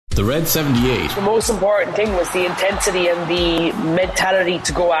The Red 78. The most important thing was the intensity and the mentality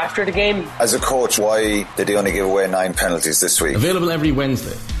to go after the game. As a coach, why did he only give away 9 penalties this week? Available every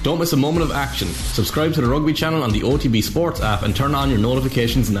Wednesday. Don't miss a moment of action. Subscribe to the Rugby channel on the OTB Sports app and turn on your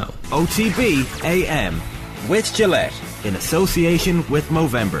notifications now. OTB AM with Gillette in association with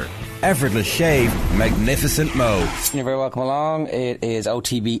Movember. Effortless shave, magnificent Mo. You're very welcome along. It is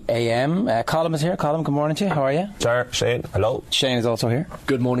OTB AM. Colin is here. Colin, good morning to you. How are you? Sure, Shane. Hello. Shane is also here.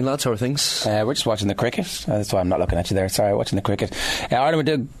 Good morning, lads. How are things? We're just watching the cricket. That's why I'm not looking at you there. Sorry, watching the cricket. Ireland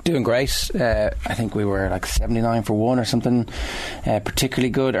were doing great. I think we were like 79 for 1 or something. Particularly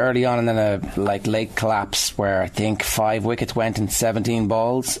good early on, and then a late collapse where I think 5 wickets went in 17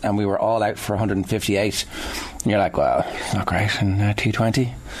 balls, and we were all out for 158. And you're like, well, it's not great in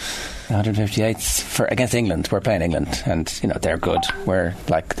T20. 158 against England. We're playing England, and they're good.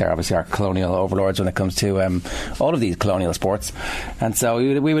 They're obviously our colonial overlords when it comes to all of these colonial sports, and so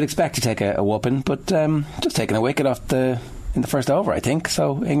we would expect to take a whooping, but just taking a wicket in the first over, I think.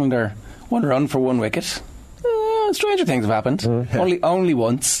 So England are 1 run for 1 wicket. Stranger things have happened. Only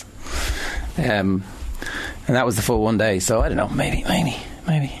once, and that was the full 1 day. So I don't know. Maybe.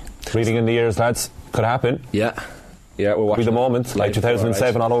 Reading in the ears, lads. Could happen. Yeah, we're watching. Be the moment, like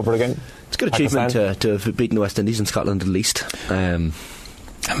 2007 all over again. It's a good achievement to have beaten the West Indies and Scotland at least.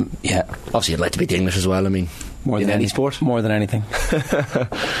 Yeah. Obviously, I'd like to beat the English as well. I mean, more than any sport. More than anything.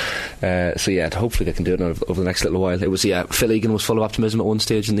 So yeah, hopefully they can do it over the next little while. It was Phil Egan was full of optimism at one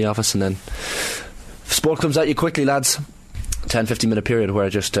stage in the office, and then sport comes at you quickly, lads. 10-15 minute period where I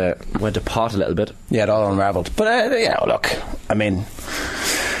just went to pot a little bit. Yeah, it all unravelled. But look, I mean,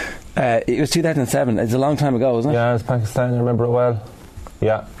 it was 2007. It's a long time ago, isn't it? Yeah, it's Pakistan. I remember it well.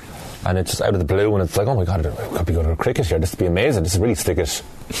 Yeah, and it's just out of the blue, and it's like, oh my god, it could be good at cricket here. This would be amazing. This is really stick it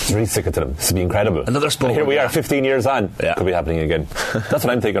to them. This would be incredible. Another sport. And here we are, 15 years on. Yeah. Could be happening again. That's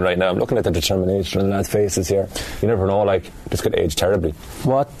what I'm thinking right now. I'm looking at the determination in the lads' faces here. You never know. Like, this could age terribly.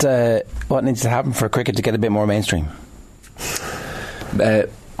 What needs to happen for cricket to get a bit more mainstream?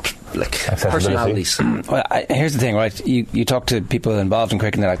 Personalities. Well, here's the thing, right? You talk to people involved in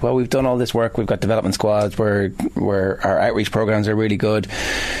cricket, and they're like, well, we've done all this work, we've got development squads, where our outreach programs are really good,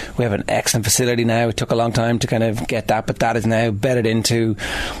 we have an excellent facility now. It took a long time to kind of get that, but that is now bedded into.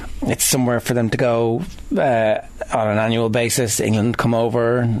 It's somewhere for them to go on an annual basis. England come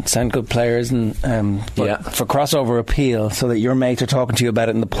over and send good players, and for crossover appeal, so that your mates are talking to you about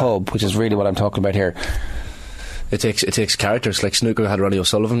it in the pub, which is really what I'm talking about here. It takes characters. Like snooker had Ronnie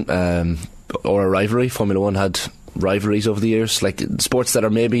O'Sullivan, or a rivalry. Formula 1 had rivalries over the years. Like sports that are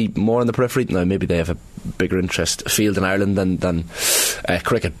maybe more on the periphery. Now maybe they have a bigger field in Ireland than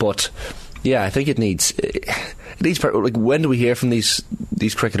cricket. But yeah, I think it needs. Like, when do we hear from these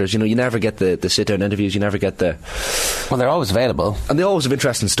cricketers? You never get the sit down interviews. You never get the. Well, they're always available, and they always have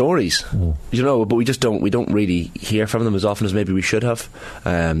interesting stories. But we just don't. We don't really hear from them as often as maybe we should have.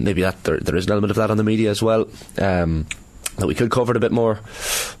 Maybe that there is an element of that on the media as well. That we could cover it a bit more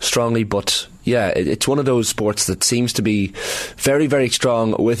strongly, but yeah, it's one of those sports that seems to be very, very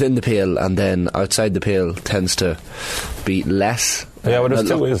strong within the pale, and then outside the pale tends to be less. Yeah, well, there's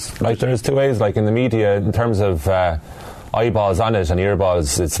 2 ways. Like, there's 2 ways. Like in the media, in terms of eyeballs on it and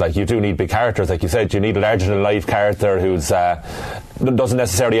earballs, it's like you do need big characters. Like you said, you need a larger than life character who's doesn't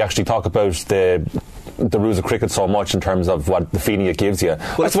necessarily actually talk about the rules of cricket so much in terms of what the feeling it gives you.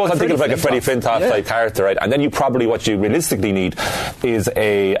 Well, I suppose I'm thinking of like a Freddie Flintoff type character, right? And then what you realistically need is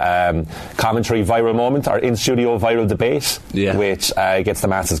a commentary viral moment or in-studio viral debate, which gets the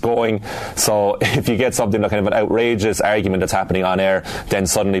masses going. So if you get something like kind of an outrageous argument that's happening on air, then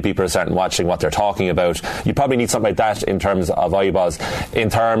suddenly people are starting watching what they're talking about. You probably need something like that in terms of eyeballs, in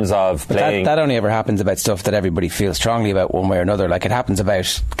terms of playing. That only ever happens about stuff that everybody feels strongly about one way or another. Like, it happens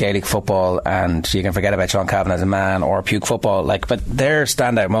about Gaelic football, and you can forget about Sean Cavan as a man, or puke football, but they're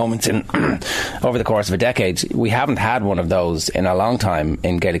standout moments in over the course of a decade. We haven't had one of those in a long time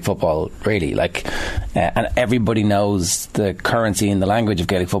in Gaelic football, really. And everybody knows the currency and the language of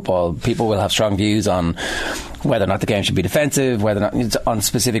Gaelic football. People will have strong views on whether or not the game should be defensive, whether or not it's on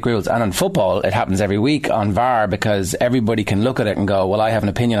specific rules. And in football, it happens every week on VAR, because everybody can look at it and go, well, I have an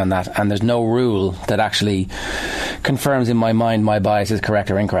opinion on that, and there's no rule that actually confirms in my mind my bias is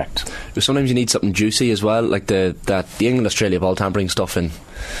correct or incorrect. But sometimes you need something juicy as well, like the England-Australia ball tampering stuff in,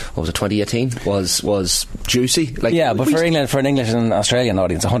 what was it, 2018 was juicy. Like, yeah, but for an English and Australian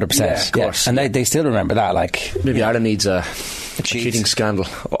audience, 100%. Yeah, of course. Yeah. And they still remember that. Like, maybe Ireland needs a cheating scandal,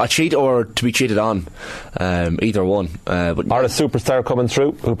 a cheat or to be cheated on, either one. But or a superstar coming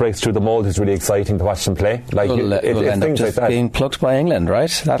through who breaks through the mould is really exciting to watch them play. Like will end up things just like that. being plucked by England,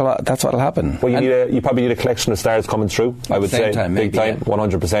 right? That's what'll happen. Well, you probably need a collection of stars coming through. I would say, big time,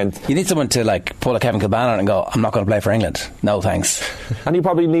 100%. You need someone to like pull a Kevin Kilbane on and go, I'm not going to play for England. No thanks. And you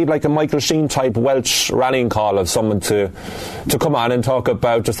probably need like a Michael Sheen type Welsh rallying call of someone to come on and talk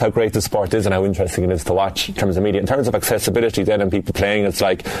about just how great the sport is and how interesting it is to watch in terms of media. In terms of accessibility then and people playing, it's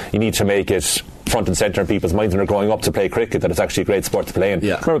like you need to make it front and centre in people's minds when they're growing up to play cricket, that it's actually a great sport to play in.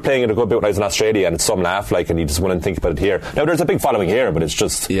 Yeah. I remember playing it a good bit when I was in Australia, and it's some laugh, like, and you just wouldn't think about it here. Now there's a big following here, but it's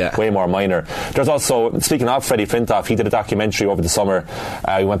just way more minor. There's also, speaking of Freddie Flintoff, he did a documentary over the summer.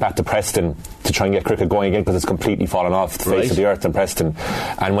 He went back to Preston to try and get cricket going again because it's completely fallen off the face of the earth in Preston.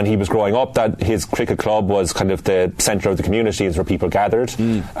 And when he was growing up, that his cricket club was kind of the centre of the community, is where people gathered,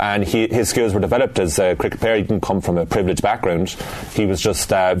 and his skills were developed as a cricket player. He didn't come from a privileged background. He was just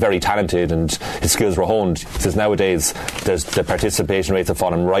very talented and his skills were honed. He says nowadays the participation rates have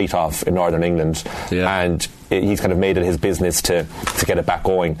fallen right off in Northern England, and he's kind of made it his business to get it back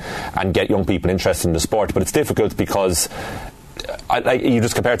going and get young people interested in the sport. But it's difficult because you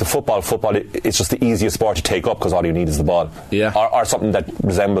just compare it to football. Football, it's just the easiest sport to take up because all you need is the ball, or something that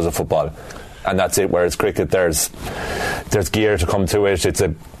resembles a football, and that's it. Whereas cricket, there's gear to come to it. It's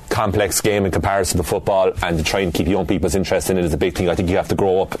a complex game in comparison to football, and to try and keep young people's interest in it is a big thing. I think you have to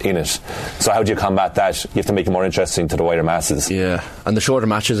grow up in it. So how do you combat that? You have to make it more interesting to the wider masses. Yeah, and the shorter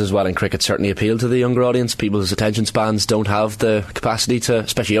matches as well in cricket certainly appeal to the younger audience. People's attention spans don't have the capacity to,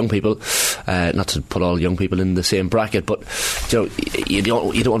 especially young people, not to put all young people in the same bracket, but you don't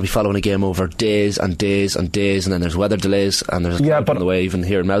want to be following a game over days and days and days, and then there's weather delays, and there's a cloud on the way even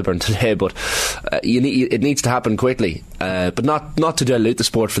here in Melbourne today. But it needs to happen quickly, but not to dilute the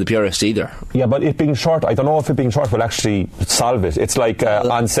sport for the purists either. Yeah, but it being short, I don't know if it being short will actually solve it. It's like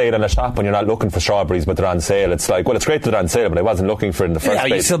on sale in a shop when you're not looking for strawberries but they're on sale. It's like, well, it's great that they're on sale, but I wasn't looking for it in the first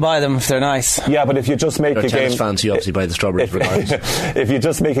place. You still buy them if they're nice. Yeah, but if you just make a game, fans, you obviously buy the strawberries regardless. If you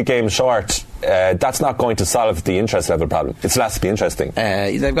just make a game short, that's not going to solve the interest level problem. It still has to be interesting.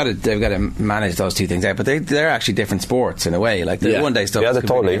 They've got to manage those two things out, but they're actually different sports in a way. Like the one day stuff is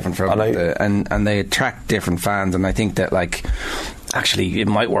completely different from and they attract different fans, and I think that like actually it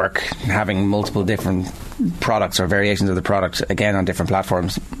might work having multiple different products or variations of the product again on different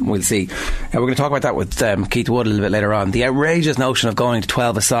platforms. We'll see. We're going to talk about that with Keith Wood a little bit later on. The outrageous notion of going to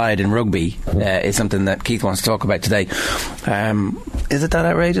 12-a-side in rugby is something that Keith wants to talk about today. Is it that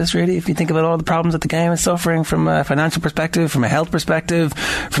outrageous, really, if you think about all the problems that the game is suffering from a financial perspective, from a health perspective,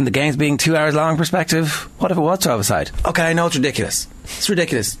 from the games being 2 hours long perspective? What if it was 12-a-side? Okay, I know it's ridiculous. It's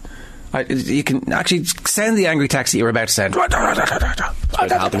ridiculous. You can actually send the angry text that you were about to send.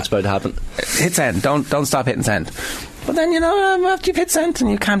 It's about to happen. Hit send. Don't stop hitting send. But then, after you've hit send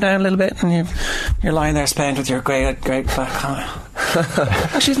and you calm down a little bit and you're lying there spent with your great actually,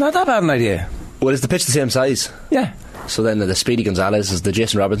 it's not that bad an idea. Well, is the pitch the same size? Yeah. So then the Speedy Gonzalez's, the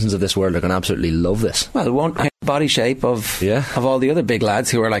Jason Robinsons of this world are going to absolutely love this. Well, it won't have the body shape of all the other big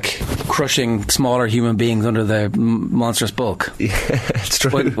lads who are like crushing smaller human beings under their monstrous bulk. Yeah, it's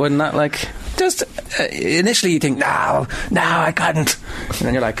true. Wouldn't that like just initially you think no I couldn't, and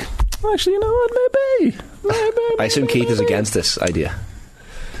then you're like, actually, you know what, maybe. I assume Keith is against this idea.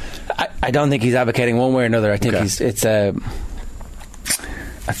 I don't think he's advocating one way or another. I think it's a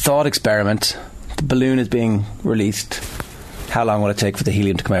thought experiment. The balloon is being released. How long will it take for the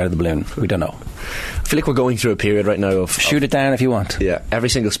helium to come out of the balloon? We don't know. I feel like we're going through a period right now of shoot it down if you want. Yeah, every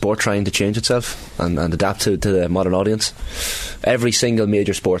single sport trying to change itself and adapt to the modern audience. Every single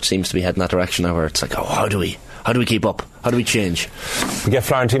major sport seems to be heading that direction now, where it's like, how do we keep up? How do we change? We get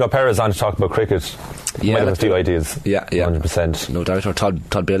Florentino Perez on to talk about cricket. Yeah, might have a few ideas. Yeah, 100%. No doubt. Or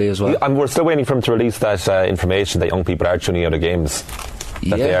Todd Bailey as well. And we're still waiting for him to release that information that young people are tuning out of games.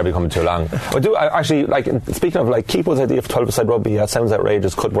 That they are becoming too long. Actually, like, speaking of like Keith Wood's idea of 12-a-side rugby, that sounds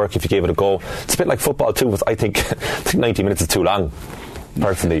outrageous, could work if you gave it a go. It's a bit like football too. I think 90 minutes is too long.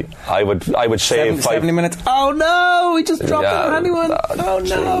 Personally, I would shave 70 minutes. Oh no, he just dropped the handy one. Oh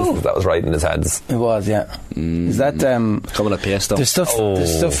no, that was right in his hands. It was, yeah. Is that coming at pace though? There's stuff.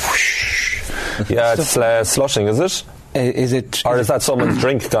 Yeah, it's slushing, is it? Is it, or is that someone's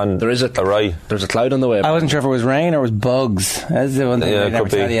drink gone? There's a cloud on the way. I wasn't sure if it was rain or it was bugs. That's the one thing I never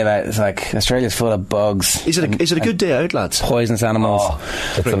tell you about. It's like Australia's full of bugs. Is it a good day out, lads? Poisonous animals.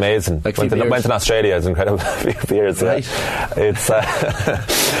 It's amazing. Like went in Australia. It's incredible. Beers, right? It's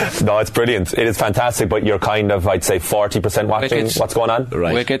no, it's brilliant. It is fantastic. But you're kind of, I'd say, 40% watching what's going on.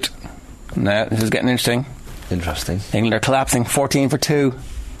 Right. Wicket. Now this is getting interesting. Interesting. England are collapsing. 14 for 2.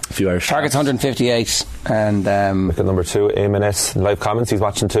 A few Irish Target's chaps. 158, and Look at number 2, Eamon S. Live comments, he's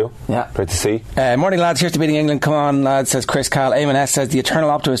watching too. Yeah. Great to see. morning lads, here's to beating England. Come on lads, says Chris Cal. Eamon S says the eternal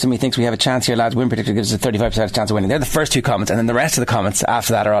optimist in me thinks we have a chance here lads. Win predictor gives us a 35% chance of winning. They're the first 2 comments, and then the rest of the comments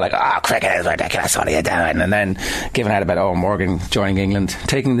after that are all like, cricket is ridiculous, what are you doing? And then giving out about Morgan joining England.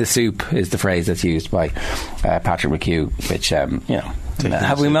 Taking the soup is the phrase that's used by Patrick McHugh, which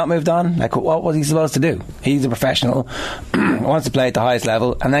have we not moved on? Like, what was he supposed to do? He's a professional, wants to play at the highest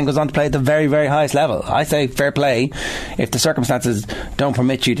level, and then goes on to play at the very, very highest level. I say fair play. If the circumstances don't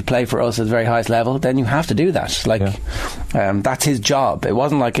permit you to play for us at the very highest level, then you have to do that. That's his job. It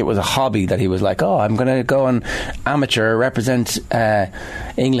wasn't like it was a hobby that he was like, I'm going to go and amateur represent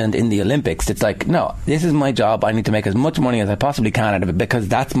England in the Olympics. It's like, no, this is my job. I need to make as much money as I possibly can out of it because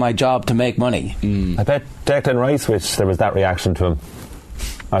that's my job to make money. I bet Declan Rice wished there was that reaction to him,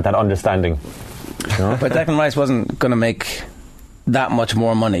 or that understanding. But Declan Rice wasn't going to make that much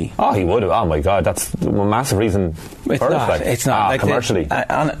more money. Oh, he would have. Oh my God, that's a massive reason. It's not commercially.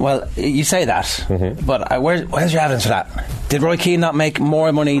 Well, you say that, but where's your evidence for that? Did Roy Keane not make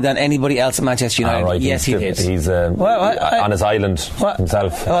more money than anybody else at Manchester United? Right, yes, he did. He's on his island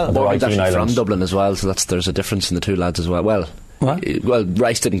himself. Well, the Roy he's Keane actually Island. from Dublin as well, so there's a difference in the 2 lads as well. Well,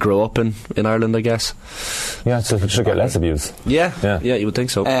 Rice didn't grow up in Ireland, I guess. Yeah, so it should get less abuse. Yeah, you would think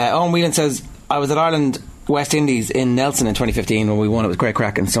so. Owen Whelan says, I was at Ireland West Indies in Nelson in 2015 when we won. It was great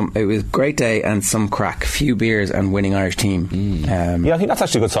crack, and it was a great day and some crack. Few beers and winning Irish team. I think that's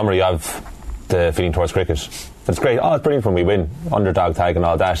actually a good summary of the feeling towards cricket. It's great. It's brilliant when we win, underdog tag and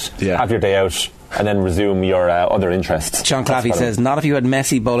all that. Yeah. Have your day out and then resume your other interests. John Claffey says, not if you had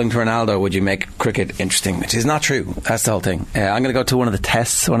Messi bowling to Ronaldo would you make cricket interesting, which is not true. That's the whole thing. I'm going to go to one of the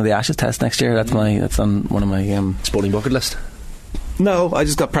tests, one of the Ashes tests next year. That's on one of my sporting bucket list. No, I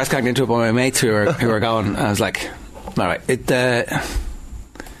just got press cracked into it by my mates who are going. I was like, all right, they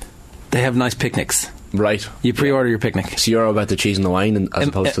have nice picnics. Right. You pre-order your picnic. So you're about the cheese and the wine as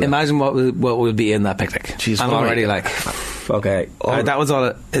opposed to imagine what will be in that picnic. Cheese I'm already like, okay. That was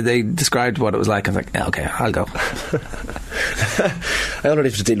all they described what it was like. I was like, okay, I'll go. I already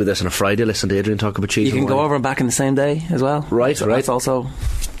have to deal with this on a Friday. Listen to Adrian talk about cheese. You can go over and back in the same day as well. Right. That's also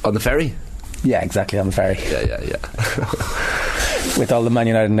on the ferry. Yeah, exactly, on the ferry. Yeah. With all the Man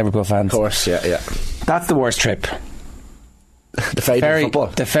United and Liverpool fans. Of course, yeah. That's the worst trip. The ferry football.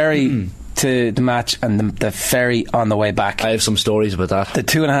 The ferry to the match and the ferry on the way back. I have some stories about that. The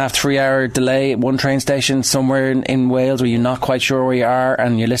 2.5-3 hour delay at one train station somewhere in Wales where you're not quite sure where you are,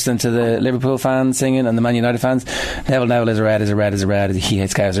 and you're listening to the Liverpool fans singing and the Man United fans. Neville is a red, he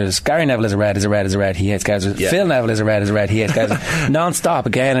hates Scousers. Gary Neville is a red, he hates Scousers. Yeah. Phil Neville is a red, he hates Scousers. Non-stop,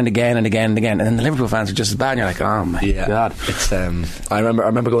 again and again and again and again. And then the Liverpool fans are just as bad, and you're like, oh my God. It's I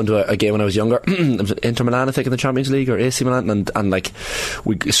remember going to a game when I was younger. It was Inter Milan, I think, in the Champions League, or AC Milan, and like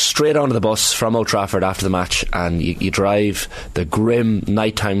we straight onto the bus from Old Trafford after the match, and you drive the grim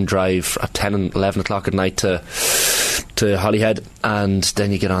nighttime drive at 10 and 11 o'clock at night to Holyhead, and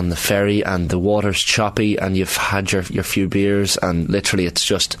then you get on the ferry and the water's choppy and you've had your few beers, and literally it's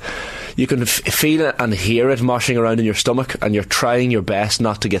just, you can feel it and hear it moshing around in your stomach, and you're trying your best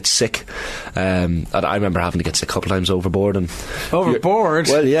not to get sick. And I remember having to get sick a couple of times overboard.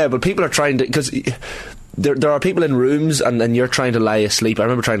 Well, yeah, but people are trying to, because there are people in rooms and you're trying to lie asleep. I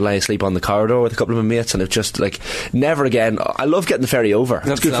remember trying to lie asleep on the corridor with a couple of my mates, and it's just like, never again. I love getting the ferry over.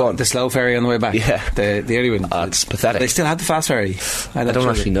 It's good fun. The slow ferry on the way back. Yeah. The early one. It's pathetic. They still have the fast ferry. I don't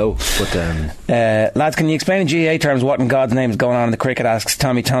actually know. But lads, can you explain in GAA terms what in God's name is going on in the cricket, asks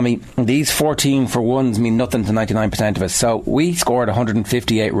Tommy. These 14 for ones mean nothing to 99% of us. So we scored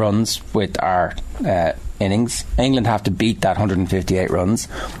 158 runs with our innings. England have to beat that 158 runs.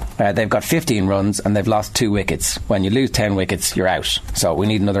 They've got 15 runs and they've lost 2 wickets. When you lose 10 wickets, you're out. So we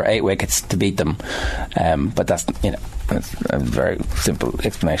need another 8 wickets to beat them. But that's a very simple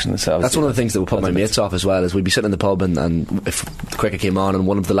explanation. So that's one of the things that would put my mates off as well, is we'd be sitting in the pub and if the cricket came on and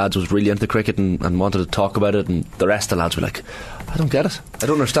one of the lads was really into cricket and wanted to talk about it, and the rest of the lads were like, I don't get it. I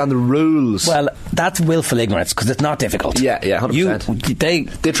don't understand the rules. Well, that's willful ignorance, because it's not difficult. Yeah,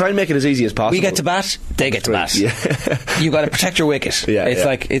 100%. They try and make it as easy as possible. We get to bat, they get to bat. Yeah. You got to protect your wicket.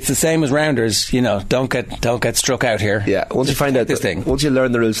 Like, it's the same as rounders. Don't get struck out here. Yeah, once you find out this thing, once you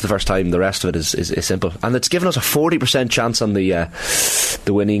learn the rules for the first time, the rest of it is simple, and it's given us a 40% chance on the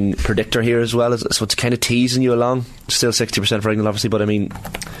winning predictor here as well. So it's kind of teasing you along. Still 60% for England, obviously, but I mean,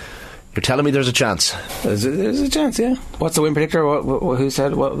 you're telling me there's a chance. There's a chance, yeah. What's the win predictor? Who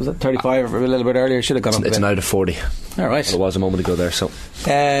said, what was it, 35 a little bit earlier? Should have gone up. It's now to 40. All right. Well, it was a moment ago there. So,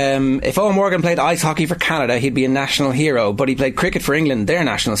 if Owen Morgan played ice hockey for Canada, he'd be a national hero. But he played cricket for England, their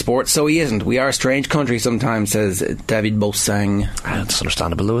national sport, so he isn't. We are a strange country sometimes, says David Bosang. That's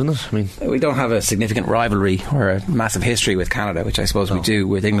understandable, though, isn't it? I mean, we don't have a significant rivalry or a massive history with Canada, which I suppose we do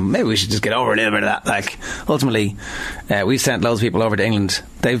with England. Maybe we should just get over a little bit of that. Like, ultimately, we've sent loads of people over to England.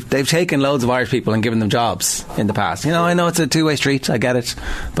 They've taken loads of Irish people and given them jobs in the past. I know it's a two-way street. I get it,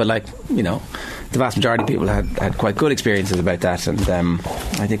 but the vast majority of people had quite good experiences about that, and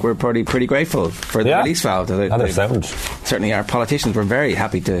I think we're pretty grateful for the release valve. Certainly our politicians were very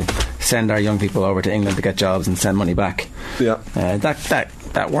happy to send our young people over to England to get jobs and send money back.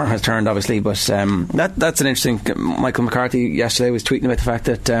 That worm has turned, obviously, but that's an interesting... Michael McCarthy yesterday was tweeting about the fact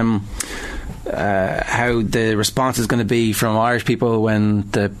that how the response is going to be from Irish people when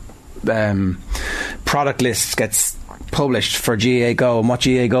the product list gets published for GAA Go, and what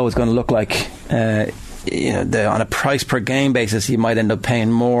GAA Go is going to look like. On a price per game basis, you might end up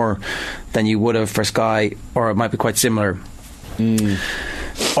paying more than you would have for Sky, or it might be quite similar.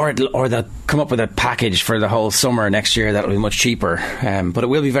 Or they'll come up with a package for the whole summer next year that'll be much cheaper. But it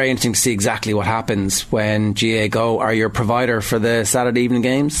will be very interesting to see exactly what happens when GAA Go are your provider for the Saturday evening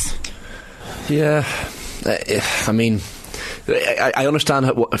games. Yeah, I mean, I understand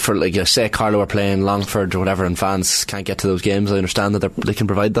how, for say Carlow are playing Longford or whatever and fans can't get to those games. I understand that they can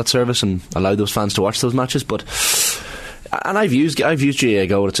provide that service and allow those fans to watch those matches, but I've used GAA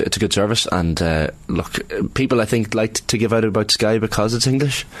Go. It's a good service, and look, people I think like to give out about Sky because it's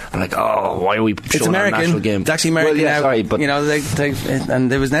English. I'm like, why are we showing our national game? It's actually American now. Sorry, but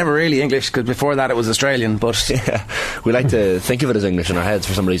and it was never really English, because before that it was Australian. But yeah, we like to think of it as English in our heads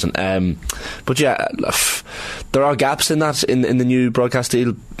for some reason. But yeah, there are gaps in that in the new broadcast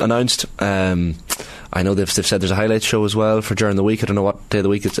deal announced. I know they've said there's a highlights show as well for during the week. I don't know what day of the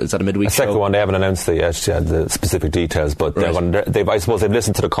week it's at, a midweek show. The second one, they haven't announced the specific details, but right. I suppose they've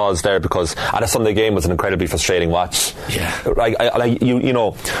listened to the cause there, because at a Sunday game was an incredibly frustrating watch. Yeah,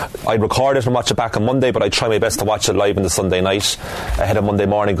 I'd record it and watch it back on Monday, but I try my best to watch it live on the Sunday night ahead of Monday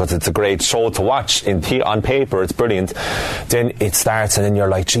morning, because it's a great show to watch on paper. It's brilliant. Then it starts, and then you're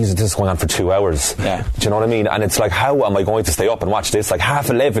like, Jesus, this is going on for 2 hours. Yeah, do you know what I mean? And it's like, how am I going to stay up and watch this? Like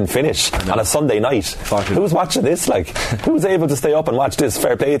 11:30 finish on a Sunday night. Who's watching this? Like, who's able to stay up and watch this?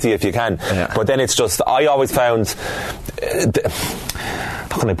 Fair play to you if you can. Yeah. But then it's just, I always found,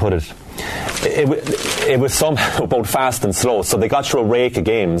 how can I put it? It was somehow both fast and slow. So they got through a rake of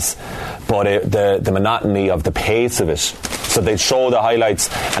games, but the monotony of the pace of it. So they'd show the highlights,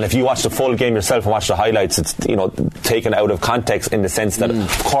 and if you watch the full game yourself and watch the highlights, it's taken out of context in the sense that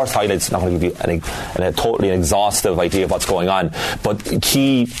of course highlights not going to give you a totally exhaustive idea of what's going on, but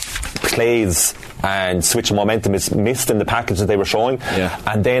key plays and switch of momentum is missed in the package that they were showing. Yeah.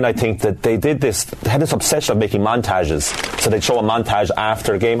 And then I think that they had this obsession of making montages. So they'd show a montage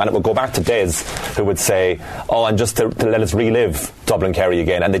after a game, and it would go back to Des, who would say, and just to let us relive Dublin Kerry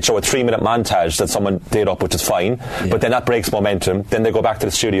again, and they'd show a 3-minute montage that someone did up, which is fine, but then that breaks momentum. Then they go back to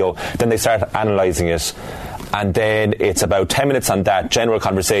the studio, then they start analysing it, and then it's about 10 minutes on that general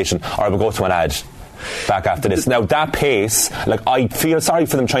conversation, or we'll go to an ad back after this. Now that pace, I feel sorry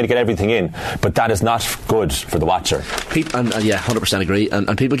for them trying to get everything in, but that is not good for the watcher. And 100% agree.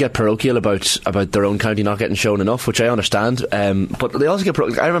 And people get parochial about their own county not getting shown enough, which I understand. But they also get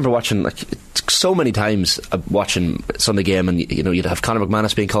parochial. I remember watching so many times watching Sunday game, and you'd have Conor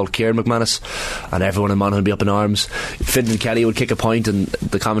McManus being called Kieran McManus, and everyone in Monaghan would be up in arms. Fintan Kelly would kick a point, and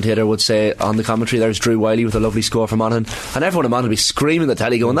the commentator would say on the commentary, "There's Drew Wiley with a lovely score for Monaghan," and everyone in Monaghan would be screaming at the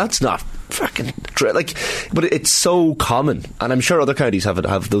telly, going, "That's not fucking true." But it's so common, and I'm sure other counties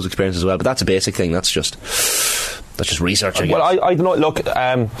have those experiences as well. But that's a basic thing. That's just research, I guess. Well, I don't know. Look,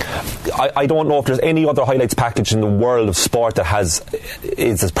 I don't know if there's any other highlights package in the world of sport that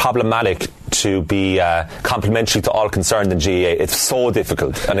is as problematic to be complimentary to all concerned than GAA. It's so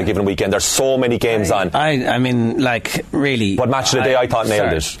difficult on a given weekend. There's so many games on. I mean, really. But Match of the Day, I thought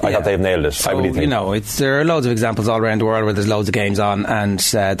nailed it. I thought they've nailed it. So, I really think. There are loads of examples all around the world where there's loads of games on, and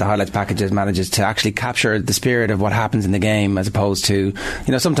the highlights packages manages to actually capture the spirit of what happens in the game, as opposed to,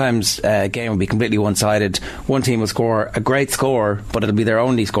 sometimes a game will be completely one-sided. One team will score a great score, but it'll be their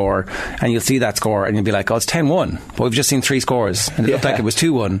only score, and you'll see that score and you'll be like, it's 10-1, but we've just seen 3 scores and it looked like it was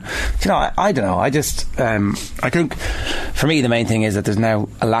 2-1. I don't know. I just I think for me the main thing is that there's now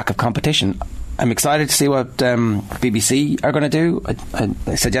a lack of competition. I'm excited to see what BBC are going to do.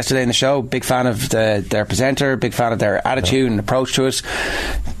 I said yesterday in the show, big fan of their presenter, big fan of their attitude and approach to it.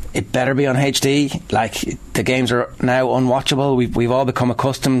 it better be on HD. Like, the games are now unwatchable. We've all become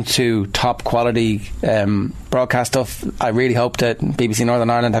accustomed to top quality broadcast stuff. I really hope that BBC Northern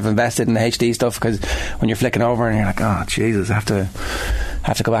Ireland have invested in the HD stuff, because when you're flicking over and you're like, oh Jesus, I have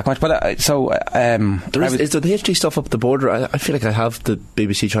to go back much. But is there the HD stuff up the border? I feel like I have the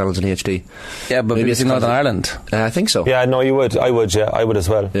BBC channels in HD. Yeah, but maybe BBC Northern Ireland. I think so. Yeah, no, you would. I would as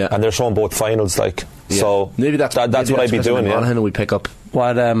well. Yeah. And they're showing both finals, like. Yeah. So maybe that's what I'd be doing. Yeah. And we pick up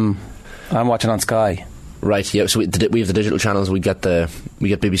what I'm watching on Sky. Right, yeah. So we have the digital channels. We get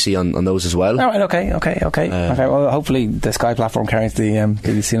BBC on those as well. All right, okay. Well, hopefully the Sky platform carries the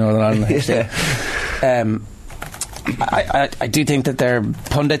BBC Northern Ireland. I do think that their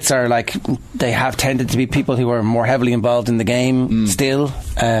pundits are like, they have tended to be people who are more heavily involved in the game still,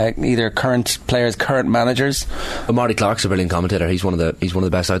 either current players, current managers. Well, Marty Clark's a brilliant commentator. He's one of the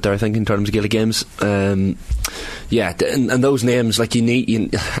best out there, I think, in terms of Gaelic games. Yeah, and those names, like, the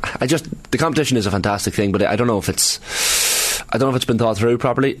competition is a fantastic thing, but I don't know if it's been thought through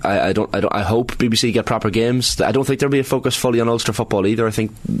properly. I hope BBC get proper games. I don't think there'll be a focus fully on Ulster football either. I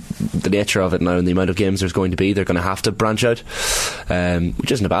think the nature of it now and the amount of games there's going to be, they're going to have to branch out,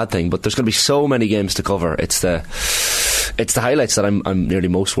 which isn't a bad thing. But there's going to be so many games to cover. It's the highlights that I'm nearly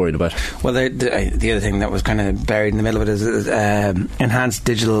most worried about. Well, the other thing that was kind of buried in the middle of it is enhanced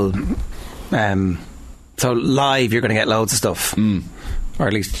digital. So live, you're going to get loads of stuff. Or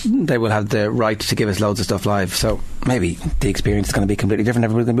at least they will have the right to give us loads of stuff live. So maybe the experience is going to be completely different.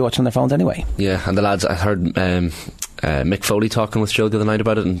 Everybody's going to be watching on their phones anyway. Yeah, and the lads, I heard Mick Foley talking with Joe the other night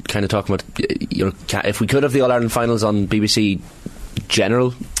about it, and kind of talking about, if we could have the All-Ireland finals on BBC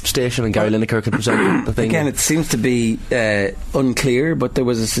General Station and Gary Lineker could present the thing. Again, it seems to be unclear, but there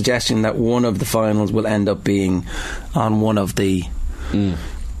was a suggestion that one of the finals will end up being on one of the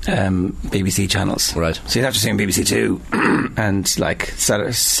BBC channels. Right. So you'd have to see on BBC Two and like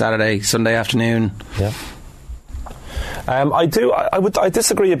Saturday, Sunday afternoon. Yeah. I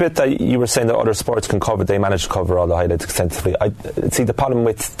disagree a bit that you were saying that other sports they manage to cover all the highlights extensively. See, the problem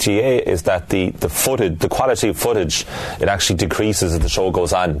with GA is that the quality of footage, it actually decreases as the show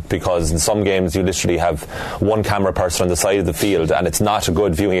goes on, because in some games you literally have one camera person on the side of the field and it's not a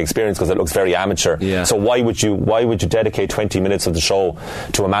good viewing experience because it looks very amateur. Yeah. So why would you dedicate 20 minutes of the show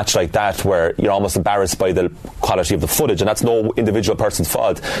to a match like that where you're almost embarrassed by the quality of the footage, and that's no individual person's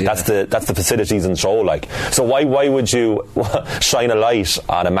fault. Yeah. That's the facilities in the show, like. So why would you shine a light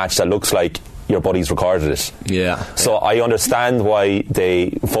on a match that looks like your buddies recorded it? Yeah. So I understand why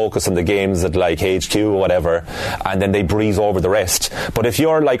they focus on the games at like HQ or whatever, and then they breeze over the rest. But if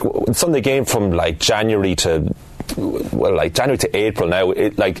you're like Sunday game from like January to April now,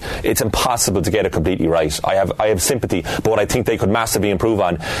 it's impossible to get it completely right. I have sympathy, but what I think they could massively improve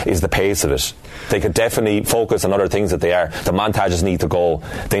on is the pace of it. They could definitely focus on other things that they are. The montages need to go.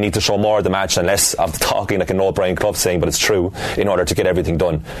 They need to show more of the match and less of the talking, like an old Brian Clough saying, but it's true, in order to get everything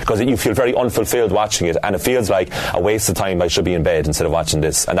done. Because you feel very unfulfilled watching it, and it feels like a waste of time. I should be in bed instead of watching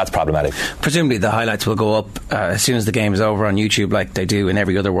this, and that's problematic. Presumably the highlights will go up as soon as the game is over on YouTube, like they do in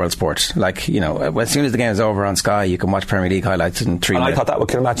every other world sport. Like, as soon as the game is over on Sky, you can watch Premier League highlights in 3 minutes. I thought that would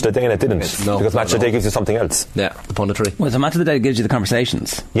kill Match of the Day, and it didn't. Because Match of the Day gives you something else. Yeah, the punditry. Well, the Match of the Day gives you the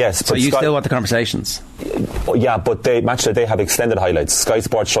conversations. Yes. So you still want the conversations? Yeah, but Match of the Day have extended highlights. Sky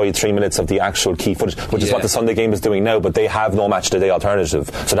Sports show you 3 minutes of the actual key footage, which is what the Sunday game is doing now, but they have no Match of the Day alternative.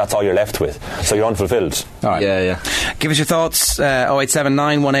 So that's all you're left with. So you're unfulfilled. All right. Yeah. Give us your thoughts.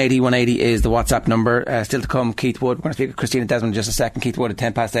 0879 180 180 is the WhatsApp number. Still to come, Keith Wood. We're going to speak with Christina Desmond in just a second. Keith Wood at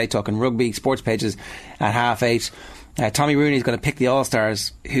 8:10, talking rugby, sports pages at 8:30. Tommy Rooney is going to pick the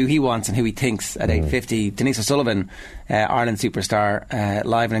All-Stars, who he wants and who he thinks at 8:50. Denise O'Sullivan, Ireland superstar,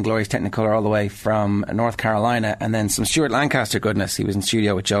 live and in glorious Technicolor all the way from North Carolina. And then some Stuart Lancaster goodness. He was in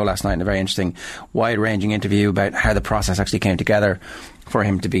studio with Joe last night in a very interesting, wide-ranging interview about how the process actually came together for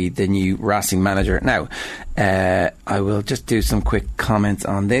him to be the new Racing manager. Now, I will just do some quick comments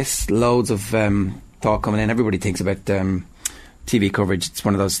on this. Loads of thought coming in. Everybody thinks about TV coverage. It's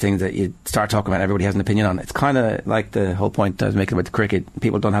one of those things that you start talking about, everybody has an opinion on. It's kind of like the whole point I was making about the cricket.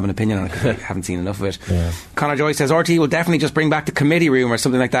 People don't have an opinion on it because they haven't seen enough of it. Yeah. Conor Joyce says RT will definitely just bring back the committee room or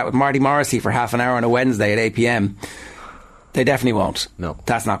something like that with Marty Morrissey for half an hour on a Wednesday at 8 p.m. They definitely won't. No,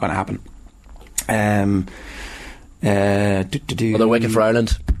 that's not going to happen. Well, they're waiting for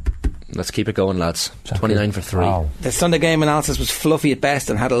Ireland. Let's keep it going, lads. 29 for 3. Wow. The Sunday game analysis was fluffy at best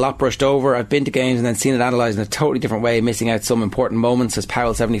and had a lot brushed over. I've been to games and then seen it analysed in a totally different way, missing out some important moments, says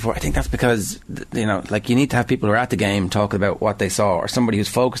Powell 74. I think that's because, you need to have people who are at the game talking about what they saw, or somebody who's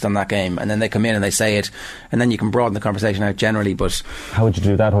focused on that game, and then they come in and they say it, and then you can broaden the conversation out generally. But how would you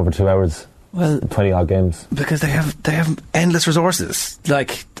do that over 2 hours? 20 odd games. Because they have endless resources.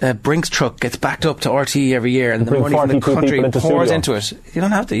 Like Brink's truck gets backed up to RT every year, and the money from the country pours into it. You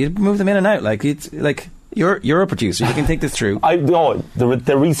don't have to. You move them in and out. You're a producer. You can think this through. I know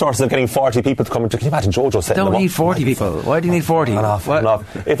the resources of getting 40 people to come into. Can you imagine Jojo setting them up? Don't need 40 people. Why do you need 40?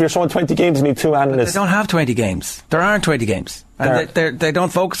 Enough. If you're showing 20 games, you need 2 analysts. They don't have 20 games. There aren't 20 games, and they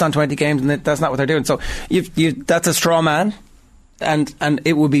don't focus on 20 games, and that's not what they're doing. So that's a straw man. And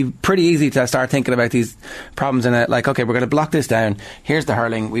it would be pretty easy to start thinking about these problems in it. Like, okay, we're going to block this down. Here's the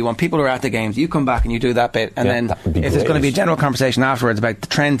hurling. We want people who are at the games. You come back and you do that bit. And then if there's going to be a general conversation afterwards about the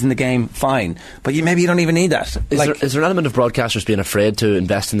trends in the game, fine. But maybe you don't even need that. Is there an element of broadcasters being afraid to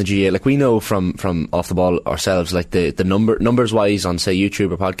invest in the GA? Like, we know from off the ball ourselves, like the numbers wise on, say,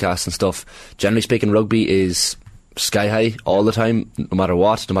 YouTube or podcasts and stuff, generally speaking, rugby is sky high all the time, no matter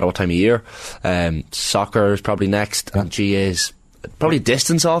what time of year. Soccer is probably next, and GA is probably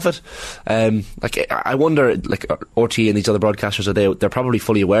distance off it. I wonder, like, RT and these other broadcasters, they're probably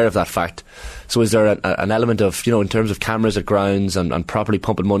fully aware of that fact. So is there an element of, in terms of cameras at grounds and properly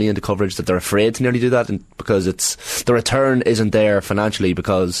pumping money into coverage, that they're afraid to nearly do that, and because the return isn't there financially,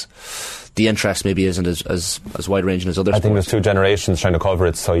 because the interest maybe isn't as wide ranging as other sports? I think there's 2 generations trying to cover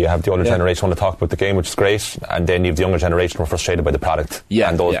it. So you have the older generation want to talk about the game, which is great, and then you have the younger generation who are frustrated by the product.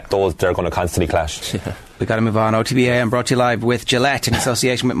 And those they're going to constantly clash. We've got to move on. OTBAM brought to you live with Gillette in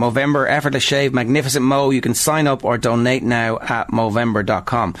association with Movember. Effortless shave, magnificent mow. You can sign up or donate now at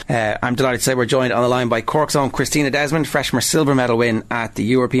Movember.com. I'm delighted to say we're joined on the line by Cork's own Christina Desmond, fresh from her silver medal win at the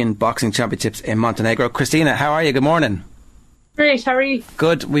European Boxing Championships in Montenegro. Christina, how are you? Good morning. Great, how are you?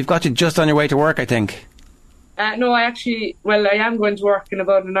 Good. We've got you just on your way to work, I think. No, I am going to work in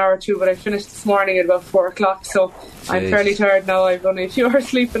about an hour or two, but I finished this morning at about 4 o'clock, so jeez. I'm fairly tired now. I've only a few hours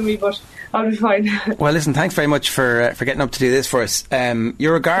sleep in me, but I'll be fine. Well, listen, thanks very much for getting up to do this for us.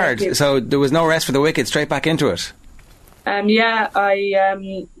 You're a guard, so there was no rest for the wicked, straight back into it.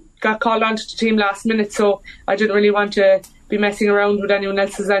 I got called onto the team last minute, so I didn't really want to be messing around with anyone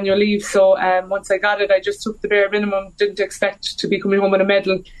else's annual leave. So once I got it, I just took the bare minimum. Didn't expect to be coming home with a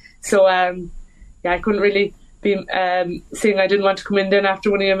medal. So I couldn't really be saying I didn't want to come in then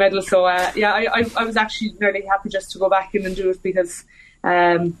after winning a medal. So I was actually really happy just to go back in and do it, because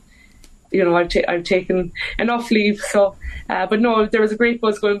I've taken enough leave. So but no, there was a great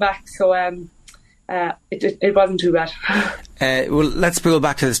buzz going back. So it wasn't too bad. Well, let's pull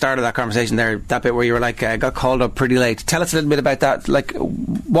back to the start of that conversation there, that bit where you were like, got called up pretty late. Tell us a little bit about that. Like,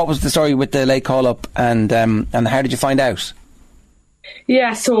 what was the story with the late call up, and how did you find out?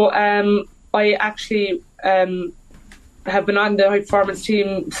 Yeah, so I actually have been on the high performance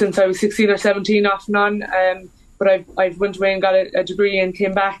team since I was 16 or 17 off and on, but I've went away and got a degree and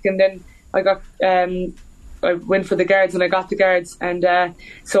came back, and then I went for the guards and I got the guards, and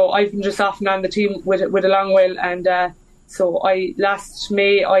so I've been just off and on the team with a long while, and so last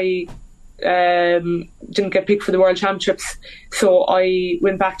May I didn't get picked for the World Championships, so I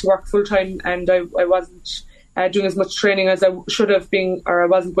went back to work full time, and I wasn't doing as much training as I should have been, or I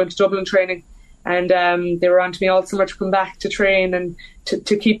wasn't going to Dublin training, and they were on to me all summer to come back to train and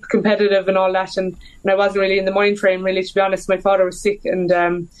to keep competitive and all that, and I wasn't really in the mind frame, really, to be honest. My father was sick,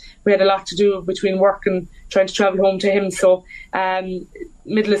 and we had a lot to do between work and trying to travel home to him. So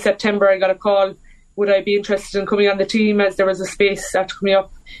middle of September I got a call, would I be interested in coming on the team, as there was a space after coming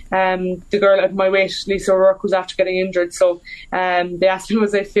up. The girl at my weight, Lisa O'Rourke, was after getting injured, so they asked me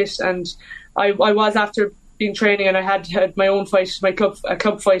was I fit, and I was, after being training, and I had my own fight, a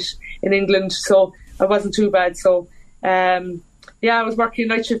club fight in England, so I wasn't too bad. So I was working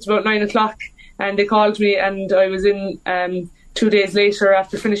night shift about 9 o'clock, and they called me, and I was in 2 days later,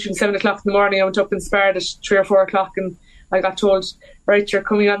 after finishing 7 o'clock in the morning. I went up and sparred at 3 or 4 o'clock, and I got told, right, you're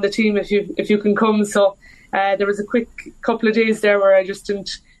coming on the team if you can come. So there was a quick couple of days there where I just didn't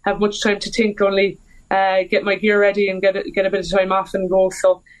have much time to think, only get my gear ready and get a bit of time off and go.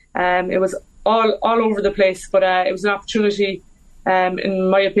 So it was all over the place, but it was an opportunity, in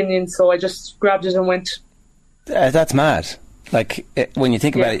my opinion, so I just grabbed it and went. That's mad. Like, when you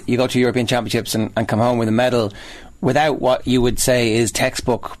think about it, you go to European Championships and come home with a medal without what you would say is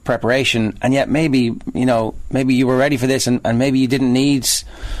textbook preparation, and yet maybe you were ready for this, and maybe you didn't need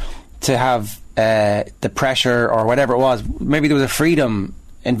to have the pressure or whatever it was. Maybe there was a freedom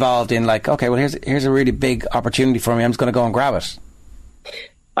involved in, like, okay, well, here's a really big opportunity for me, I'm just going to go and grab it.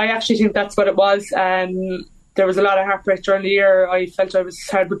 I actually think that's what it was. There was a lot of heartbreak during the year. I felt I was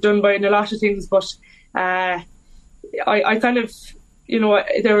hard but done by in a lot of things, but I kind of,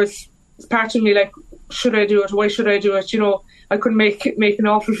 there was part of me like, should I do it? Why should I do it? I couldn't make an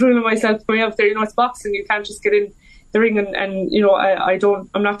awful fool of myself going out there. It's boxing. You can't just get in the ring, and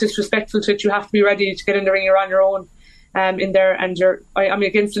I'm not disrespectful to it. You have to be ready to get in the ring. You're on your own in there, and I'm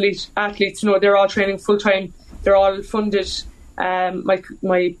against elite athletes. They're all training full time. They're all funded.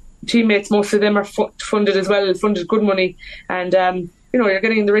 My teammates, most of them are funded as well, funded good money, and you're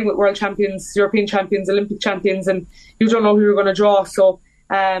getting in the ring with world champions, European champions, Olympic champions, and you don't know who you're going to draw. So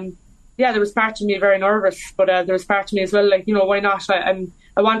there was part of me very nervous, but there was part of me as well, why not?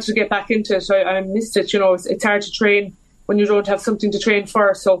 I wanted to get back into it. I missed it. It's hard to train when you don't have something to train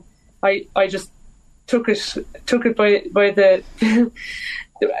for. So I just took it by the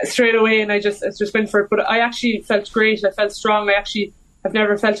straight away, and I just went for it. But I actually felt great. I felt strong. I've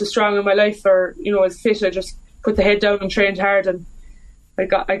never felt as strong in my life, or as fit. I just put the head down and trained hard, and I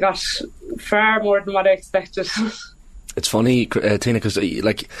got far more than what I expected. It's funny, Tina, because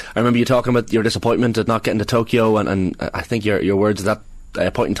I remember you talking about your disappointment at not getting to Tokyo, and I think your words at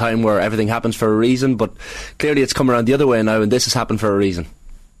that point in time where everything happens for a reason, but clearly it's come around the other way now, and this has happened for a reason.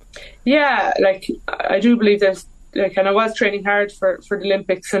 Yeah, I do believe there's and I was training hard for the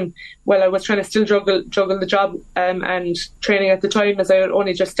Olympics, and I was trying to still juggle the job and training at the time, as I had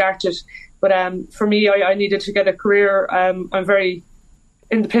only just started. But for me, I needed to get a career. I'm very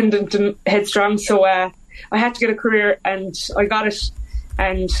independent and headstrong, so I had to get a career, and I got it.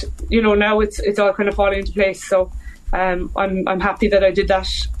 And now it's all kind of falling into place. So I'm happy that I did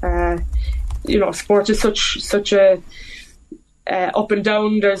that. Sport is such a up and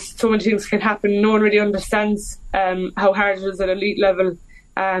down. There's so many things can happen. No one really understands how hard it is at elite level.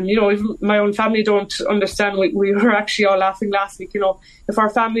 Even my own family don't understand. We were actually all laughing last week. If our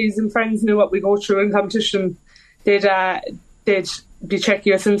families and friends knew what we go through in competition, they'd be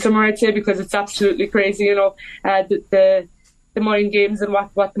checking us in somewhere, I'd say, because it's absolutely crazy. The mind games and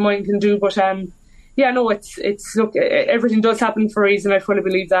what the mind can do. But it's look, everything does happen for a reason. I fully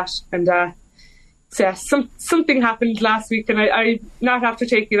believe that, and something happened last week, and I not have to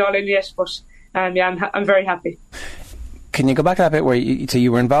take it all in yet, but I'm very happy. Can you go back to that bit where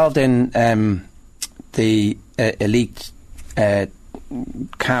you were involved in the elite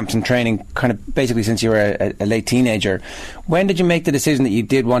camps and training kind of basically since you were a late teenager? When did you make the decision that you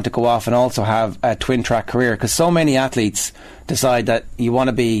did want to go off and also have a twin track career? Because so many athletes decide that you want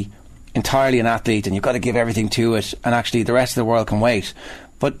to be entirely an athlete and you've got to give everything to it, and actually the rest of the world can wait.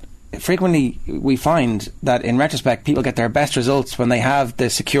 But frequently we find that in retrospect people get their best results when they have the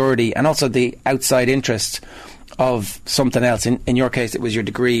security and also the outside interest of something else. In your case it was your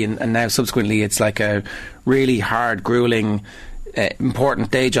degree, and now subsequently it's like a really hard, gruelling,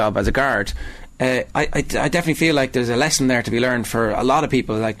 important day job as a guard. I definitely feel like there's a lesson there to be learned for a lot of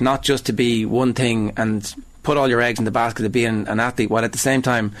people, like not just to be one thing and put all your eggs in the basket of being an athlete, while at the same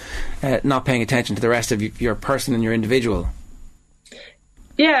time not paying attention to the rest of your person and your individual.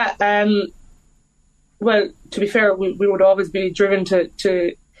 Yeah, well, to be fair, we would always be driven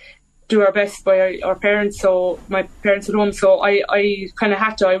to do our best by our parents, so my parents at home, so I kind of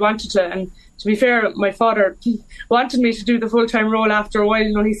had to, I wanted to. And to be fair, my father wanted me to do the full-time role after a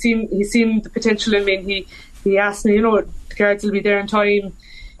while. He seen the potential in me, and he asked me, the guards will be there in time,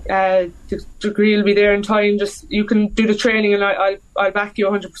 the degree will be there in time, just you can do the training and I'll back you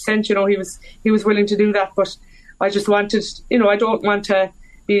 100%. He was willing to do that, but I just wanted, I don't want to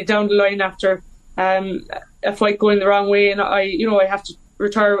be down the line after a fight going the wrong way, and I have to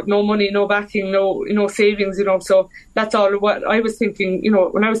retire with no money, no backing, no savings, so that's all what I was thinking.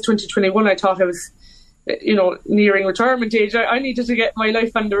 When I was 2021, I thought I was nearing retirement age. I needed to get my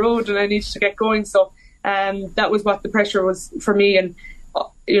life on the road, and I needed to get going, so that was what the pressure was for me. And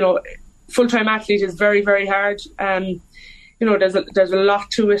full-time athlete is very, very hard. There's a lot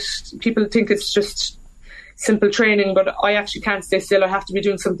to it. People think it's just simple training, but I actually can't stay still. I have to be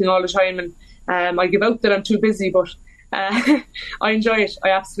doing something all the time, and I give out that I'm too busy, but I enjoy it. I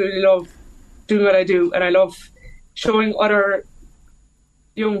absolutely love doing what I do, and I love showing other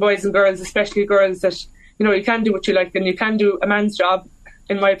young boys and girls, especially girls, that you can do what you like, and you can do a man's job.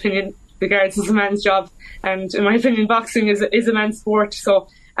 In my opinion, the guards is a man's job, and in my opinion, boxing is a man's sport. So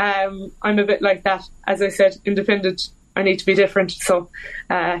I'm a bit like that. As I said, independent. I need to be different. So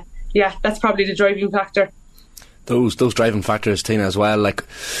that's probably the driving factor. Those driving factors, Tina, as well. Like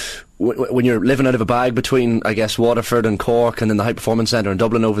when you're living out of a bag between, I guess, Waterford and Cork, and then the High Performance Centre in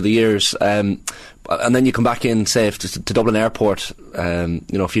Dublin over the years, and then you come back in, say, to Dublin Airport,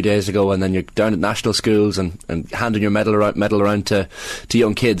 a few days ago, and then you're down at national schools and handing your medal around to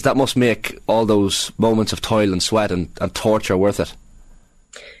young kids. That must make all those moments of toil and sweat and torture worth it.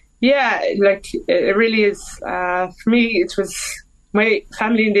 Yeah, it really is. For me, it was my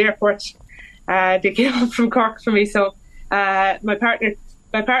family in the airport. They came up from Cork for me, so my partner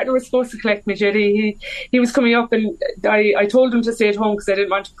my partner was supposed to collect me, JD. He was coming up, and I told him to stay at home because I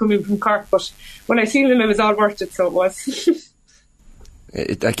didn't want to come in from Cork. But when I seen him, it was all worth it. So it was.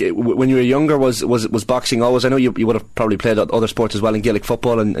 When you were younger, was boxing always? I know you would have probably played other sports as well in Gaelic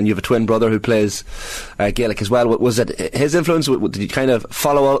football, and you have a twin brother who plays Gaelic as well. Was it his influence? Did you kind of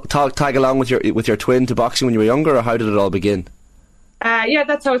tag along with your twin to boxing when you were younger, or how did it all begin? Yeah,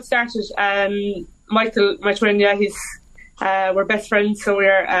 that's how it started. Michael, my twin, we're best friends. So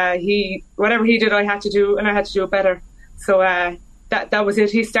whatever he did, I had to do, and I had to do it better. So that was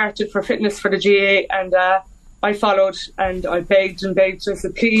it. He started for fitness for the GA, and I followed, and I begged and begged. I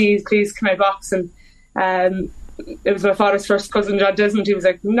said, please, can I box? And it was my father's first cousin, John Desmond. He was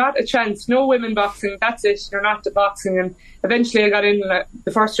like, not a chance, no women boxing, that's it, you're not the boxing. And eventually I got in, and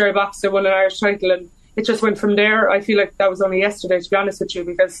the first year I boxed, I won an Irish title, and it just went from there. I feel like that was only yesterday, to be honest with you,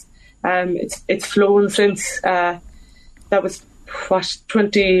 because it's flown since. That was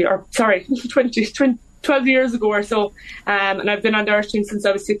 12 years ago or so, and I've been on the Irish team since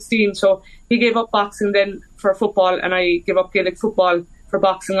I was 16. So he gave up boxing then for football, and I gave up Gaelic football for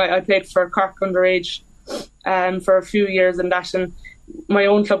boxing. I played for Cork underage for a few years, and my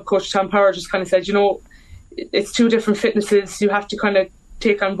own club coach Tom Power just kind of said, it's two different fitnesses. You have to kind of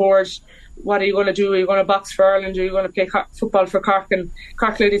take on board, what are you going to do? Are you going to box for Ireland? Are you going to play football for Cork? And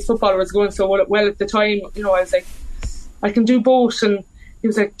Cork ladies football was going so well at the time. I was like, I can do both. And he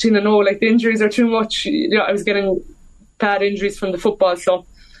was like, Tina, no, like the injuries are too much. I was getting bad injuries from the football, so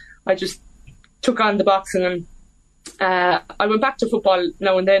I just took on the boxing, and I went back to football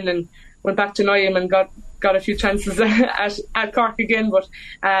now and then, and went back to Niam and got a few chances at Cork again. But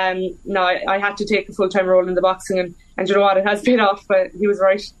no, I had to take a full-time role in the boxing, and you know what, it has paid off. But he was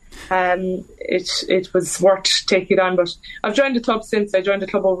right. It was worth taking it on. But I've joined the club since. I joined the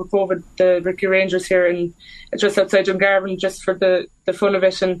club over COVID, the Ricky Rangers here in just outside Dungarvan, just for the fun of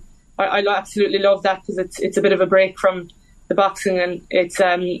it, and I absolutely love that, because it's a bit of a break from the boxing, and it's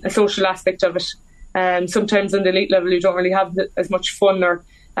a social aspect of it. Sometimes on the elite level you don't really have as much fun, or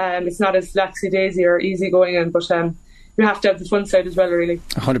it's not as laxy-daisy or easy going in, but you have to have the fun side as well, really.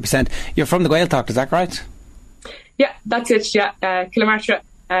 100%. You're from the Gaeltacht, is that right? Yeah, that's it, yeah. Killamartra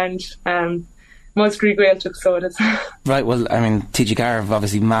and Musgrave Gaeltacht, so it is. Right, well, I mean, TG Car have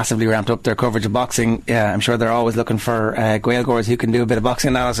obviously massively ramped up their coverage of boxing. Yeah, I'm sure they're always looking for Gaelgoers who can do a bit of boxing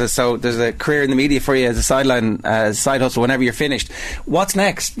analysis, so there's a career in the media for you as a sideline, side hustle whenever you're finished. What's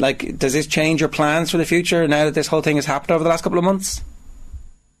next? Like, does this change your plans for the future now that this whole thing has happened over the last couple of months?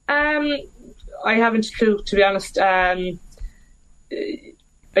 I haven't a clue, to be honest. I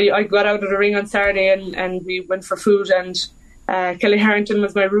got out of the ring on Saturday, and we went for food, and Kelly Harrington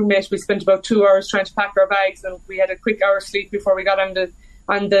was my roommate. We spent about 2 hours trying to pack our bags, and we had a quick hour's sleep before we got on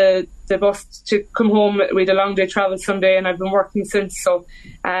the bus to come home. We had a long day travel Sunday, and I've been working since. So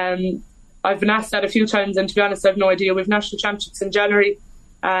I've been asked that a few times, and to be honest, I've no idea. We've national championships in January.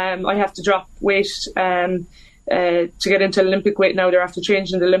 I have to drop weight to get into Olympic weight now. They're after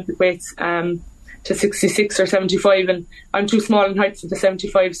changing the Olympic weights to 66 or 75, and I'm too small in height for the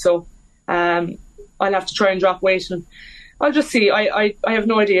 75, so I'll have to try and drop weight, and I'll just see. I have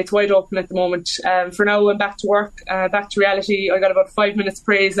no idea. It's wide open at the moment. For now, I'm back to work, back to reality. I got about 5 minutes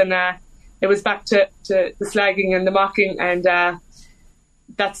praise, and it was back to the slagging and the mocking, and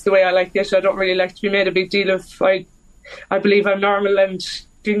that's the way I like it. I don't really like to be made a big deal of. I believe I'm normal and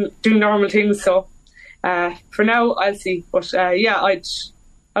do normal things, so for now, I'll see. But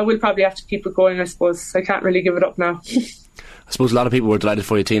I will probably have to keep it going, I suppose. I can't really give it up now. I suppose a lot of people were delighted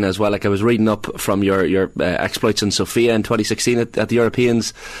for you, Tina, as well. Like, I was reading up from your exploits in Sofia in 2016 at the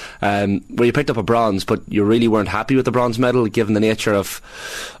Europeans, where you picked up a bronze, but you really weren't happy with the bronze medal given the nature of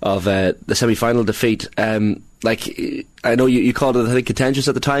the semi-final defeat. I know you called it, I think, contentious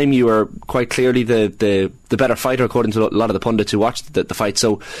at the time. You were quite clearly the better fighter, according to a lot of the pundits who watched the fight.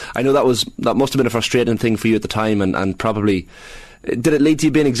 So I know that must have been a frustrating thing for you at the time, and probably. Did it lead to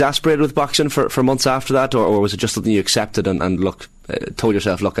you being exasperated with boxing for months after that, or was it just something you accepted and told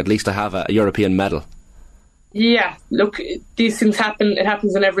yourself, look, at least I have a European medal? Yeah, look, these things happen. It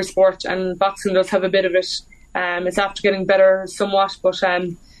happens in every sport, and boxing does have a bit of it. It's after getting better somewhat, but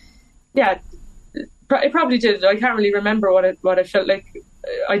yeah, it probably did. I can't really remember what I felt like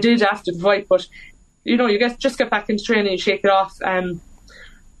I did after the fight, but you just get back into training and shake it off.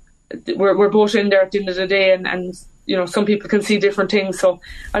 We're both in there at the end of the day, and some people can see different things, so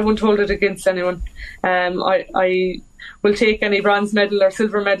I won't hold it against anyone. I will take any bronze medal or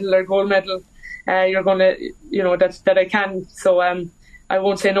silver medal or gold medal you're going to, that I can. So I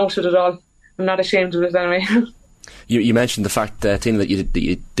won't say no to it at all. I'm not ashamed of it anyway. You mentioned the fact, Tina, that you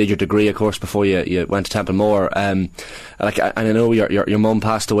did your degree, of course, before you went to Templemore. And I know your mum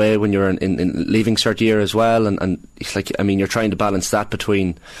passed away when you were in leaving cert year as well, and it's like, I mean, you're trying to balance that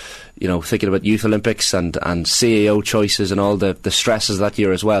between, you know, thinking about Youth Olympics and CAO choices and all the stresses that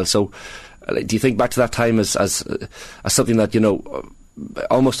year as well. So, do you think back to that time as something that, you know,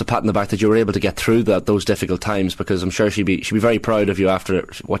 almost a pat on the back that you were able to get through those difficult times? Because I'm sure she'd be very proud of you after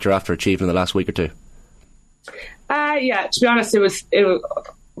what you're after achieving in the last week or two. Yeah, to be honest,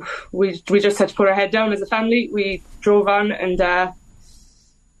 we just had to put our head down as a family. We drove on, and I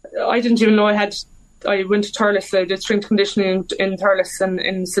didn't even know I went to Thurles. I did strength conditioning in Thurles and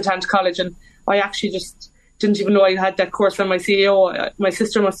in St Anne's College, and I actually just didn't even know I had that course on my CAO. My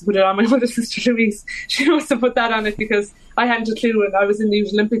sister must have put it on. My older sister Louise, she must have put that on it, because I hadn't a clue, and I was in the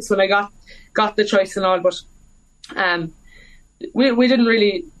Youth Olympics when I got the choice and all. But we didn't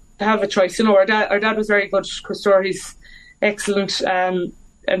really have a choice. You know, our dad was very good. Chris Dorr, he's excellent, and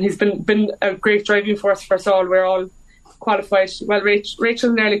he's been a great driving force for us all. We're all qualified. Well,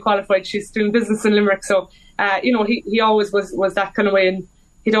 Rachel nearly qualified. She's doing business in Limerick, so you know, he always was that kind of way, and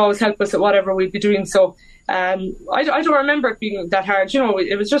he'd always help us at whatever we'd be doing. So I don't remember it being that hard. You know,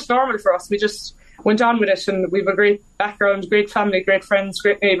 it was just normal for us. We just went on with it, and we have a great background, great family, great friends,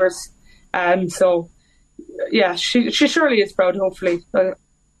 great neighbours. So yeah, she surely is proud. Hopefully.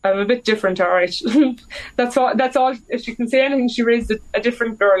 I'm a bit different, all right. That's all. If she can say anything, she raised a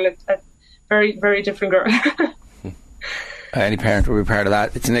different girl, a very, very different girl. Any parent will be proud of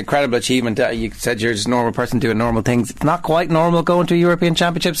that. It's an incredible achievement. You said you're just a normal person doing normal things. It's not quite normal going to European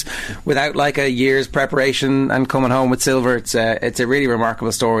Championships without like a year's preparation and coming home with silver. It's a really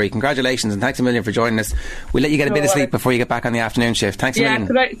remarkable story. Congratulations, and thanks a million for joining us. We'll let you get a bit of sleep before you get back on the afternoon shift. Thanks a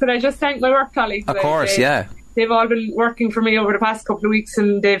million. Could I just thank my work colleagues? Of course, yeah. They've all been working for me over the past couple of weeks,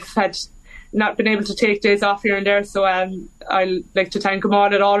 and they've not been able to take days off here and there. So I'd like to thank them all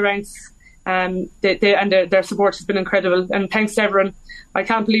at all ranks. Their support has been incredible, and thanks to everyone. I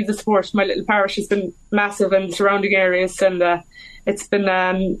can't believe the support. My little parish has been massive in the surrounding areas, and it's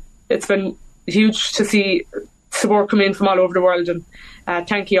been huge to see support come in from all over the world. And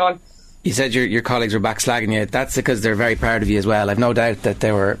thank you all. You said your colleagues were back slagging you. That's because they're very proud of you as well. I've no doubt that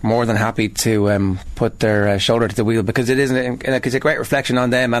they were more than happy to put their shoulder to the wheel, because it's a great reflection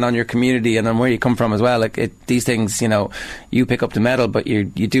on them and on your community and on where you come from as well. These things, you know, you pick up the medal, but you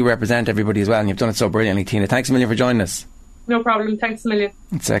do represent everybody as well, and you've done it so brilliantly, Tina. Thanks a million for joining us. No problem. Thanks a million.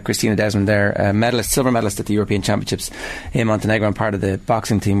 It's Christina Desmond there, silver medalist at the European Championships in Montenegro and part of the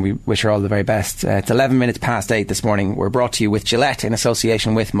boxing team. We wish her all the very best. It's 11 minutes past 8 this morning. We're brought to you with Gillette in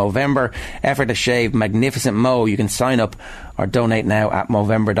association with Movember. Effortless shave, magnificent mo. You can sign up or donate now at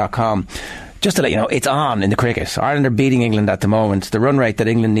Movember.com. Just to let you know, it's on in the cricket. Ireland are beating England at the moment. The run rate that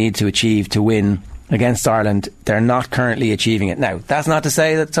England need to achieve to win against Ireland, they're not currently achieving it. Now, that's not to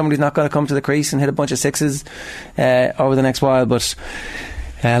say that somebody's not going to come to the crease and hit a bunch of sixes over the next while, but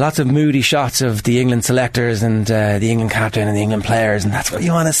lots of moody shots of the England selectors and the England captain and the England players, and that's what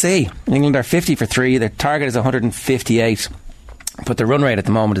you want to see. England are 50 for 3. Their target is 158. But the run rate at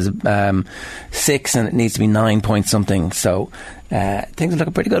the moment is 6, and it needs to be 9 point something. So things are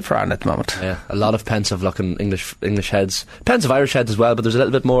looking pretty good for Ireland at the moment. Yeah, a lot of pensive looking English heads, pensive Irish heads as well. But there's a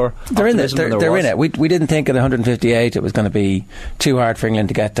little bit more. They're in it. They're in it. We didn't think at 158 it was going to be too hard for England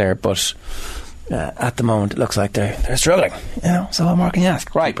to get there, but at the moment it looks like they're struggling. You know, so what more can you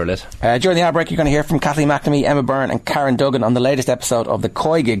ask? Right. During the ad break, you're going to hear from Kathleen McNamee, Emma Byrne and Karen Duggan on the latest episode of the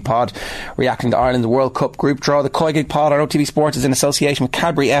Koi Gig Pod, reacting to Ireland's World Cup group draw. The Koi Gig Pod on OTB Sports is in association with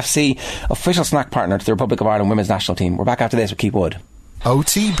Cadbury FC, official snack partner to the Republic of Ireland women's national team. We're back after this with Keith Wood.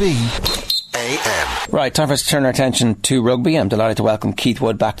 OTB AM. Right, time for us to turn our attention to rugby. I'm delighted to welcome Keith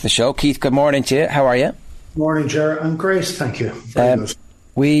Wood back to the show. Keith, good morning to you. How are you? Morning, Ger. I'm great, thank you. Very good.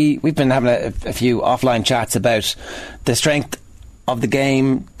 We've been having a few offline chats about the strength of the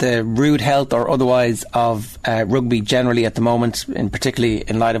game, the rude health or otherwise of rugby generally at the moment, and particularly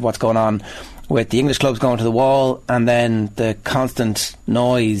in light of what's going on with the English clubs going to the wall, and then the constant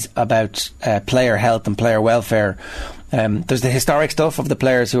noise about player health and player welfare. There's the historic stuff of the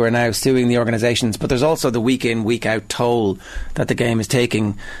players who are now suing the organisations, but there's also the week in, week out toll that the game is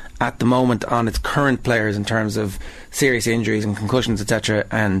taking at the moment on its current players in terms of serious injuries and concussions, etc.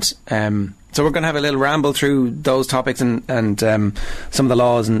 And so we're going to have a little ramble through those topics and some of the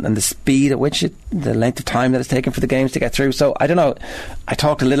laws and the speed at which the length of time that it's taken for the games to get through. So I don't know, I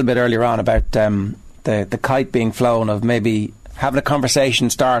talked a little bit earlier on about the kite being flown of maybe having a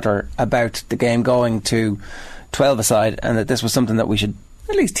conversation starter about the game going to 12-a-side, and that this was something that we should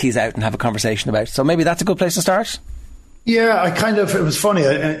at least tease out and have a conversation about. So maybe that's a good place to start. Yeah, it was funny.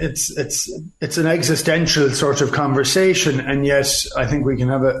 It's an existential sort of conversation, and yet I think we can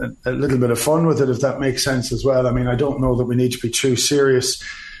have a little bit of fun with it, if that makes sense as well. I mean, I don't know that we need to be too serious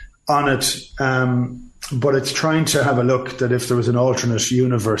on it, but it's trying to have a look that if there was an alternate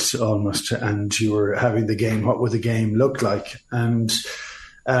universe almost, and you were having the game, what would the game look like? And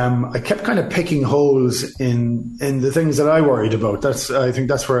I kept kind of picking holes in the things that I worried about. I think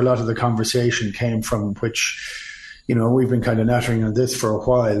that's where a lot of the conversation came from, which, you know, we've been kind of nattering on this for a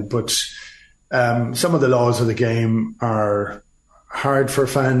while, but some of the laws of the game are hard for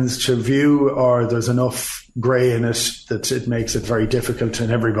fans to view, or there's enough grey in it that it makes it very difficult,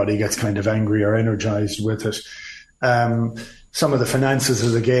 and everybody gets kind of angry or energised with it. Some of the finances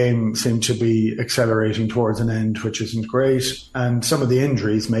of the game seem to be accelerating towards an end, which isn't great, and some of the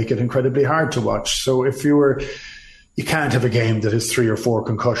injuries make it incredibly hard to watch. So if you can't have a game that has 3 or 4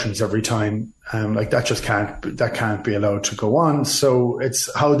 concussions every time. That can't be allowed to go on. So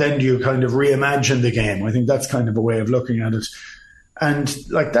it's how then do you kind of reimagine the game? I think that's kind of a way of looking at it. And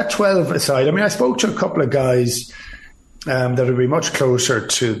like that 12 aside, I mean, I spoke to a couple of guys that would be much closer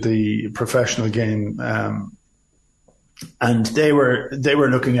to the professional game, and they were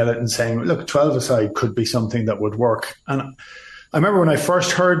looking at it and saying, look, 12 aside could be something that would work. And I remember when I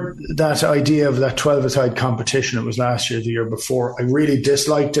first heard that idea of that 12-a-side competition, it was last year, the year before, I really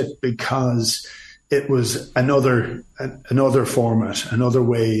disliked it because it was another format, another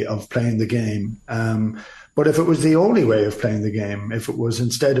way of playing the game. But if it was the only way of playing the game, if it was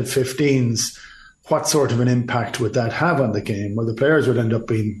instead of 15s, what sort of an impact would that have on the game? Well, the players would end up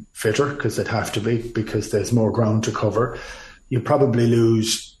being fitter because they'd have to be, because there's more ground to cover. You probably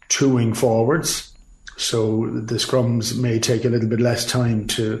lose 2 wing forwards. So the scrums may take a little bit less time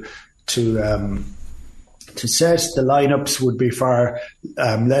to set. The lineups would be far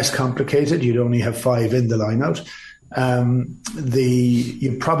less complicated. You'd only have 5 in the lineout.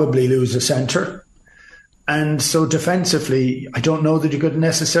 You'd probably lose a centre. And so defensively, I don't know that you could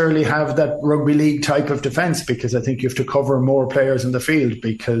necessarily have that rugby league type of defence, because I think you have to cover more players in the field,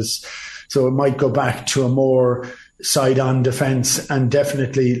 so it might go back to a more side-on defence and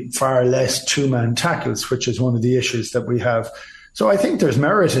definitely far less 2-man tackles, which is one of the issues that we have. So I think there's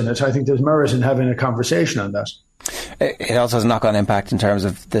merit in it. I think there's merit in having a conversation on that. It also has a knock-on impact in terms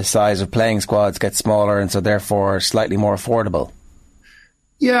of the size of playing squads gets smaller, and so therefore slightly more affordable.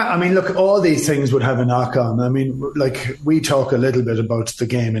 Yeah, I mean, look, all these things would have a knock-on. I mean, like, we talk a little bit about the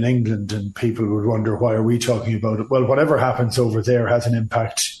game in England, and people would wonder, why are we talking about it? Well, whatever happens over there has an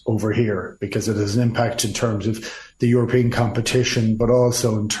impact over here, because it has an impact in terms of the European competition, but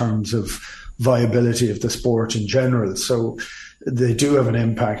also in terms of viability of the sport in general. So they do have an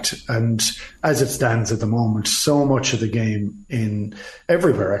impact. And as it stands at the moment, so much of the game in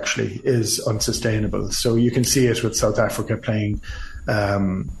everywhere actually is unsustainable. So you can see it with South Africa playing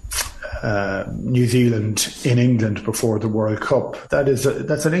New Zealand in England before the World Cup.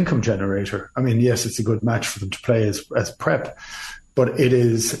 That's an income generator. I mean, yes, it's a good match for them to play as prep, but it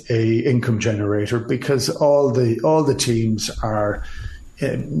is a income generator, because all the teams are,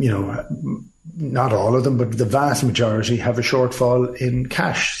 not all of them, but the vast majority have a shortfall in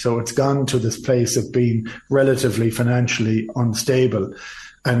cash. So it's gone to this place of being relatively financially unstable.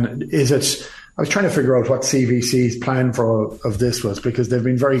 And I was trying to figure out what CVC's plan for all of this was, because they've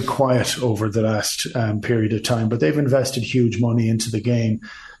been very quiet over the last period of time, but they've invested huge money into the game.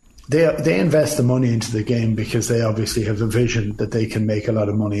 They invest the money into the game because they obviously have a vision that they can make a lot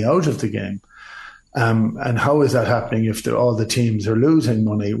of money out of the game. And how is that happening if all the teams are losing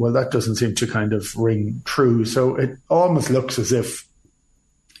money? Well, that doesn't seem to kind of ring true. So it almost looks as if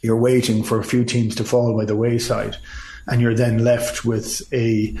you're waiting for a few teams to fall by the wayside, and you're then left with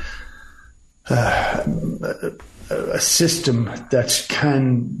a system that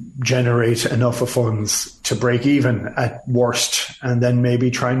can generate enough of funds to break even at worst, and then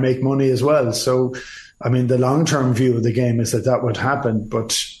maybe try and make money as well. So, I mean, the long-term view of the game is that would happen,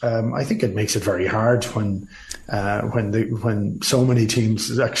 but I think it makes it very hard when so many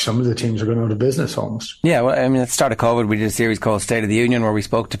teams, actually some of the teams are going out of business almost. Yeah, well, I mean, at the start of COVID, we did a series called State of the Union, where we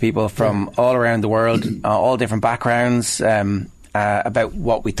spoke to people from all around the world, all different backgrounds, about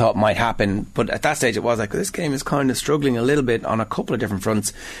what we thought might happen. But at that stage it was like, this game is kind of struggling a little bit on a couple of different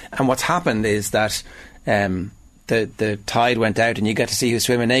fronts, and what's happened is that the tide went out, and you get to see who's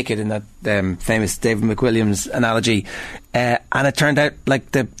swimming naked, in that famous David McWilliams analogy, and it turned out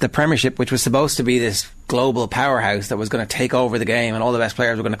like the Premiership, which was supposed to be this global powerhouse that was going to take over the game and all the best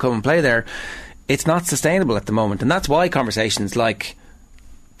players were going to come and play there, it's not sustainable at the moment. And that's why conversations like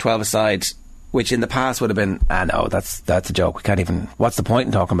 12-a-side, which in the past would have been, no, that's a joke, we can't even, what's the point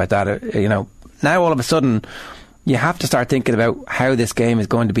in talking about that? Now all of a sudden you have to start thinking about how this game is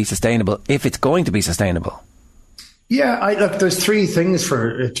going to be sustainable, if it's going to be sustainable. Yeah, look, there's three things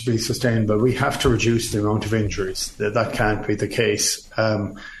for it to be sustainable. We have to reduce the amount of injuries. That can't be the case.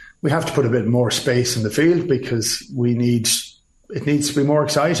 We have to put a bit more space in the field because it needs to be more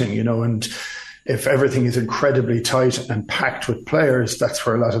exciting, and if everything is incredibly tight and packed with players, that's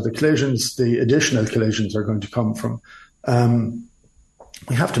where a lot of the additional collisions are going to come from.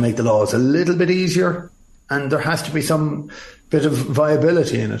 We have to make the laws a little bit easier, and there has to be some bit of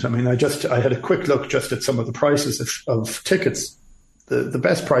viability in it. I mean, I had a quick look just at some of the prices of tickets. The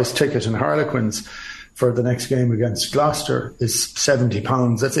best priced ticket in Harlequins for the next game against Gloucester is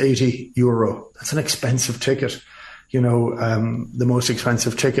 £70. That's €80. That's an expensive ticket. The most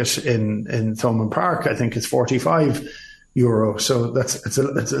expensive ticket in Thomond Park, I think, is €45. So it's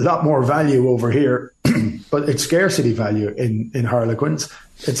a lot more value over here, but it's scarcity value in Harlequins.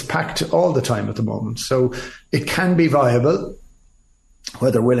 It's packed all the time at the moment, so it can be viable.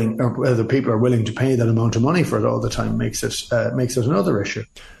 Whether people are willing to pay that amount of money for it all the time makes it another issue.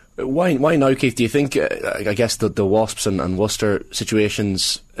 Why now, Keith? Do you think, I guess, the Wasps and Worcester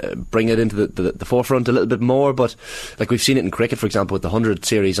situations bring it into the forefront a little bit more? But like we've seen it in cricket, for example, with the 100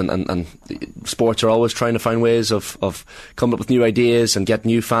 series, and sports are always trying to find ways of coming up with new ideas and get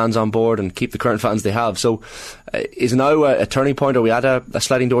new fans on board and keep the current fans they have. So is now a turning point? Are we at a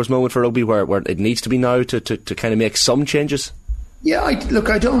sliding doors moment for rugby where it needs to be now to kind of make some changes? Yeah, I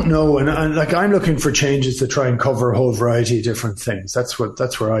don't know, and I'm looking for changes to try and cover a whole variety of different things. That's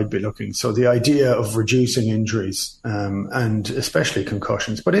where I'd be looking. So the idea of reducing injuries, and especially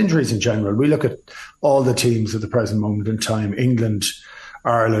concussions, but injuries in general. We look at all the teams at the present moment in time: England,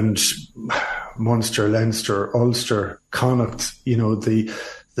 Ireland, Munster, Leinster, Ulster, Connacht.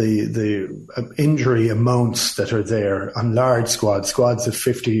 The injury amounts that are there on large squads of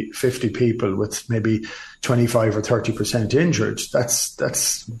 50 people with maybe 25 or 30% injured.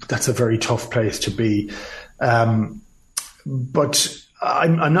 That's a very tough place to be. But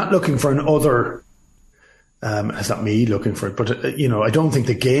I'm not looking for another. It's not me looking for it, but I don't think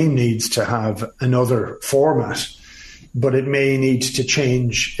the game needs to have another format. But it may need to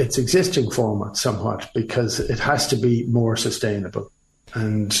change its existing format somewhat because it has to be more sustainable.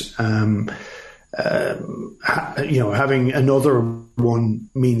 And having another one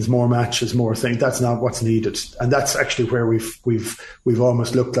means more matches, more things. That's not what's needed, and that's actually where we've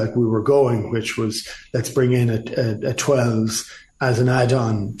almost looked like we were going, which was let's bring in a 12s as an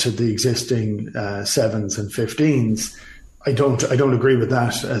add-on to the existing 7s and 15s. I don't agree with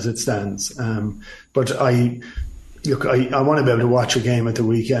that as it stands, but I want to be able to watch a game at the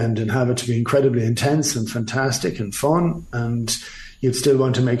weekend and have it to be incredibly intense and fantastic and fun, and you'd still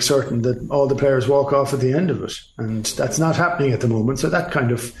want to make certain that all the players walk off at the end of it. And that's not happening at the moment. So that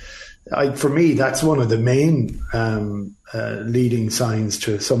kind of, for me, that's one of the main leading signs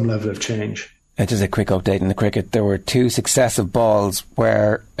to some level of change. Just a quick update in the cricket. There were two successive balls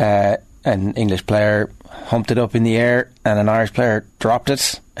where an English player humped it up in the air and an Irish player dropped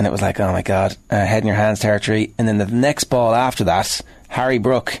it. And it was like, oh my God, head in your hands territory. And then the next ball after that, Harry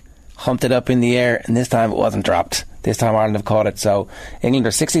Brook humped it up in the air, and this time it wasn't dropped. This time Ireland have caught it. So England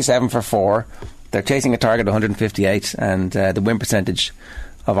are 67 for 4. They're chasing a target of 158, and the win percentage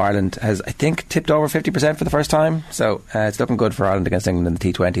of Ireland has, I think, tipped over 50% for the first time. So it's looking good for Ireland against England in the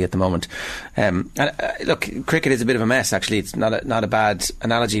T20 at the moment. Look, cricket is a bit of a mess, actually. It's not a bad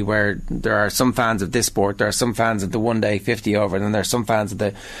analogy, where there are some fans of this sport, there are some fans of the one-day 50 over, and then there are some fans of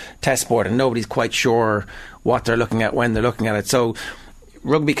the test sport, and nobody's quite sure what they're looking at when they're looking at it. So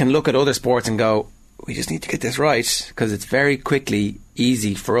rugby can look at other sports and go, we just need to get this right, because it's very quickly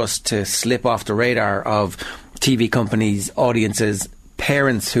easy for us to slip off the radar of TV companies, audiences,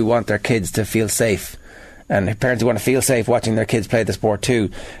 parents who want their kids to feel safe, and parents who want to feel safe watching their kids play the sport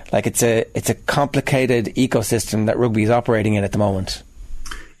too. Like it's a complicated ecosystem that rugby is operating in at the moment.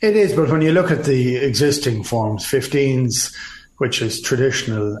 It is, but when you look at the existing forms, 15s, which is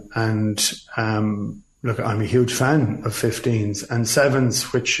traditional, and look, I'm a huge fan of 15s, and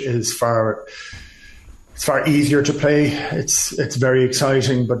 7s, which is far easier to play. It's very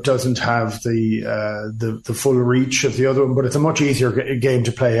exciting, but doesn't have the full reach of the other one. But it's a much easier game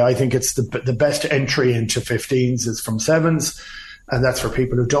to play. I think it's the best entry into 15s is from 7s, and that's for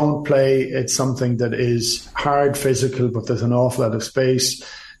people who don't play. It's something that is hard, physical, but there's an awful lot of space.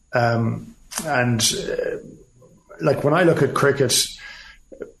 Like when I look at cricket,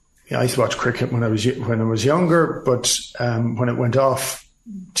 I used to watch cricket when I was younger, but when it went off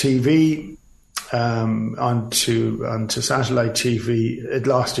TV onto satellite TV, it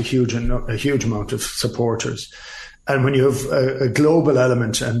lost a huge amount of supporters. And when you have a global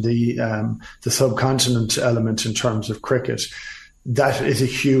element and the subcontinent element in terms of cricket, that is a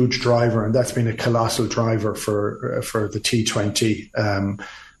huge driver, and that's been a colossal driver for the T20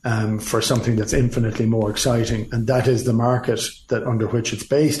 for something that's infinitely more exciting, and that is the market that under which it's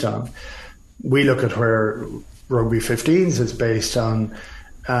based on. We look at where Rugby 15s is based on.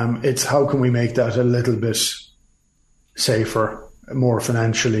 It's how can we make that a little bit safer, more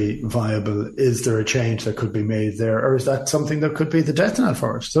financially viable? Is there a change that could be made there, or is that something that could be the death knell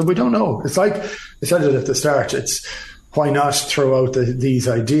for it? So we don't know. It's like I said it at the start. It's why not throw out these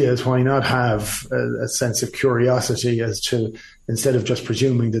ideas? Why not have a sense of curiosity as to, instead of just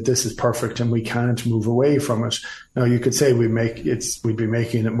presuming that this is perfect and we can't move away from it? Now, you could say we'd be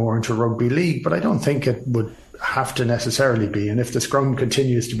making it more into rugby league, but I don't think it would have to necessarily be. And if the scrum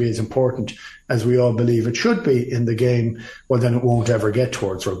continues to be as important as we all believe it should be in the game, well, then it won't ever get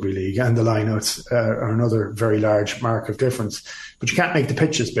towards rugby league. And the lineouts are another very large mark of difference. But you can't make the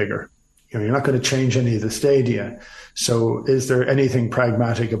pitches bigger. You're not going to change any of the stadia. So is there anything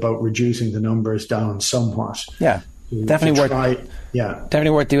pragmatic about reducing the numbers down somewhat? Yeah, definitely worth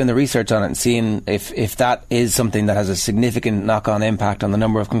doing the research on it and seeing if that is something that has a significant knock-on impact on the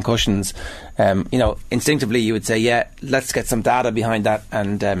number of concussions. Instinctively you would say, yeah, let's get some data behind that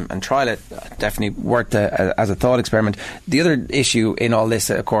and trial it. Definitely worked as a thought experiment. The other issue in all this,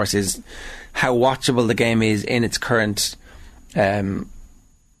 of course, is how watchable the game is in its current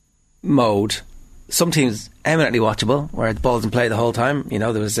mode. Some teams eminently watchable, where the ball's in play the whole time.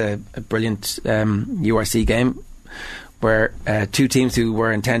 There was a brilliant URC game where two teams who were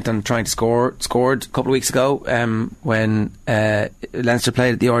intent on trying to scored a couple of weeks ago when Leinster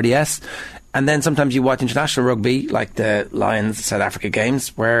played at the RDS. And then sometimes you watch international rugby, like the Lions South Africa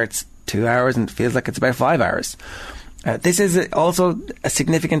games, where it's 2 hours and it feels like it's about 5 hours. This is also a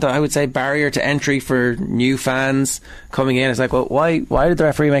significant, I would say, barrier to entry for new fans coming in. It's like, well, why did the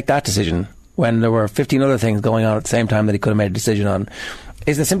referee make that decision when there were 15 other things going on at the same time that he could have made a decision on?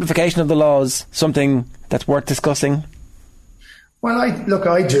 Is the simplification of the laws something that's worth discussing? Well,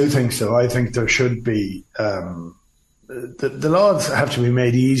 I do think so. I think there should be the laws have to be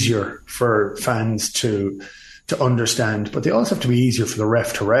made easier for fans to understand, but they also have to be easier for the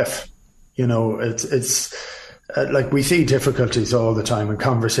ref to ref. It's like we see difficulties all the time and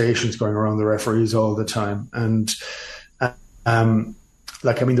conversations going around the referees all the time, and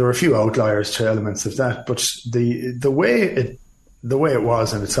there are a few outliers to elements of that, but the way it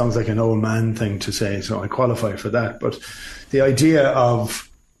was, and it sounds like an old man thing to say, so I qualify for that, but the idea of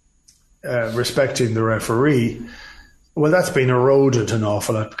respecting the referee, well, that's been eroded an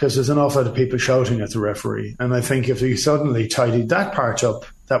awful lot because there's an awful lot of people shouting at the referee. And I think if you suddenly tidied that part up,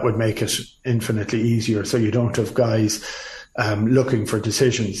 that would make it infinitely easier, so you don't have guys looking for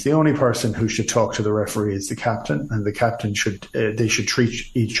decisions. The only person who should talk to the referee is the captain, and the captain should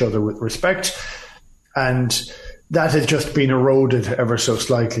treat each other with respect. And that has just been eroded ever so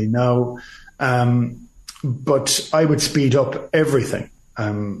slightly now. But I would speed up everything.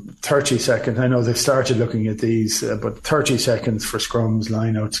 30 seconds. I know they've started looking at these, but 30 seconds for scrums,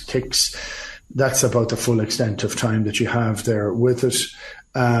 lineouts, kicks. That's about the full extent of time that you have there with it.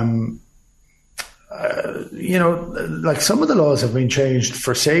 Like some of the laws have been changed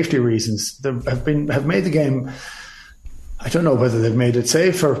for safety reasons. They have made the game, I don't know whether they've made it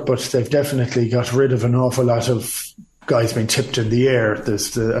safer, but they've definitely got rid of an awful lot of guys being tipped in the air.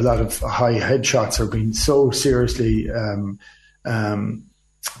 There's a lot of high headshots are being so seriously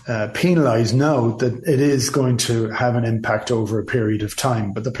penalised now that it is going to have an impact over a period of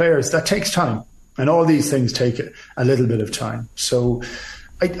time. But the players, that takes time, and all these things take a little bit of time. So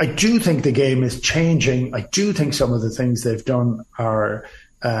I do think the game is changing. I do think some of the things they've done are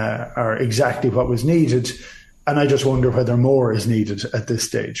exactly what was needed, and I just wonder whether more is needed at this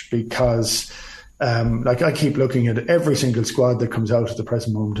stage, because I keep looking at every single squad that comes out at the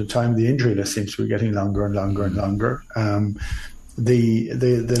present moment in time. The injury list seems to be getting longer and longer and longer.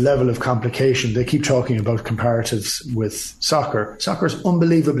 The level of complication, they keep talking about comparatives with soccer. Soccer is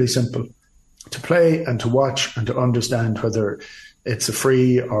unbelievably simple to play and to watch and to understand whether it's a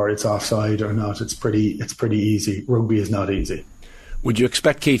free or it's offside or not. It's pretty easy. Rugby is not easy. Would you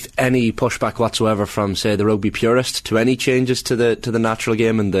expect, Keith, any pushback whatsoever from, say, the rugby purist to any changes to the natural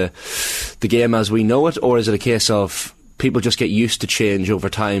game and the game as we know it, or is it a case of people just get used to change over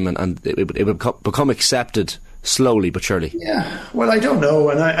time and it would become accepted slowly but surely? Yeah, well, I don't know,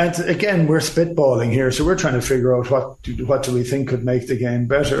 and again, we're spitballing here, so we're trying to figure out what do we think could make the game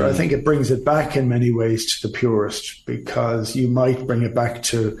better. I think it brings it back in many ways to the purist, because you might bring it back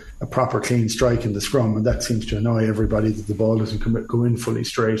to a proper clean strike in the scrum, and that seems to annoy everybody that the ball doesn't go in fully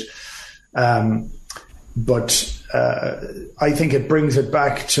straight. but I think it brings it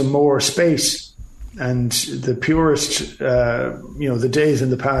back to more space. And the purest, the days in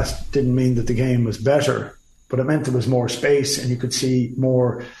the past didn't mean that the game was better, but it meant there was more space and you could see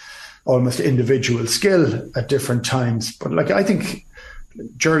more almost individual skill at different times. But like, I think,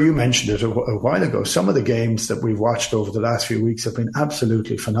 Ger, you mentioned it a while ago, some of the games that we've watched over the last few weeks have been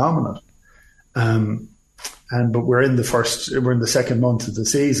absolutely phenomenal. But we're in the second month of the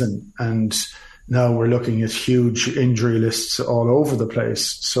season, and now we're looking at huge injury lists all over the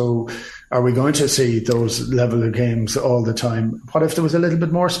place. So are we going to see those level of games all the time? What if there was a little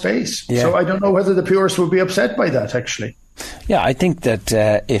bit more space? Yeah. So I don't know whether the purists would be upset by that, actually. Yeah, I think that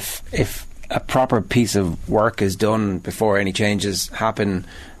if a proper piece of work is done before any changes happen,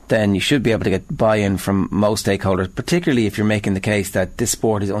 then you should be able to get buy-in from most stakeholders, particularly if you're making the case that this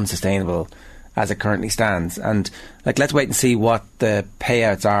sport is unsustainable as it currently stands. And let's wait and see what the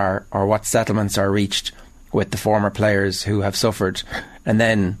payouts are or what settlements are reached with the former players who have suffered, and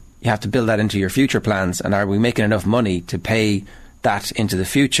then you have to build that into your future plans. And are we making enough money to pay that into the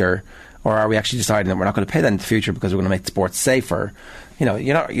future, or are we actually deciding that we're not going to pay that into the future because we're going to make the sport safer?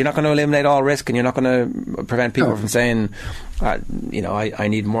 You're not going to eliminate all risk, and you're not going to prevent people from saying, I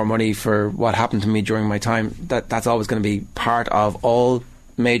need more money for what happened to me during my time. That's always going to be part of all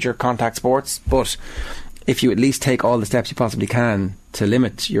major contact sports. But if you at least take all the steps you possibly can to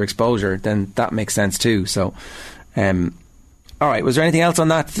limit your exposure, then that makes sense too. So, all right. Was there anything else on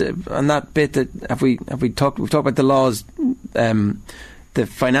that bit? That we've talked about the laws, the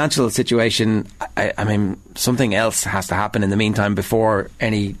financial situation? I mean, something else has to happen in the meantime before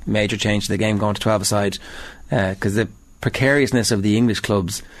any major change to the game going to 12-a-side, because the precariousness of the English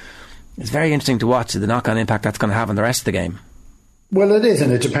clubs is very interesting to watch, the knock-on impact that's going to have on the rest of the game. Well, it is,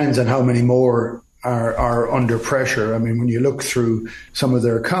 and it depends on how many more are under pressure. I mean, when you look through some of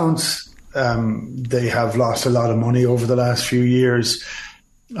their accounts, they have lost a lot of money over the last few years.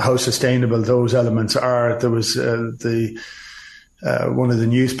 How sustainable those elements are. There was one of the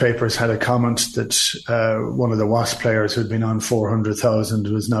newspapers had a comment that one of the Wasp players who'd been on 400,000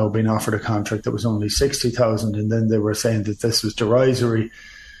 was now being offered a contract that was only 60,000, and then they were saying that this was derisory.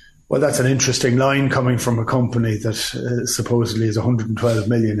 Well, that's an interesting line coming from a company that supposedly is 112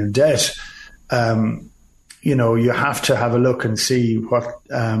 million in debt. You have to have a look and see what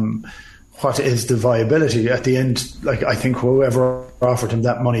is the viability at the end. Like, I think whoever offered him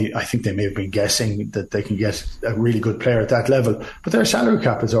that money, I think they may have been guessing that they can get a really good player at that level, but their salary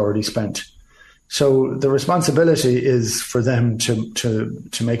cap is already spent. So the responsibility is for them to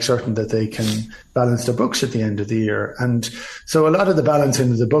make certain that they can balance their books at the end of the year. And so a lot of the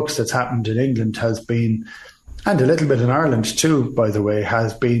balancing of the books that's happened in England has been, and a little bit in Ireland too, by the way,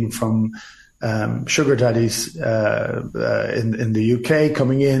 has been from sugar daddies in the UK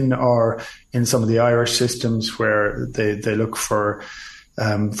coming in, or in some of the Irish systems where they look for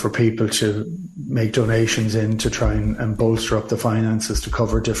people to make donations in to try and bolster up the finances to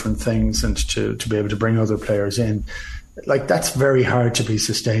cover different things and to be able to bring other players in. Like, that's very hard to be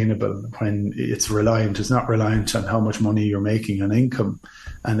sustainable when it's not reliant on how much money you're making on income.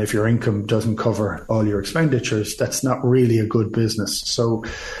 And if your income doesn't cover all your expenditures, that's not really a good business. So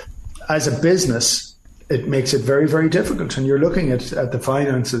as a business, it makes it very, very difficult. And you're looking at the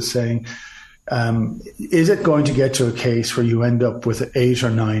finances saying, is it going to get to a case where you end up with 8 or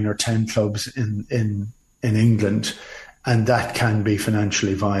 9 or 10 clubs in England, and that can be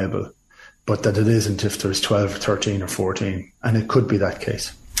financially viable, but that it isn't if there's 12 or 13 or 14, and it could be that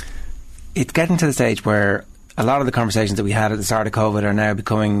case. It's getting to the stage where a lot of the conversations that we had at the start of COVID are now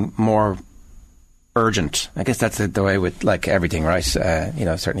becoming more urgent. I guess that's the way with like everything, right?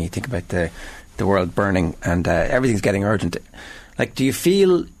 Certainly you think about the world burning and everything's getting urgent. Like, do you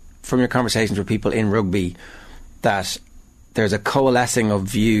feel from your conversations with people in rugby that there's a coalescing of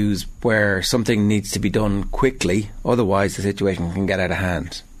views where something needs to be done quickly, otherwise the situation can get out of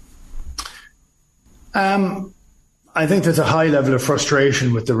hand? I think there's a high level of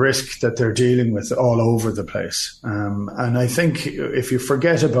frustration with the risk that they're dealing with all over the place. And I think if you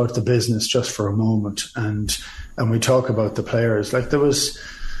forget about the business just for a moment and we talk about the players, like there was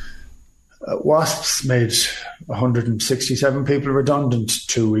Wasps made 167 people redundant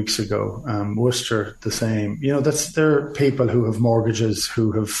 2 weeks ago. Worcester, the same. They're people who have mortgages,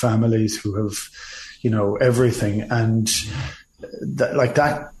 who have families, who have, everything. And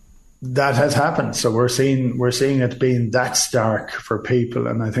that has happened. So we're seeing it being that stark for people.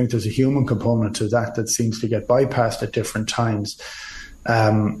 And I think there's a human component to that seems to get bypassed at different times.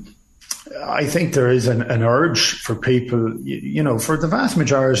 I think there is an urge for people, for the vast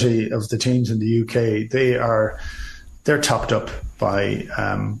majority of the teams in the UK, they're topped up by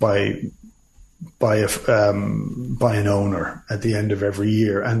by an owner at the end of every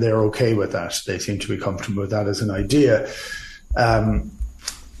year, and they're okay with that. They seem to be comfortable with that as an idea.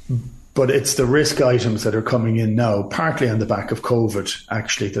 But it's the risk items that are coming in now, partly on the back of COVID,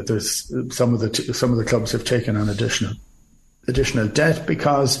 actually, that there's some of the clubs have taken on additional debt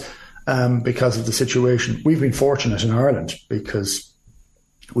because of the situation. We've been fortunate in Ireland because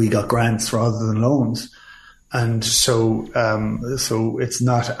we got grants rather than loans. And so it's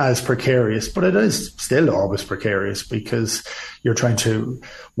not as precarious, but it is still always precarious because you're trying to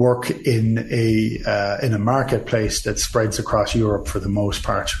work in a marketplace that spreads across Europe for the most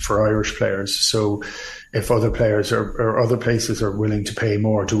part for Irish players. So if other players or other places are willing to pay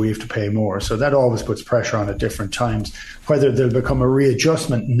more, do we have to pay more? So that always puts pressure on at different times. Whether there'll become a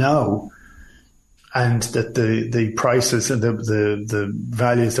readjustment now, and that the prices and the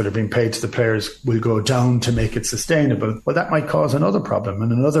values that are being paid to the players will go down to make it sustainable. Well, that might cause another problem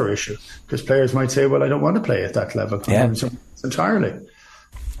and another issue, because players might say, well, I don't want to play at that level. Yeah. Entirely.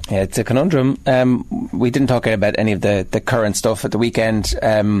 Yeah, it's a conundrum. We didn't talk about any of the current stuff at the weekend.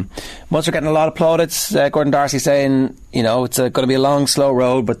 Munster getting a lot of plaudits. Gordon Darcy saying, it's going to be a long, slow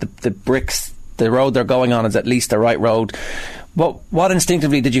road, but the road they're going on is at least the right road. What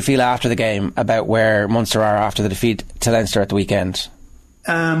instinctively did you feel after the game about where Munster are after the defeat to Leinster at the weekend?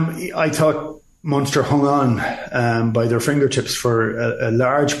 I thought Munster hung on by their fingertips for a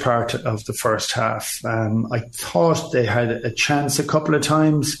large part of the first half. I thought they had a chance a couple of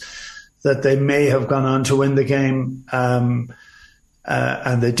times that they may have gone on to win the game, and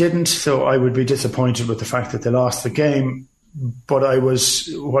they didn't. So I would be disappointed with the fact that they lost the game. But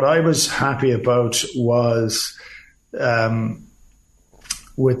what I was happy about was,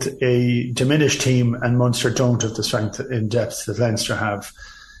 with a diminished team, and Munster don't have the strength in depth that Leinster have,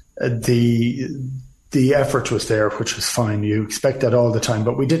 the effort was there, which was fine. You expect that all the time,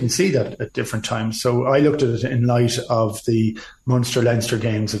 but we didn't see that at different times. So I looked at it in light of the Munster-Leinster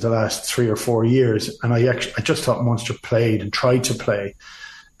games of the last 3 or 4 years, and I just thought Munster played and tried to play,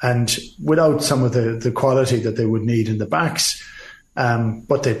 and without some of the quality that they would need in the backs.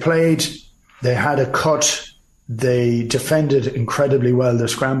 But they played, they had a cut, they defended incredibly well. Their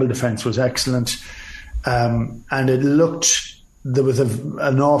scramble defence was excellent. And it looked, there was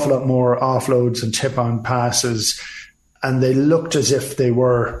an awful lot more offloads and tip-on passes. And they looked as if they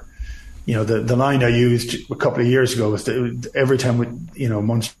were, the line I used a couple of years ago was that every time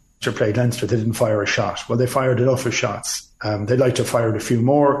Munster played Leinster, they didn't fire a shot. Well, they fired enough of shots. They'd like to have fired a few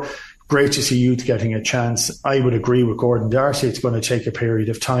more. Great to see youth getting a chance. I would agree with Gordon Darcy. It's going to take a period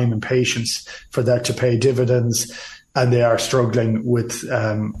of time and patience for that to pay dividends, and they are struggling with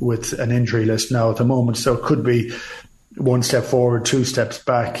an injury list now at the moment. So it could be one step forward, 2 steps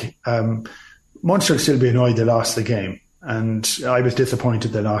back. Munster will still be annoyed they lost the game, and I was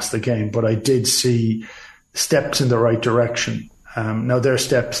disappointed they lost the game. But I did see steps in the right direction. Now they're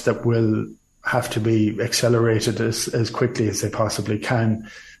steps that will have to be accelerated as quickly as they possibly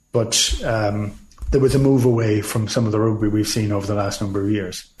can. But there was a move away from some of the rugby we've seen over the last number of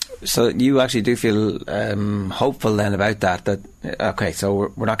years. So you actually do feel hopeful then about that okay,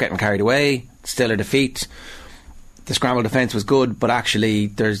 so we're not getting carried away, still a defeat. The scramble defence was good, but actually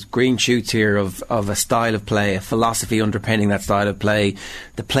there's green shoots here of a style of play, a philosophy underpinning that style of play.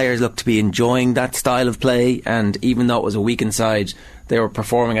 The players look to be enjoying that style of play, and even though it was a weakened side, they were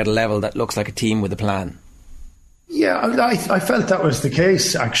performing at a level that looks like a team with a plan. Yeah, I felt that was the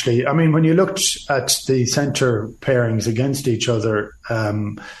case, actually. I mean, when you looked at the centre pairings against each other,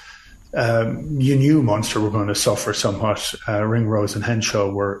 you knew Munster were going to suffer somewhat. Ringrose and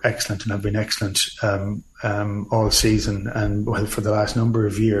Henshaw were excellent and have been excellent all season, and well, for the last number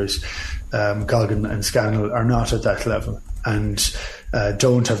of years. Galgan and Scannell are not at that level and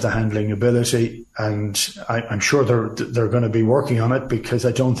don't have the handling ability, and I'm sure they're going to be working on it, because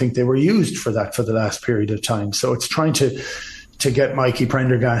I don't think they were used for that for the last period of time. So it's trying to get Mikey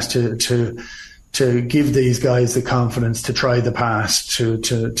Prendergast to give these guys the confidence to try the pass,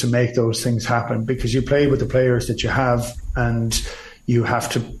 to make those things happen, because you play with the players that you have and you have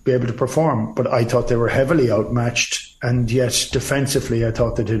to be able to perform. But I thought they were heavily outmatched, and yet defensively I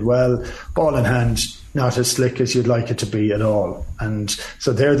thought they did well. Ball in hand, not as slick as you'd like it to be at all. And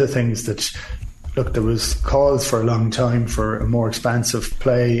so they're the things that, look, there was calls for a long time for a more expansive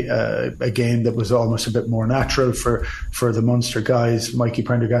play, a game that was almost a bit more natural for the Munster guys. Mikey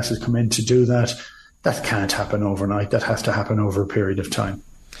Prendergast has come in to do that. That can't happen overnight. That has to happen over a period of time.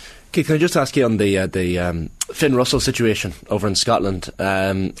 Keith, can I just ask you on the Finn Russell situation over in Scotland?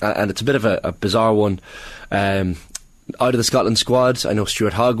 And it's a bit of a bizarre one. out of the Scotland squad. I know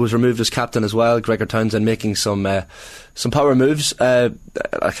Stuart Hogg was removed as captain as well. Gregor Townsend making some power moves. I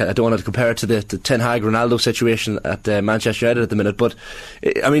don't want to compare it to the Ten Hag Ronaldo situation at Manchester United at the minute, but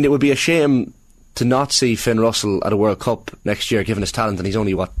I mean, it would be a shame to not see Finn Russell at a World Cup next year, given his talent, and he's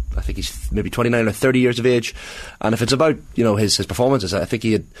only I think he's maybe 29 or 30 years of age. And if it's about his performances, I think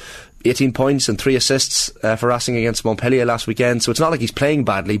he had 18 points and 3 assists for Racing against Montpellier last weekend. So it's not like he's playing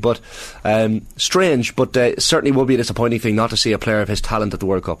badly, but strange. But certainly will be a disappointing thing not to see a player of his talent at the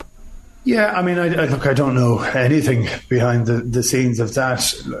World Cup. Yeah, I mean, I don't know anything behind the scenes of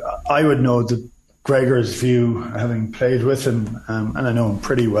that. I would know that Gregor's view, having played with him, and I know him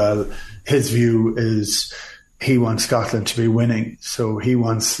pretty well, his view is he wants Scotland to be winning. So he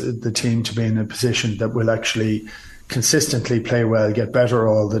wants the team to be in a position that will actually consistently play well, get better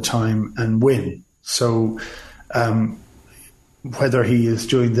all the time and win. So whether he is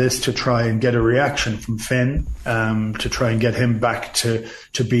doing this to try and get a reaction from Finn, to try and get him back to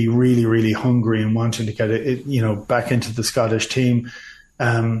be really, really hungry and wanting to get it, back into the Scottish team,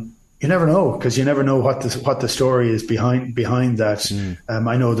 you never know, because you never know what the story is behind that.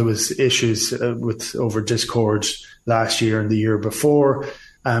 I know there was issues over Discord last year and the year before.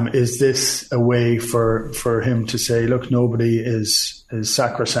 Is this a way for him to say, look, nobody is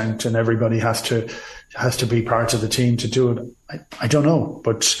sacrosanct and everybody has to be part of the team to do it? I don't know,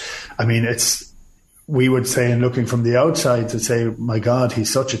 but I mean, we would say, and looking from the outside, to say, my God,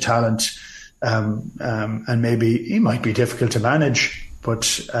 he's such a talent, and maybe he might be difficult to manage. But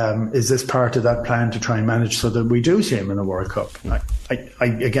is this part of that plan to try and manage so that we do see him in a World Cup?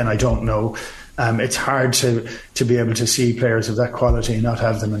 I don't know. It's hard to be able to see players of that quality and not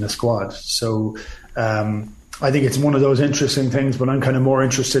have them in a squad. So I think it's one of those interesting things, but I'm kind of more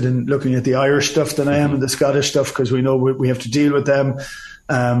interested in looking at the Irish stuff than I am in the Scottish stuff, because we know we have to deal with them.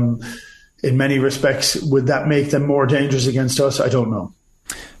 In many respects, would that make them more dangerous against us? I don't know.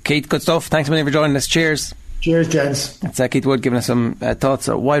 Keith, good stuff. Thanks a million for joining us. Cheers. Cheers, gents. That's Keith Wood giving us some thoughts.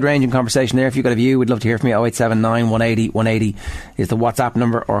 A wide-ranging conversation there. If you've got a view, we'd love to hear from you. 0879 180 180 is the WhatsApp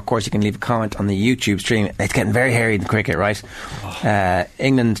number, or of course you can leave a comment on the YouTube stream. It's getting very hairy in cricket, right?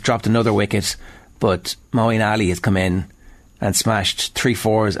 England dropped another wicket, but Moeen Ali has come in and smashed 3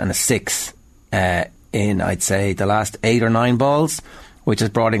 4s and a 6 in, I'd say, the last 8 or 9 balls, which has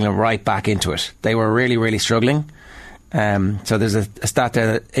brought England right back into it. They were really, really struggling. So there's a stat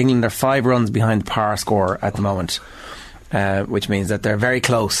there that England are 5 runs behind the par score at the moment, which means that they're very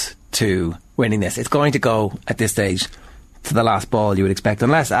close to winning this. It's going to go at this stage to the last ball, you would expect,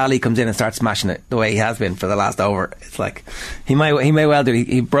 unless Ali comes in and starts smashing it the way he has been for the last over. It's like he may well do.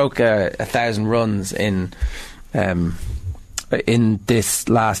 He broke 1,000 runs in this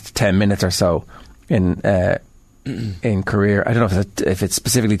last 10 minutes or so in career. I don't know if it's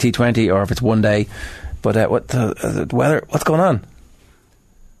specifically T20 or if it's one day. But what the weather? What's going on?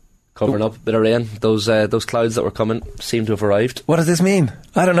 Covering up, bit of rain. Those clouds that were coming seem to have arrived. What does this mean?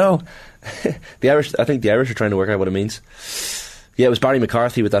 I don't know. I think the Irish are trying to work out what it means. Yeah, it was Barry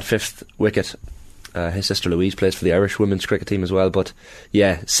McCarthy with that 5th wicket. His sister Louise plays for the Irish women's cricket team as well. But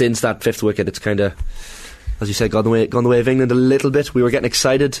yeah, since that 5th wicket, it's kind of, as you said, gone the way of England a little bit. We were getting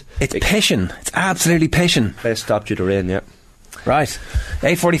excited. It's pissing. It's absolutely pissing. Play stopped due to rain. Yeah. Right.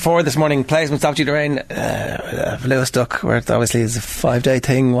 8:44 this morning. Players must stop due to rain. Lewis Duck, where it obviously is a 5-day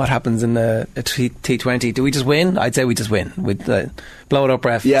thing. What happens in a T20? Do we just win? I'd say we just win. We'd blow it up,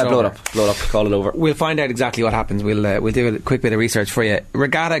 ref. Yeah, blow it up. Call it over. We'll find out exactly what happens. We'll do a quick bit of research for you.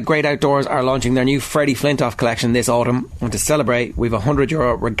 Regatta Great Outdoors are launching their new Freddie Flintoff collection this autumn. And to celebrate, we've a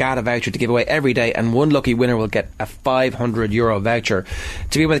 €100 Regatta voucher to give away every day, and one lucky winner will get a €500 voucher.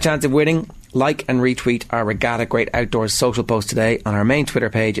 To be with a chance of winning, like and retweet our Regatta Great Outdoors social post today on our main Twitter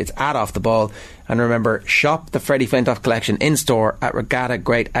page. It's @OffTheBall. And remember, shop the Freddie Flintoff collection in store at Regatta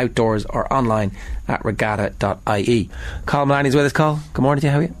Great Outdoors or online at regatta.ie. Colin Maloney's with us. Colin, good morning to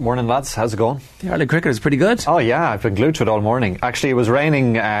you. How are you? Morning, lads. How's it going? The Ireland cricket is pretty good. Oh yeah, I've been glued to it all morning. Actually, it was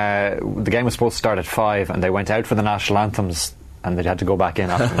raining. The game was supposed to start at 5 and they went out for the national anthems and they had to go back in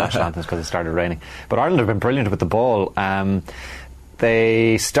after the national anthems because it started raining. But Ireland have been brilliant with the ball.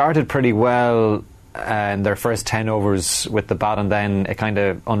 They started pretty well in their first 10 overs with the bat, and then it kind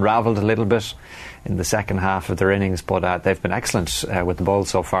of unravelled a little bit in the second half of their innings, but they've been excellent with the ball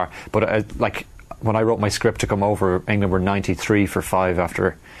so far. But when I wrote my script to come over, England were 93 for 5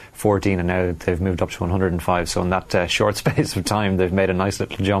 after 14, and now they've moved up to 105. So in that short space of time, they've made a nice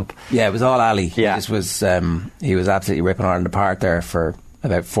little jump. Yeah, it was all Ali. Yeah. He was absolutely ripping Ireland apart there for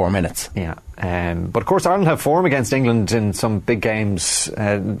about 4 minutes. Yeah. But of course Ireland have form against England in some big games.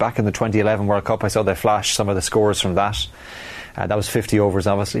 Back in the 2011 World Cup, I saw they flashed some of the scores from that. That was 50 overs,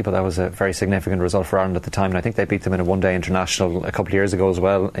 obviously, but that was a very significant result for Ireland at the time. And I think they beat them in a one-day international a couple of years ago as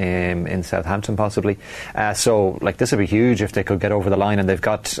well, in Southampton possibly. So this would be huge if they could get over the line. And they've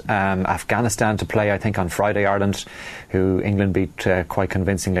got Afghanistan to play, I think, on Friday. Ireland, who England beat quite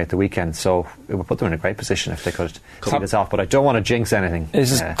convincingly at the weekend. So it would put them in a great position if they could see this off. But I don't want to jinx anything.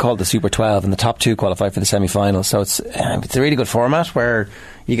 This is called the Super 12, and the top 2 qualify for the semi-final. So it's a really good format where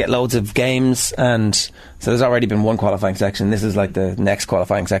you get loads of games, and so there's already been one qualifying section. This is like the next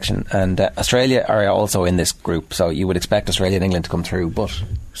qualifying section, and Australia are also in this group, so you would expect Australia and England to come through. But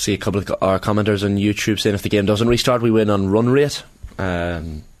see a couple of our commenters on YouTube saying if the game doesn't restart, we win on run rate.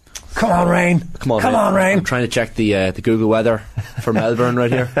 Come on, Rain. Come on, Rain. I'm trying to check the Google weather for Melbourne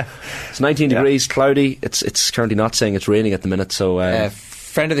right here. It's 19 degrees, cloudy. It's currently not saying it's raining at the minute, so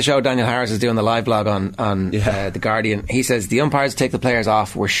friend of the show, Daniel Harris, is doing the live blog on The Guardian. He says the umpires take the players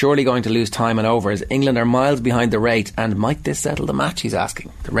off. We're surely going to lose time and overs. England are miles behind the rate, and might this settle the match? He's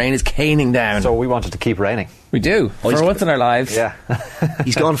asking. The rain is caning down. So we wanted to keep raining. We do, for once in our lives. Yeah.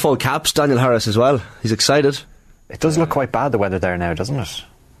 He's gone full caps, Daniel Harris, as well. He's excited. It does look quite bad, the weather there now, doesn't it?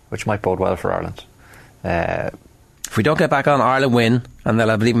 Which might bode well for Ireland. If we don't get back on, Ireland win, and they'll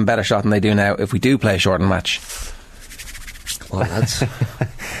have an even better shot than they do now if we do play a shortened match. Well, that's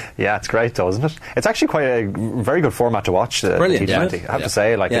yeah, it's great though, isn't it? It's actually quite a very good format to watch. Brilliant, the T20. I have to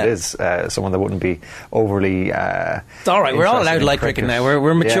say, it is someone that wouldn't be overly. It's all right. We're all allowed to like cricket now.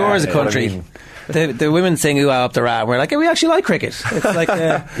 We're mature as a country. The women sing "ooh up the rat." We're like, we actually like cricket. It's like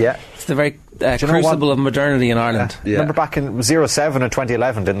it's the very crucible of modernity in Ireland. Remember back in 07 and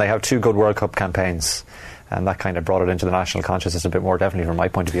 2011, didn't they have 2 good World Cup campaigns? And that kind of brought it into the national consciousness a bit more, definitely from my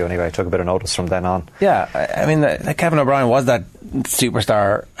point of view anyway. I took a bit of notice from then on. Yeah, I mean, Kevin O'Brien was that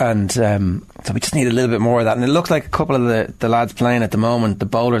superstar, and so we just need a little bit more of that. And it looks like a couple of the lads playing at the moment, the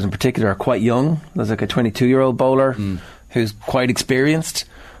bowlers in particular, are quite young. There's like a 22-year-old bowler who's quite experienced,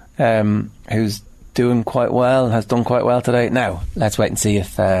 who's doing quite well and has done quite well today. Now, let's wait and see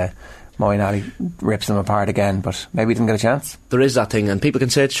if Moeen Ali rips them apart again, but maybe he didn't get a chance. There is that thing, and people can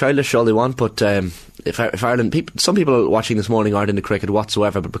say it's childish all they want, but if Ireland, some people watching this morning aren't into cricket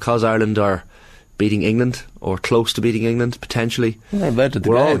whatsoever, but because Ireland are beating England or close to beating England potentially,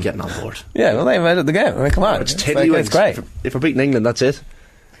 we're all getting on board. Yeah, well, they invented the game. I mean, come on, it's great. If we're beating England, that's it.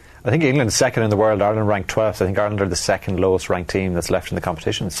 I think England's second in the world. Ireland ranked 12th. I think Ireland are the second lowest ranked team that's left in the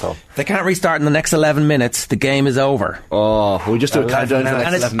competition. So if they can't restart in the next 11 minutes, the game is over. Oh, we just do a countdown,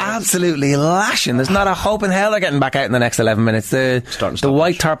 and it's absolutely lashing. There's not a hope in hell they're getting back out in the next 11 minutes. The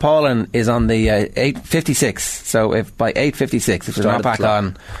white tarpaulin is on the 8:56. So if by 8:56, if they're not back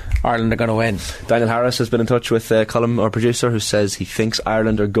on, Ireland are going to win. Daniel Harris has been in touch with Colm, our producer, who says he thinks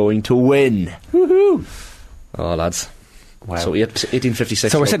Ireland are going to win. Woohoo! Oh, lads. Wow. So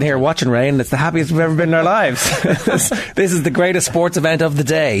 1856. So we're sitting here watching rain. It's the happiest we've ever been in our lives. This is the greatest sports event of the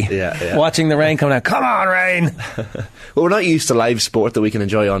day. Yeah. Watching the rain come down. Come on, rain! Well, we're not used to live sport that we can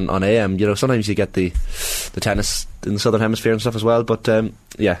enjoy on AM. You know, sometimes you get the tennis in the southern hemisphere and stuff as well. But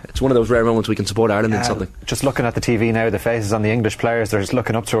it's one of those rare moments we can support Ireland in something. Just looking at the TV now, the faces on the English players, they're just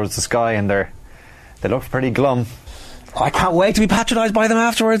looking up towards the sky, and they look pretty glum. I can't wait to be patronised by them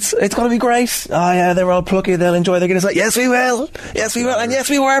afterwards. It's going to be great. Oh yeah, they're all plucky. They'll enjoy their Guinness. Like, yes we will, and yes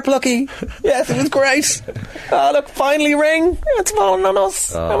we were plucky. Yes, it was great. Oh look, finally ring. It's falling on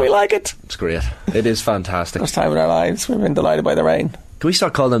us, and we like it. It's great. It is fantastic. First time in our lives. We've been delighted by the rain. Can we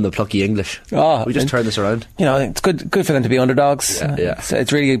start calling them the plucky English? Oh, we just turn this around. You know, it's good for them to be underdogs. Yeah.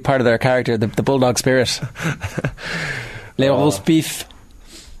 It's really part of their character, the bulldog spirit. Le roast beef.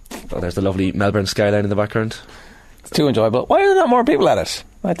 Oh, there's the lovely Melbourne skyline in the background. It's too enjoyable. Why are there not more people at it?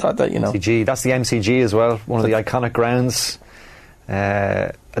 I thought that, MCG, that's the MCG as well, one of the iconic grounds.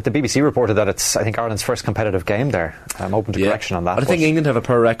 The BBC reported that it's, I think, Ireland's first competitive game there. I'm open to correction on that. I think England have a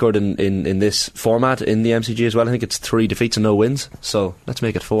poor record in this format in the MCG as well. I think it's 3 defeats and no wins, so let's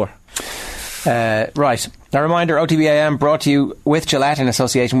make it 4. Right. A reminder, OTBAM brought to you with Gillette in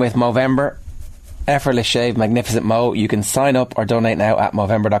association with Movember. Effortless shave, magnificent Mo. You can sign up or donate now at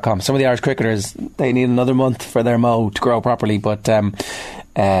Movember.com. Some of the Irish cricketers, they need another month for their Mo to grow properly. But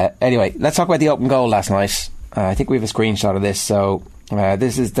anyway, let's talk about the open goal last night. I think we have a screenshot of this. So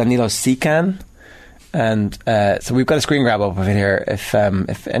this is Danilo Sican, and so we've got a screen grab up of it here.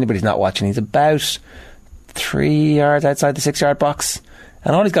 If anybody's not watching, he's about 3 yards outside the 6-yard box,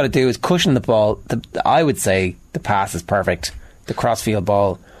 and all he's got to do is cushion the ball. I would say the pass is perfect. The crossfield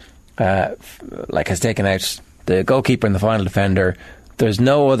ball has taken out the goalkeeper and the final defender. There's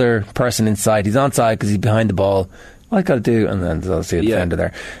no other person inside. He's onside because he's behind the ball. All he's got to do, and then there's obviously a defender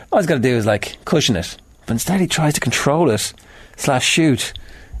there. All he's got to do is cushion it. But instead he tries to control it / shoot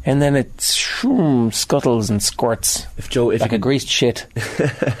and then it scuttles and squirts like a greased shit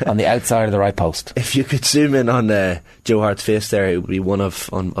on the outside of the right post. If you could zoom in on Joe Hart's face there, it would be one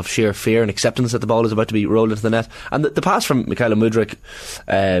of sheer fear and acceptance that the ball is about to be rolled into the net. And the pass from Mykhailo Mudryk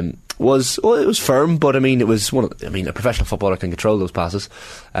was firm, but I mean, it was a professional footballer can control those passes,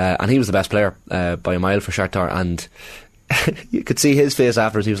 and he was the best player by a mile for Shakhtar. And you could see his face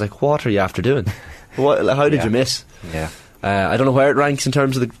afterwards. He was like, "What are you after doing? How did you miss?" Yeah. I don't know where it ranks in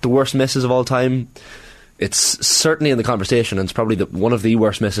terms of the worst misses of all time. It's certainly in the conversation, and it's probably one of the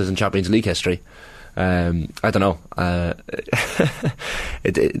worst misses in Champions League history. I don't know.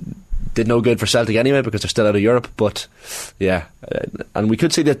 It did no good for Celtic anyway because they're still out of Europe. But yeah, and we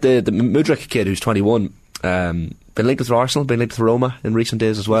could see that the Mudryk kid, who's 21, been linked with Arsenal, been linked with Roma in recent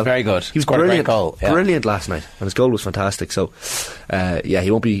days as well. Very good. He was Scored brilliant, a great goal. Yeah. Brilliant last night, and his goal was fantastic. So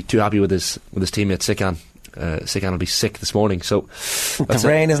he won't be too happy with his teammate Sikan. Sikan will be sick this morning. So the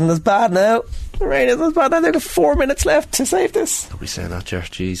rain isn't as bad now. They've got 4 minutes left to save this. Don't be saying that, Ger.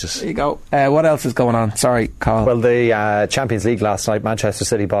 Jesus. There you go. What else is going on? Sorry, Carl. Well, the Champions League last night, Manchester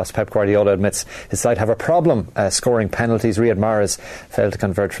City boss Pep Guardiola admits his side have a problem scoring penalties. Riyad Mahrez failed to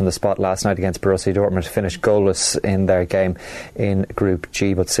convert from the spot last night against Borussia Dortmund to finish goalless in their game in Group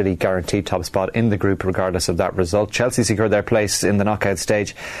G, but City guaranteed top spot in the group regardless of that result. Chelsea secured their place in the knockout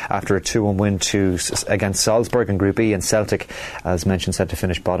stage after a 2-1 win against Salzburg in Group E, and Celtic, as mentioned, set to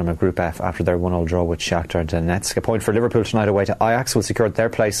finish bottom of Group F after their 1-0 draw with Shakhtar Donetsk. A point for Liverpool tonight away to Ajax will secure their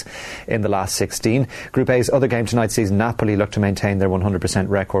place in the last 16. Group A's other game tonight sees Napoli look to maintain their 100%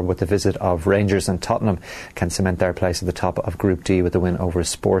 record with the visit of Rangers, and Tottenham can cement their place at the top of Group D with the win over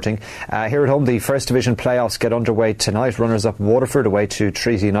Sporting. Here at home, the First Division playoffs get underway tonight. Runners-up Waterford away to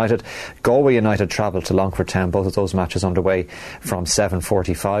Treaty United. Galway United travel to Longford Town. Both of those matches underway from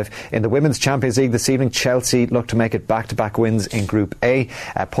 7:45. In the Women's Champions League this evening, Chelsea look to make it back-to-back wins in Group A.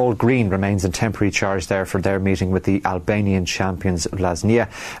 Paul Green remains in temporary charge there for their meeting with the Albanian champions Vllaznia.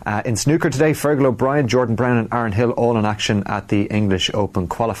 In snooker today, Fergal O'Brien, Jordan Brown and Aaron Hill all in action at the English Open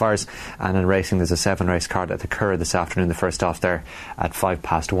qualifiers. And in racing, there's a 7-race card at the Curragh this afternoon, the first off there at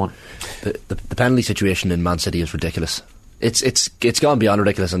 1:05. The penalty situation in Man City is ridiculous. It's gone beyond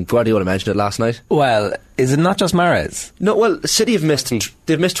ridiculous, and Guardiola mentioned it last night. Well, is it not just Mahrez? No, well, City have missed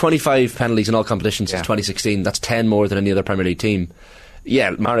 25 penalties in all competitions since 2016. That's 10 more than any other Premier League team.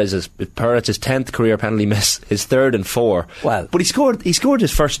 Yeah, Mahrez is Perez his 10th career penalty miss, his 3rd in 4. Well, but he scored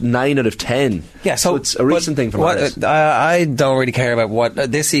his first 9 out of 10. Yeah, so it's a recent thing for Mahrez. I don't really care about what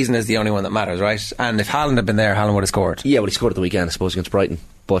this season is the only one that matters, right? And if Haaland had been there, Haaland would have scored. Yeah, well, he scored at the weekend, I suppose, against Brighton.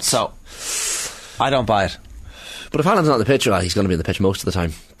 But so I don't buy it. But if Haaland's not on the pitch, he's going to be on the pitch most of the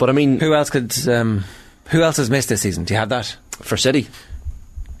time. But I mean, who else has missed this season? Do you have that for City?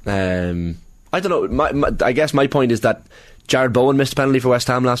 I don't know. I guess my point is that Jared Bowen missed a penalty for West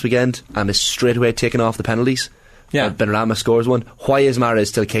Ham last weekend and is straight away taken off the penalties. Yeah, Benrahma scores one. Why is Mahrez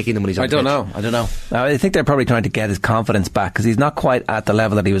still kicking them when he's on the pitch? I don't know. I think they're probably trying to get his confidence back because he's not quite at the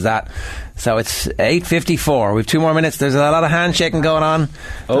level that he was at. So it's 8:54. We've 2 more minutes. There's a lot of handshaking going on.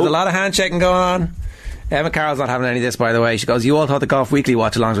 Emma Carroll's not having any of this, by the way. She goes, "You all thought the Golf Weekly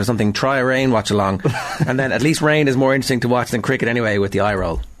watch-alongs were something. Try a rain watch-along." And then at least rain is more interesting to watch than cricket anyway, with the eye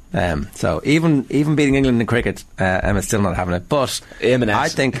roll. So even beating England in cricket, Emma's still not having it. But I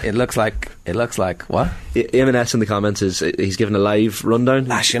think it looks like what? M&S in the comments he's given a live rundown.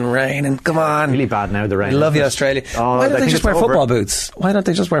 Lashing rain, and come on, really bad now. The rain. I love you, Australia. Why don't they just wear football boots? Why don't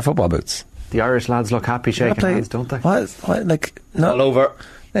they just wear football boots? The Irish lads look happy shaking hands, don't they? All over.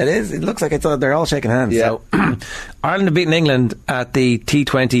 It is. It looks like they're all shaking hands. Yeah. So, Ireland have beaten England at the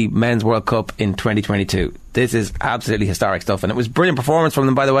T20 Men's World Cup in 2022. This is absolutely historic stuff, and it was a brilliant performance from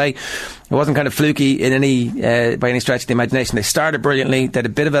them, by the way. It wasn't kind of fluky in by any stretch of the imagination. They started brilliantly. They had a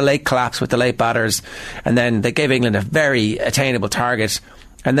bit of a late collapse with the late batters, and then they gave England a very attainable target,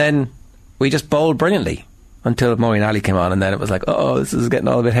 and then we just bowled brilliantly until Moeen Ali came on, and then it was like, oh, this is getting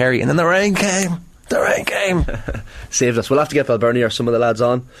all a bit hairy, and then the rain came. Saved us. We'll have to get Balbirnie or some of the lads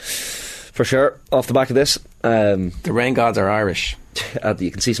on for sure off the back of this. The rain gods are Irish. You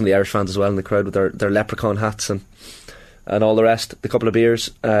can see some of the Irish fans as well in the crowd with their leprechaun hats and all the rest. The couple of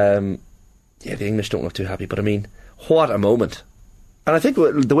beers. The English don't look too happy, but I mean, what a moment. And I think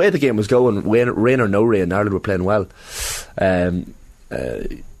the way the game was going, rain or no rain, Ireland were playing well. Moeen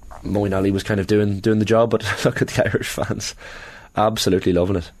Ali was kind of doing the job, but look at the Irish fans, absolutely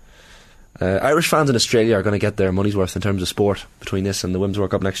loving it. Irish fans in Australia are going to get their money's worth in terms of sport between this and the Women's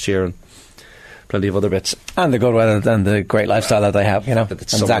World Cup next year and plenty of other bits. And the good weather and the great lifestyle that they have, you know. And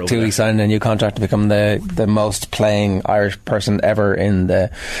Zach Tooley signing a new contract to become the most playing Irish person ever in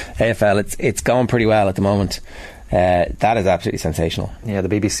the AFL. It's going pretty well at the moment. That is absolutely sensational. Yeah, the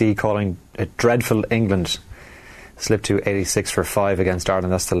BBC calling it dreadful England slipped to 86 for 5 against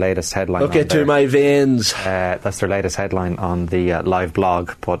Ireland. That's the latest headline. Look into my veins. That's their latest headline on the live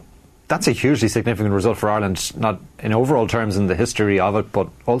blog. But that's a hugely significant result for Ireland, not in overall terms in the history of it, but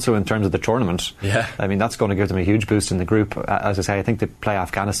also in terms of the tournament. Yeah. I mean, that's going to give them a huge boost in the group. As I say, I think they play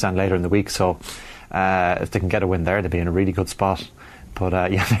Afghanistan later in the week, so if they can get a win there, they'll be in a really good spot.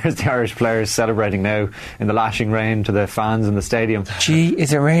 But yeah, there's the Irish players celebrating now in the lashing rain to the fans in the stadium. Gee,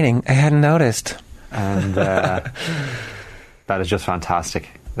 is it raining? I hadn't noticed. And that is just fantastic.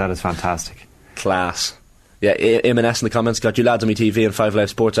 That is fantastic. Class. Yeah, M&S in the comments, got you lads on my TV and 5 Live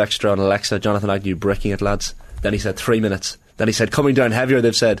Sports Extra on Alexa. Jonathan Agnew breaking it, lads. Then he said 3 minutes. Then he said coming down heavier,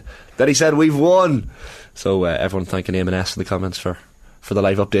 they've said. Then he said we've won. So everyone thanking M&S in the comments for the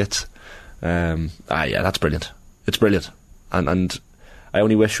live updates. Yeah, that's brilliant. It's brilliant. And I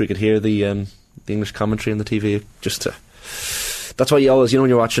only wish we could hear the English commentary on the TV just to... That's why you always, when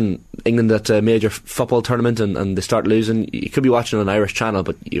you're watching England at a major football tournament and they start losing, you could be watching on an Irish channel,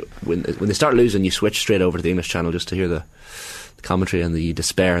 but when they start losing, you switch straight over to the English channel just to hear the commentary and the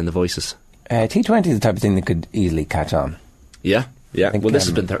despair in the voices. T20 is the type of thing that could easily catch on. Yeah. Well, this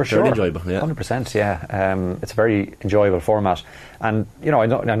has been thoroughly enjoyable. Yeah, 100%. Yeah, it's a very enjoyable format, and I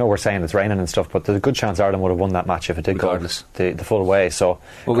know we're saying it's raining and stuff, but there's a good chance Ireland would have won that match if it did go the full way. So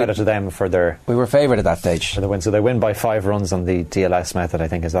credit to them for their. We were favoured at that stage for the win. So they win by 5 runs on the DLS method. I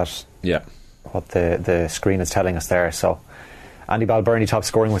think is that. Yeah. What the screen is telling us there. So Andy Balbirnie top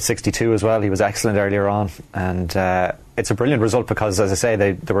scoring with 62 as well. He was excellent earlier on, and it's a brilliant result because, as I say,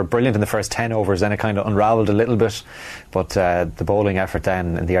 they were brilliant in the first 10 overs. Then it kind of unravelled a little bit, but the bowling effort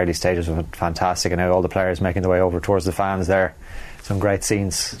then in the early stages was fantastic, and now all the players making their way over towards the fans there. Some great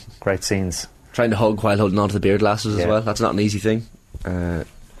scenes. Trying to hug while holding on to the beer glasses as well. That's not an easy thing. Trying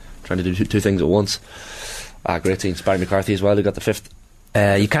to do two things at once. Great scenes. Barry McCarthy as well, who got the 5th.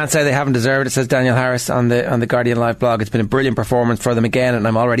 You can't say they haven't deserved it, says Daniel Harris on the Guardian Live blog. It's been a brilliant performance for them again, and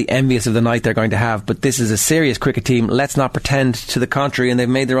I'm already envious of the night they're going to have. But this is a serious cricket team. Let's not pretend to the contrary, and they've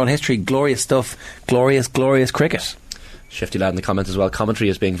made their own history. Glorious stuff. Glorious cricket. Shifty lad in the comments as well. Commentary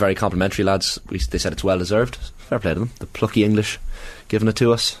is being very complimentary, lads. They said it's well deserved. Fair play to them. The plucky English giving it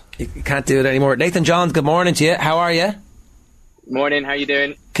to us. You can't do it anymore. Nathan Johns, good morning to you. How are you? Morning, how you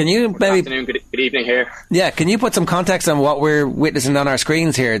doing? Can you good afternoon, good evening here. Yeah, can you put some context on what we're witnessing on our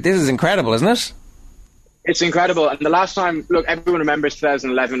screens here? This is incredible, isn't it? It's incredible. And the last time, look, everyone remembers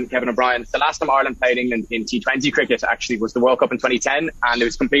 2011, Kevin O'Brien. The last time Ireland played England in T20 cricket actually was the World Cup in 2010, and it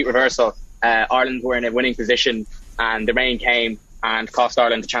was complete reversal. Ireland were in a winning position and the rain came and cost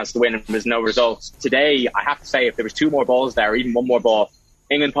Ireland the chance to win, and there was no result. Today, I have to say, if there was 2 more balls there, or even 1 more ball,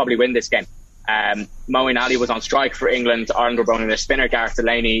 England probably win this game. Moeen Ali was on strike for England. Ireland were bowling their spinner, Gareth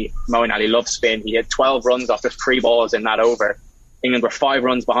Delaney. Moeen Ali loves spin. He hit 12 runs off just 3 balls in that over. England were 5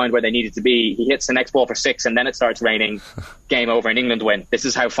 runs behind where they needed to be. He hits the next ball for 6 and then it starts raining. Game over and England win. This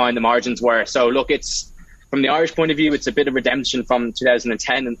is how fine the margins were. So look, it's from the Irish point of view, it's a bit of redemption from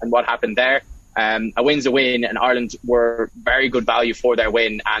 2010 and what happened there. A win's a win, and Ireland were very good value for their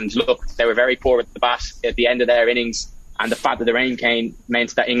win. And look, they were very poor with the bat at the end of their innings. And the fact that the rain came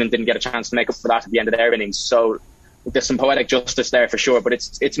meant that England didn't get a chance to make up for that at the end of their innings. So there's some poetic justice there for sure, but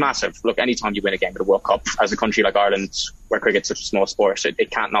it's massive. Look, anytime you win a game at a World Cup as a country like Ireland, where cricket's such a small sport,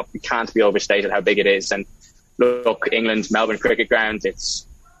 it can't be overstated how big it is. And look, England, Melbourne Cricket Ground, it's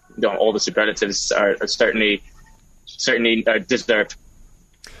all the superlatives are certainly deserved.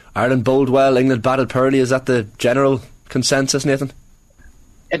 Ireland bowled well, England batted poorly. Is that the general consensus, Nathan?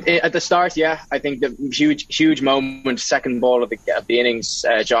 At the start, yeah, I think the huge moment, second ball of the innings,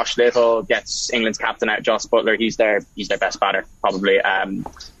 Josh Little gets England's captain out, Joss Butler. He's their best batter probably, and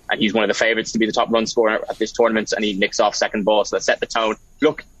he's one of the favourites to be the top run scorer at this tournament. And he nicks off second ball, so that set the tone.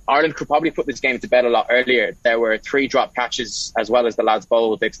 Look, Ireland could probably put this game to bed a lot earlier. There were 3 drop catches as well as the lads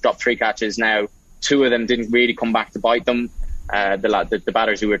bowled. They've dropped 3 catches now. 2 of them didn't really come back to bite them. The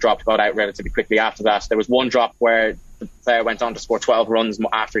batters who were dropped got out relatively quickly after that. There was 1 drop where the player went on to score 12 runs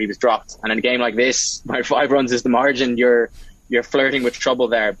after he was dropped. And in a game like this, where 5 runs is the margin, you're flirting with trouble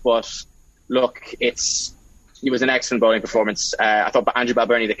there. But look, it was an excellent bowling performance. I thought Andrew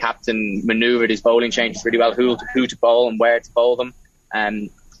Balbirnie, the captain, manoeuvred his bowling changes really well, who to bowl and where to bowl them.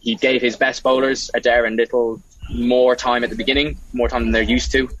 He gave his best bowlers, Adair and Little, more time at the beginning, more time than they're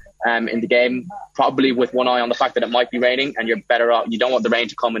used to in the game, probably with one eye on the fact that it might be raining, and you're better off. You don't want the rain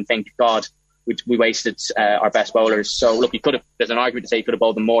to come and think, God, we wasted our best bowlers. So look, there's an argument to say he could have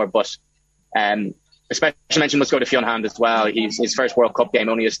bowled them more, but a special mention must go to Fionn Hand as well. His first World Cup game,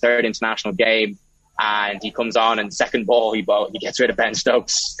 only his 3rd international game, and he comes on and second ball he gets rid of Ben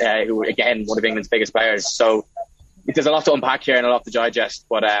Stokes, who again one of England's biggest players. So there's a lot to unpack here and a lot to digest.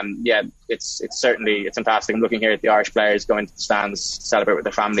 But it's fantastic. I'm looking here at the Irish players going to the stands, celebrate with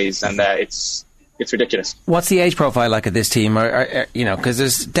their families, and it's ridiculous. What's the age profile like of this team? Because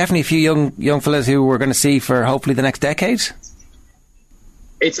there's definitely a few young fellas who we're going to see for hopefully the next decade.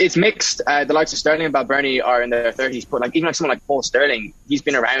 It's mixed. The likes of Sterling and Balbirnie are in their 30s, but even like someone like Paul Sterling, he's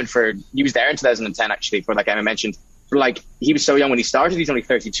been around he was there in 2010 actually, for like Emma mentioned. But he was so young when he started. He's only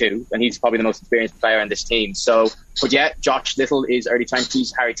 32, and he's probably the most experienced player in this team. So, but yeah, Josh Little is early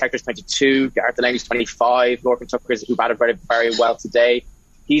 20s. Harry Tector's 22. Gareth Delaney's 25. Lorcan Tucker's, who batted very, very well today,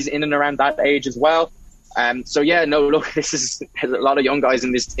 he's in and around that age as well. There's a lot of young guys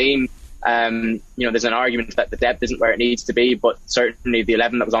in this team. There's an argument that the depth isn't where it needs to be, but certainly the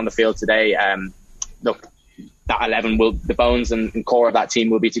 11 that was on the field today, that 11 the bones and core of that team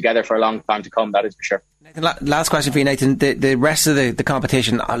will be together for a long time to come, that is for sure. Nathan, last question for you, Nathan. The rest of the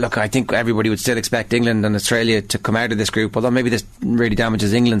competition, I think everybody would still expect England and Australia to come out of this group, although maybe this really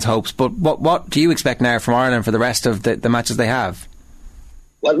damages England's hopes. But what do you expect now from Ireland for the rest of the matches they have?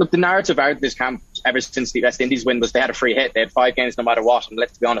 Well, look, the narrative out of this camp ever since the West Indies win was they had a free hit. They had 5 games no matter what, and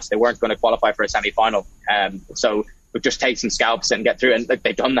let's be honest, they weren't going to qualify for a semi-final. So we'll just take some scalps and get through, and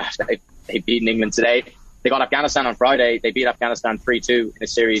they've done that. They've beaten England today. They got Afghanistan on Friday. They beat Afghanistan 3-2 in a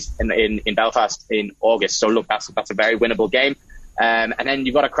series in Belfast in August. So look, that's a very winnable game. And then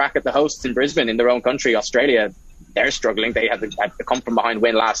you've got a crack at the hosts in Brisbane in their own country, Australia. They're struggling. They had the come from behind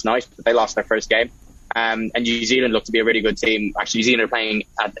win last night, but they lost their first game. And New Zealand look to be a really good team. Actually, New Zealand are playing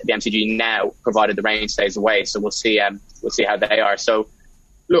at the MCG now, provided the rain stays away. So we'll see how they are. So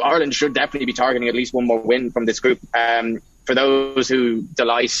look, Ireland should definitely be targeting at least one more win from this group. For those who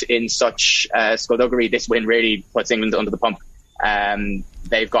delight in such skullduggery, this win really puts England under the pump.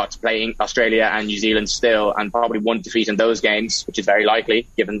 They've got to play Australia and New Zealand still, and probably one defeat in those games, which is very likely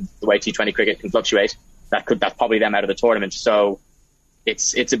given the way T20 cricket can fluctuate. That's probably them out of the tournament. So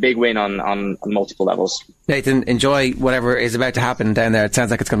it's a big win on multiple levels. Nathan, enjoy whatever is about to happen down there. It sounds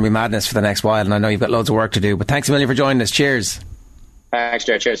like it's going to be madness for the next while, and I know you've got loads of work to do. But thanks a million for joining us. Cheers. Thanks,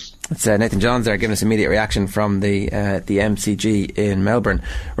 Joe. Cheers. It's Nathan Johns there giving us immediate reaction from the MCG in Melbourne.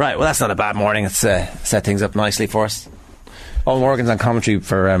 Right, well, that's not a bad morning. It's set things up nicely for us. Owen Morgan's on commentary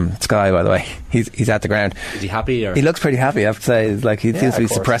for Sky, by the way. He's at the ground. Is he happy? Or? He looks pretty happy, I have to say. He seems to be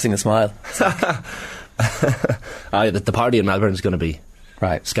suppressing a smile. The party in Melbourne is going to be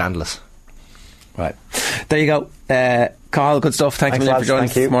scandalous. Right. There you go. Carl, good stuff. Thanks a million for joining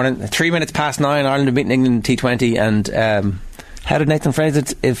us this morning. 3 minutes past 9, Ireland are beating England in T20, and how did Nathan phrase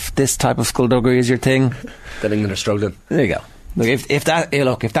it? If this type of skullduggery is your thing, then England are struggling. There you go. Look, if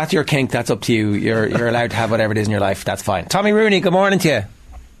that's your kink, that's up to you. You're allowed to have whatever it is in your life. That's fine. Tommy Rooney, good morning to you.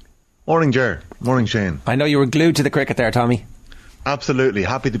 Morning, Ger. Morning, Shane. I know you were glued to the cricket there, Tommy. Absolutely.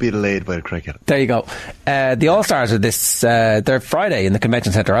 Happy to be delayed by the cricket. There you go. The All-Stars are they're Friday in the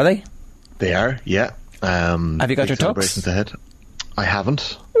Convention Centre, are they? They are, yeah. Have you got your tux? Ahead. I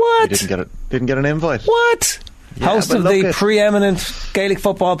haven't. What? Didn't get an invite. What? Yeah, host of the preeminent Gaelic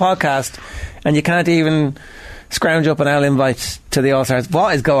football podcast, and you can't even scrounge up an L invite to the All-Stars.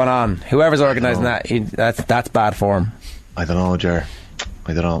 What is going on? Whoever's organising that's bad form. I don't know, Ger.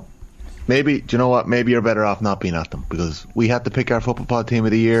 I don't know. Maybe, do you know what? Maybe you're better off not being at them, because we had to pick our football pod team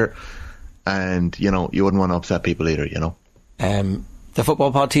of the year, and you wouldn't want to upset people either. The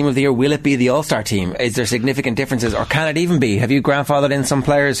football pod team of the year, will it be the All-Star team? Is there significant differences, or can it even be? Have you grandfathered in some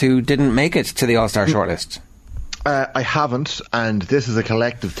players who didn't make it to the All-Star shortlist? I haven't, and this is a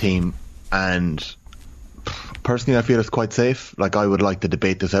collective team, and personally I feel it's quite safe. I would like to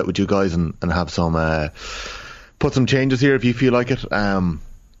debate this out with you guys and have some put some changes here if you feel like it.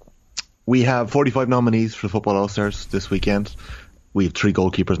 We have 45 nominees for the Football All-Stars this weekend. We have 3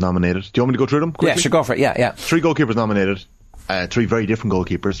 goalkeepers nominated. Do you want me to go through them quickly? Yeah, sure, go for it. Yeah. 3 goalkeepers nominated. 3 very different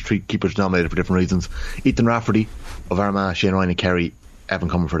goalkeepers. 3 keepers nominated for different reasons. Ethan Rafferty of Armagh, Shane Ryan of Kerry, Evan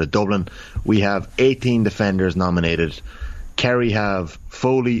Comerford of Dublin. We have 18 defenders nominated. Kerry have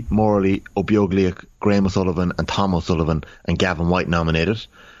Foley, Morley, Obioglia, Graham O'Sullivan and Tom O'Sullivan and Gavin White nominated.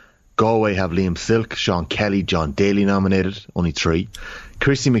 Galway have Liam Silk, Sean Kelly, John Daly nominated, only 3.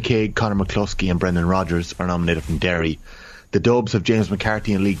 Chrissy McCaig, Conor McCluskey and Brendan Rodgers are nominated from Derry. The Dubs have James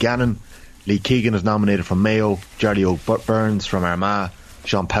McCarthy and Lee Gannon. Lee Keegan is nominated from Mayo, Jardy O'Burns from Armagh,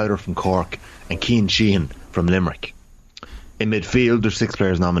 Sean Powder from Cork and Cian Sheehan from Limerick. In midfield there's 6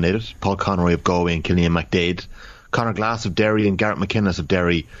 players nominated: Paul Conroy of Galway and Killian McDade, Conor Glass of Derry and Garrett McInnes of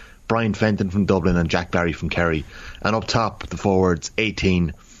Derry, Brian Fenton from Dublin and Jack Barry from Kerry. And up top, the forwards,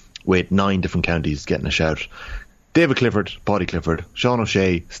 18 with 9 different counties getting a shout. David Clifford, Paddy Clifford, Sean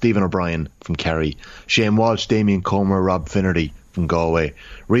O'Shea, Stephen O'Brien from Kerry, Shane Walsh, Damien Comer, Rob Finnerty from Galway,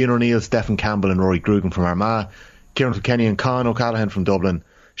 Rian O'Neill, Stephen Campbell and Rory Grugan from Armagh, Kieran Kilkenny and Con O'Callaghan from Dublin,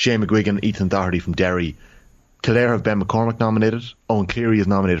 Shane McGuigan, Ethan Doherty from Derry. Kildare have Ben McCormack nominated, Owen Cleary is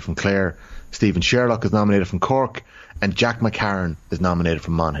nominated from Clare, Stephen Sherlock is nominated from Cork, and Jack McCarron is nominated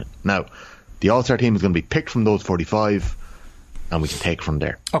from Monaghan. Now, the All-Star team is going to be picked from those 45, and we can take from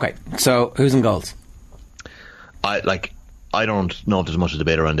there. Okay, so who's in goals? I don't know if there's much of a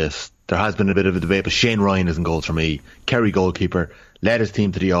debate around this. There has been a bit of a debate, but Shane Ryan is in goals for me. Kerry goalkeeper, led his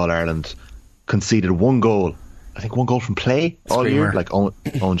team to the All-Ireland, conceded 1 goal. I think 1 goal from play all year. Like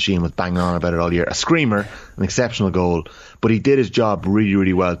Owen Sheehan was banging on about it all year. A screamer, an exceptional goal, but he did his job really,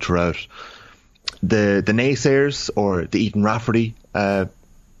 really well throughout. The naysayers or the Ethan Rafferty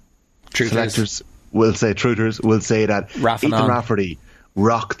selectors will say that Ethan Rafferty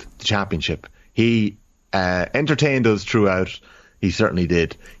rocked the championship. He entertained us throughout. He certainly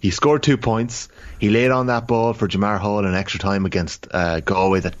did. He scored 2 points. He laid on that ball for Jamar Hall in extra time against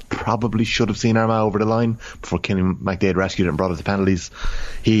Galway that probably should have seen Armagh over the line before Kenny McDade rescued it and brought it to penalties.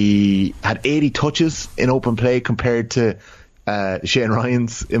 He had 80 touches in open play compared to Shane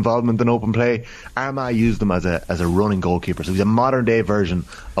Ryan's involvement in open play. Armagh used him as a running goalkeeper, so he's a modern day version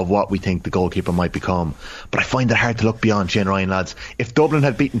of what we think the goalkeeper might become. But I find it hard to look beyond Shane Ryan, lads. If Dublin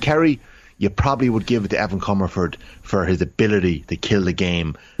had beaten Kerry, you probably would give it to Evan Comerford for his ability to kill the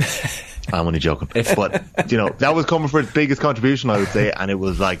game. I'm only joking. But, that was Comerford's biggest contribution, I would say, and it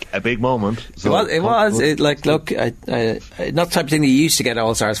was like a big moment. So not the type of thing that you used to get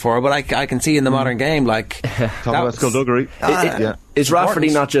All-Stars for, but I can see in the modern game, like... Talk about skullduggery. Is Rafferty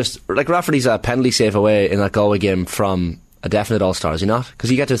not just... Like, Rafferty's a penalty save away in that Galway game from a definite All-Star, is he not?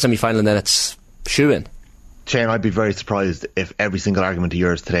 Because you get to the semi-final and then it's shoo-in. Shane, I'd be very surprised if every single argument of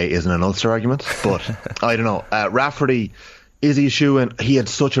yours today isn't an Ulster argument, but I don't know. Rafferty, is he a shoe-in? He had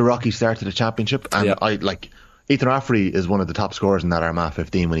such a rocky start to the championship, and Ethan Rafferty is one of the top scorers in that Armagh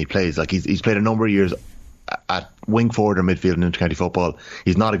 15 when he plays. Like he's played a number of years at wing forward or midfield in intercounty football.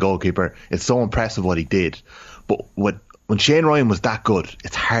 He's not a goalkeeper. It's so impressive what he did, but when Shane Ryan was that good,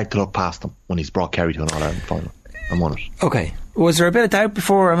 it's hard to look past him when he's brought Kerry to an All-Ireland final. I'm on it. Okay. Was there a bit of doubt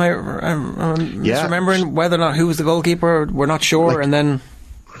before? I'm remembering whether or not who was the goalkeeper. We're not sure, and then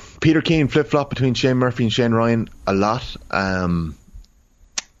Peter Keane flip-flopped between Shane Murphy and Shane Ryan a lot.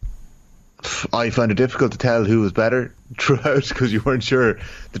 I found it difficult to tell who was better throughout because you weren't sure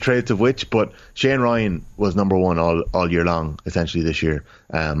the traits of which, but Shane Ryan was number one all year long, essentially this year,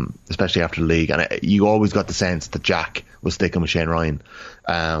 especially after the league, and you always got the sense that Jack was sticking with Shane Ryan,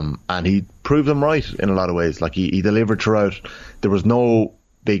 and he proved them right in a lot of ways. Like he delivered throughout. There was no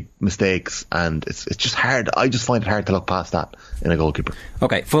big mistakes, and it's just hard. I just find it hard to look past that in a goalkeeper.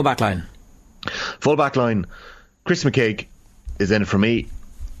 Okay, full back line. Chris McCaig is in it for me.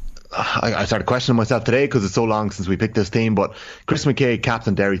 I started questioning myself today because it's so long since we picked this team, but Chris McCaig,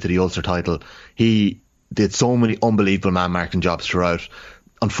 captain Derry to the Ulster title, he did so many unbelievable man-marking jobs throughout.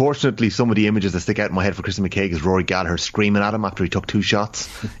 Unfortunately, some of the images that stick out in my head for Chris McCaig is Rory Gallagher screaming at him after he took 2 shots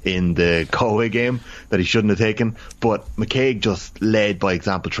in the Galway game that he shouldn't have taken, but McCaig just led by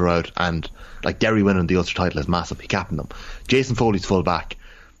example throughout, and like Derry winning the Ulster title is massive. He captained them. Jason Foley's full back.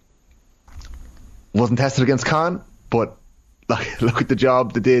 Wasn't tested against Con, but look at the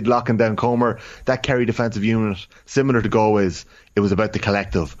job they did locking down Comer. That Kerry defensive unit, similar to Galway's, it was about the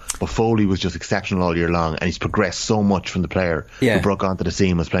collective, but Foley was just exceptional all year long, and he's progressed so much from the player who broke onto the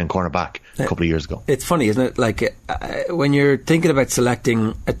scene, was playing cornerback a couple of years ago. It's funny, isn't it? Like when you're thinking about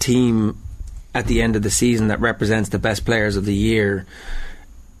selecting a team at the end of the season that represents the best players of the year,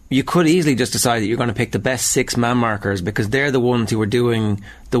 you could easily just decide that you're going to pick the best 6 man markers because they're the ones who are doing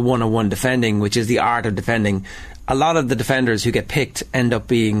the one-on-one defending, which is the art of defending. A lot of the defenders who get picked end up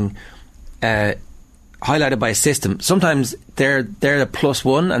being highlighted by a system. Sometimes they're a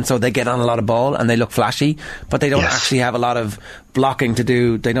 +1, and so they get on a lot of ball and they look flashy, but they don't actually have a lot of blocking to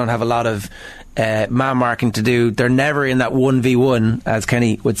do. They don't have a lot of man marking to do. They're never in that 1v1, as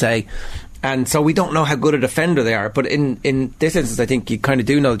Kenny would say. And so we don't know how good a defender they are. But in this instance, I think you kind of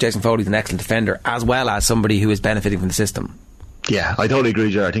do know that Jason Foley's an excellent defender, as well as somebody who is benefiting from the system. Yeah, I totally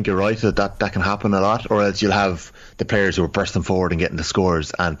agree, Jared. I think you're right that can happen a lot, or else you'll have the players who are bursting forward and getting the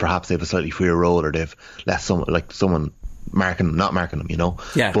scores, and perhaps they have a slightly freer role, or they've less someone marking them, not marking them, you know.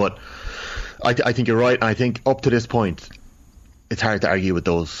 Yeah. But I think you're right, and I think up to this point, it's hard to argue with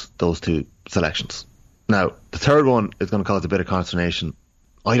those 2 selections. Now, the third one is going to cause a bit of consternation.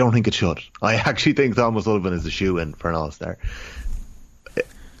 I don't think it should. I actually think Thomas Sullivan is the shoe-in for an All-Star.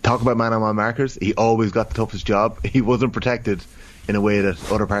 Talk about man-on-man markers. He always got the toughest job. He wasn't protected in a way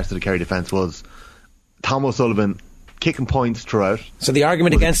that other parts of the Kerry defence was. Tom O'Sullivan kicking points throughout. So the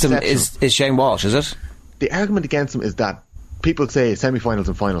argument against him is Shane Walsh, is it? The argument against him is that people say semi-finals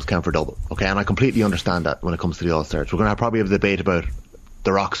and finals count for double, okay, and I completely understand that when it comes to the All-Stars. We're going to probably have a debate about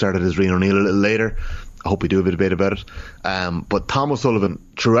the rock star that is Rian O'Neill a little later. I hope we do have a debate about it. But Tom O'Sullivan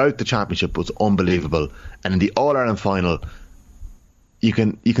throughout the championship was unbelievable, and in the All-Ireland final, you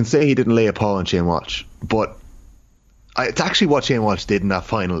can say he didn't lay a paw on Shane Walsh, but it's actually what Shane Walsh did in that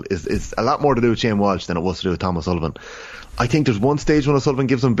final is a lot more to do with Shane Walsh than it was to do with Tom O'Sullivan. I think there's one stage when O'Sullivan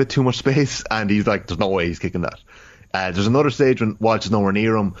gives him a bit too much space, and he's like, there's no way he's kicking that. There's another stage when Walsh is nowhere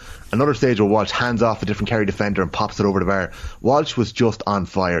near him. Another stage where Walsh hands off a different Kerry defender and pops it over the bar. Walsh was just on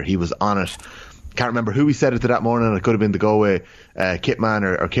fire. He was on it. Can't remember who he said it to that morning. It could have been the Galway kit man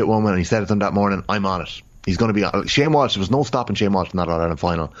or kit woman, and he said it to him that morning. I'm on it. He's going to be on. Shane Walsh, there was no stopping Shane Walsh in that All-Ireland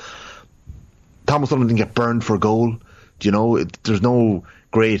final. Tom O'Sullivan didn't get burned for a goal. Do you know? There's no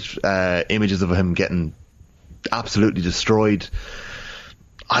great images of him getting absolutely destroyed.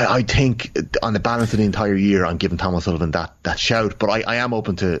 I think on the balance of the entire year, I'm giving Tom O'Sullivan that shout, but I am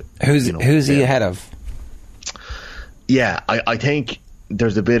open to who's he ahead of? Yeah, I think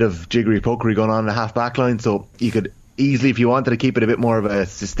there's a bit of jiggery pokery going on in the half back line, so you could easily, if you wanted to keep it a bit more of a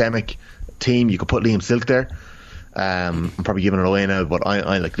systemic team, you could put Liam Silk there. I'm probably giving it away now, but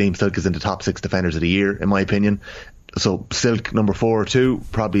I like Liam Silk is in the top 6 defenders of the year in my opinion, so Silk number 4 or 2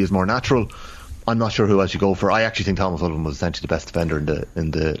 probably is more natural. I'm not sure who I should go for. I actually think Tom O'Sullivan was essentially the best defender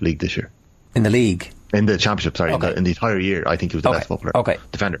in the league this year. In the league? In the championship, sorry. Okay. In the entire year, I think he was the best footballer.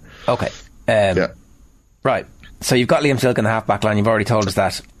 Defender. Okay. Yeah. Right. So you've got Liam Silk in the half-back line. You've already told us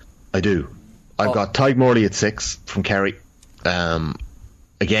that. I do. I've got Tadhg Morley at 6 from Kerry.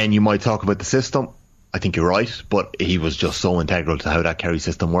 Again, you might talk about the system. I think you're right, but he was just so integral to how that Kerry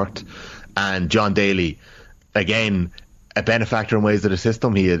system worked. And John Daly, again, a benefactor in ways of the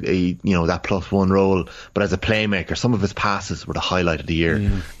system. He had that +1 role, but as a playmaker, some of his passes were the highlight of the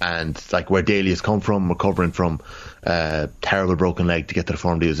year. And like where Daly has come from, recovering from a terrible broken leg to get to the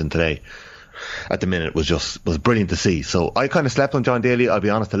form he was in today, at the minute was brilliant to see. So I kind of slept on John Daly, I'll be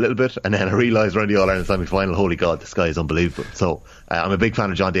honest, a little bit, and then I realised around the All-Ireland semi-final, holy God, this guy is unbelievable. So I'm a big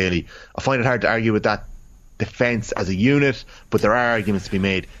fan of John Daly. I find it hard to argue with that defence as a unit, but there are arguments to be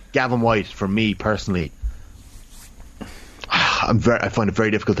made. Gavin White, for me personally, I find it very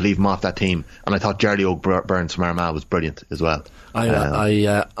difficult to leave him off that team, and I thought Jarly O'Byrne from Armagh was brilliant as well.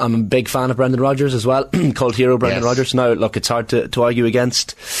 I'm a big fan of Brendan Rodgers as well. Cult hero Brendan Rodgers. Now look, it's hard to argue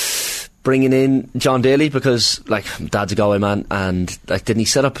against bringing in John Daly, because like Dad's a Galway man, and like didn't he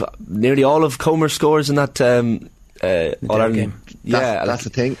set up nearly all of Comer's scores in that game? Yeah, that's the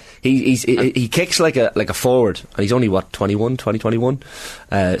thing. He kicks like a forward, and he's only 21.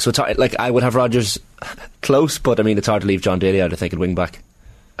 So it's hard, like I would have Rodgers close, but I mean it's hard to leave John Daly out, I think, at wing back.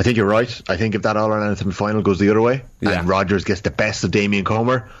 I think you're right. I think if that All-Ireland semi-final goes the other way and Rodgers gets the best of Damien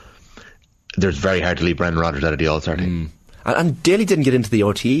Comer, there's very hard to leave Brendan Rodgers out of the All-Star team. And Daly didn't get into the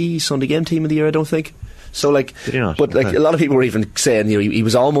RTE Sunday Game Team of the Year, I don't think. So like, did he not? But like a lot of people were even saying he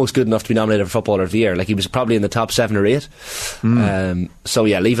was almost good enough to be nominated for Footballer of the Year. Like he was probably in the top 7 or 8. So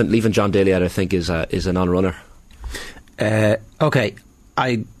yeah, leaving John Daly out, I think, is a non-runner. Okay,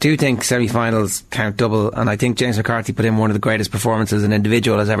 I do think semi-finals count double, and I think James McCarthy put in one of the greatest performances an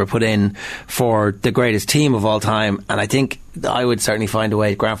individual has ever put in for the greatest team of all time, and I think I would certainly find a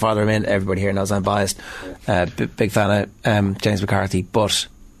way to grandfather him in. Everybody here knows I'm biased. Big fan of James McCarthy, but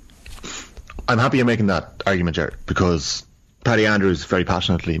I'm happy you're making that argument, Jared, because Paddy Andrews very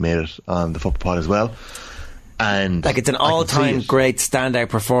passionately made it on the Football Pod as well. And like it's an all-time great standout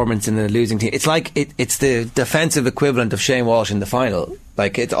performance in the losing team. It's like it's the defensive equivalent of Shane Walsh in the final.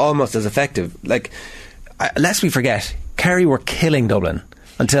 Like it's almost as effective. Like lest we forget, Kerry were killing Dublin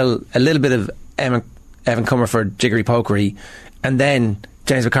until a little bit of Evan Comerford jiggery pokery, and then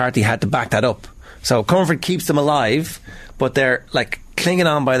James McCarthy had to back that up. So Comerford keeps them alive, but they're like clinging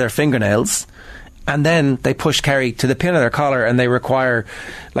on by their fingernails. And then they push Kerry to the pin of their collar, and they require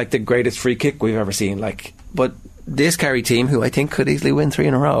like the greatest free kick we've ever seen. But this Kerry team, who I think could easily win 3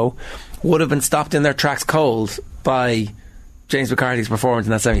 in a row, would have been stopped in their tracks cold by James McCarthy's performance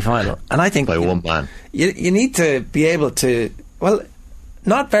in that semi-final. And I think by one man, you need to be able to. Well,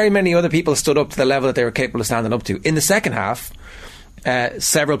 not very many other people stood up to the level that they were capable of standing up to. In the second half,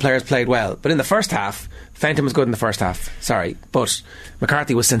 several players played well, but in the first half, Fenton was good in the first half. Sorry, but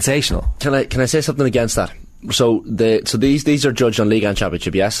McCarthy was sensational. Can I say something against that? So these are judged on league and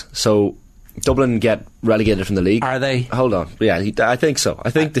championship, yes. So Dublin get relegated from the league. Are they? Hold on. Yeah, I think so.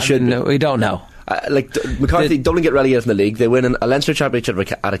 I think they should. No, we don't know. Dublin get relegated from the league. They win a Leinster championship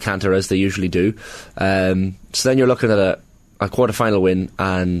at a canter, as they usually do. So then you're looking at a quarter-final win,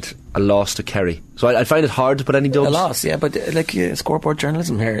 and a loss to Kerry. So I find it hard to put any dubs. A loss, yeah, but scoreboard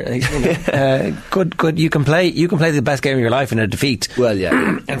journalism here. Good. You can play the best game of your life in a defeat. Well,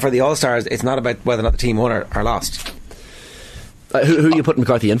 yeah. And for the All-Stars, it's not about whether or not the team won or lost. Who are you putting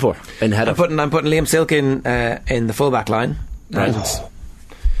McCarthy in for? I'm putting Liam Silk in the full-back line. Right.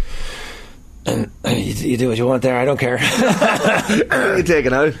 And you do what you want there. I don't care. You're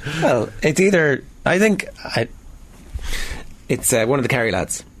taking out. Well, it's either. I think it's one of the Kerry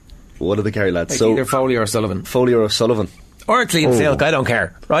lads. One of the Kerry lads. Like so either Foley or Sullivan. Or it's Liam Silk. I don't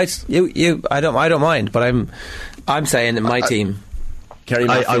care. Right? You. I don't mind. But I'm saying in my team, Kerry.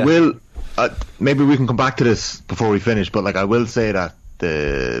 I will. Maybe we can come back to this before we finish. But like, I will say that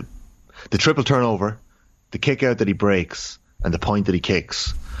the triple turnover, the kick out that he breaks, and the point that he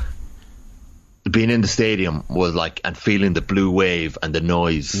kicks, being in the stadium was like, and feeling the blue wave and the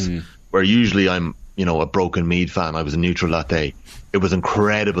noise, where usually I'm, a broken Mead fan, I was a neutral that day. It was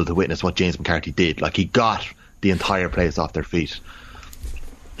incredible to witness what James McCarthy did. Like, he got the entire place off their feet.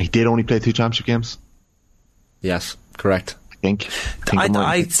 He did only play 2 championship games. Yes, correct.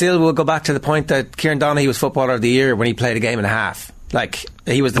 I still will go back to the point that Kieran Donaghy was Footballer of the Year when he played a game and a half. Like,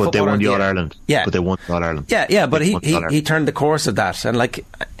 he was the Footballer of the Year. But they won the All-Ireland. Yeah. But they won the All-Ireland. Yeah, but he turned the course of that. And like,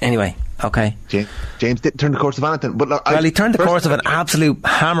 anyway, okay. James didn't turn the course of anything. But look, he turned the course of an absolute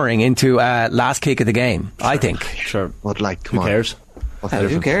hammering into last kick of the game, I think. Sure. But like, come Who cares? Who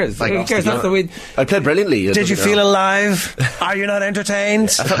cares? Like, who cares? That's the way. I played brilliantly. Did you feel alive? Are you not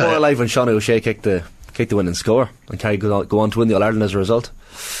entertained? I felt more alive when Sean O'Shea kicked the winning score and Kerry go on to win the All-Ireland as a result.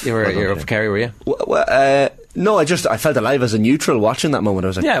 You're up for Kerry, were you? No, I felt alive as a neutral watching that moment. I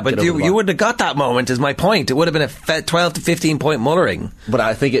was like, yeah, but you wouldn't have got that moment, is my point. It would have been a 12 to 15 point mullering. But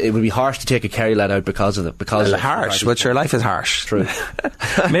I think it would be harsh to take a Kerry lad out because of it. Harsh, but sure, life is harsh. True.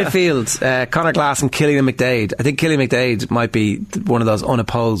 Midfield, Conor Glass and Killian McDade. I think Killian McDade might be one of those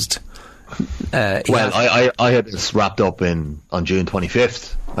unopposed. I had this wrapped up on June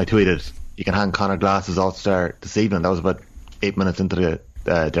 25th. I tweeted, you can hand Conor Glass as All-Star this evening. That was about 8 minutes into the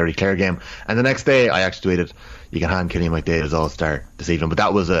Derry Clare game, and the next day I actually tweeted, you can hand Killian McDade as All-Star this evening. But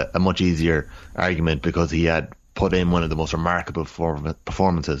that was a much easier argument because he had put in one of the most remarkable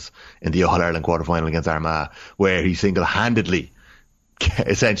performances in the All-Ireland quarter-final against Armagh, where he single-handedly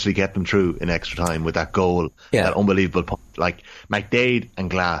essentially kept them through in extra time with that goal, that unbelievable point. Like, McDade and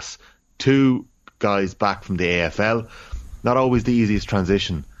Glass, 2 guys back from the AFL, not always the easiest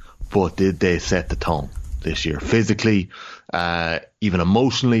transition, but did they set the tone this year physically, even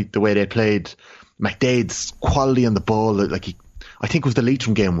emotionally, the way they played. McDade's quality on the ball, like I think it was the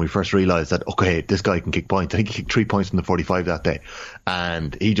Leitrim game when we first realised that, okay, this guy can kick points. I think he kicked 3 points from the 45 that day,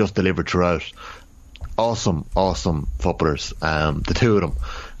 and he just delivered throughout. Awesome footballers, the 2 of them.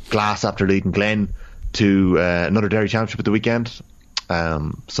 Glass after leading Glen to another Derry Championship at the weekend,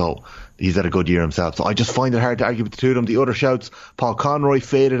 so he's had a good year himself. So I just find it hard to argue with the 2 of them. The other shouts, Paul Conroy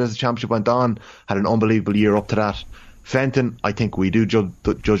faded as the championship went on, had an unbelievable year up to that. Fenton, I think we do judge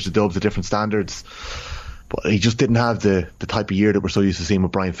the Dubs at different standards, but he just didn't have the type of year that we're so used to seeing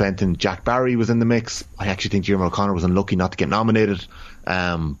with Brian Fenton. Jack Barry was in the mix. I actually think Diarmuid O'Connor was unlucky not to get nominated,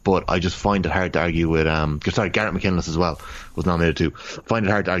 but I just find it hard to argue with Garrett McKinless as well was nominated too. Find it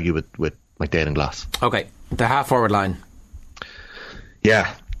hard to argue with McDade and Glass. Okay, the half forward line.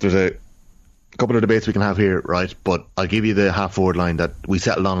 Yeah, there's a couple of debates we can have here, right? But I'll give you the half forward line that we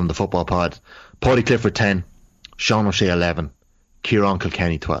settled on the football pod. Paudie Clifford 10, Sean O'Shea 11, Kieran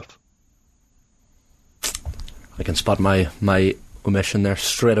Kilkenny 12. I can spot my omission there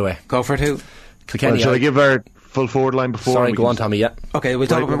straight away. Go for it. Who? Kilkenny. Shall I give our full forward line before? Sorry, go on, Tommy. Yeah. Okay, we'll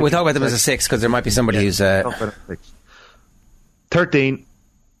talk about them as a 6 because there might be somebody who's 13,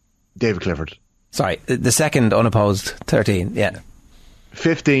 David Clifford. Sorry, the second unopposed 13. Yeah.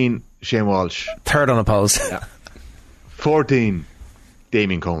 15, Shane Walsh. Third unopposed. Yeah. 14,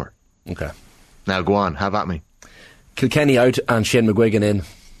 Damien Comer. Okay. Now go on, have at me. Kilkenny out and Shane McGuigan in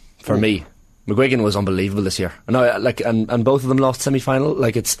for me. McGuigan was unbelievable this year. And both of them lost semi-final.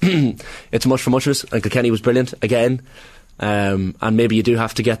 Like, it's it's much for muchness. And Kilkenny was brilliant again. And maybe you do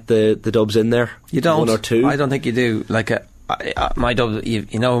have to get the dubs in there. You don't. 1 or 2. I don't think you do. Like my dub,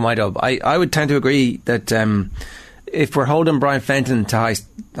 you know my dub. I would tend to agree that if we're holding Brian Fenton to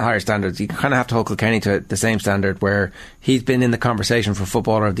higher standards, you kind of have to hold Kilkenny to the same standard, where he's been in the conversation for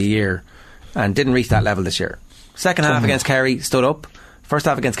Footballer of the Year and didn't reach that level this year. Second half against Kerry, stood up. First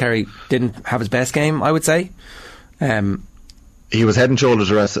half against Kerry, didn't have his best game, I would say. He was head and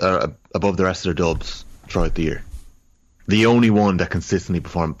shoulders above the rest of their dubs throughout the year. The only one that consistently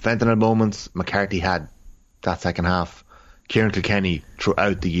performed. Fenton had moments, McCarthy had that second half. Kieran Kilkenny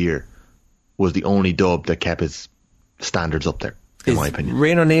throughout the year was the only dub that kept his standards up there, in my opinion.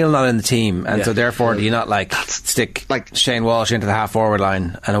 Rian O'Neill not in the team, and so therefore do you not stick Shane Walsh into the half forward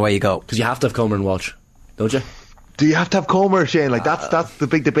line and away you go? Because you have to have Comer and Walsh, don't you? Do you have to have Comer, Shane? That's the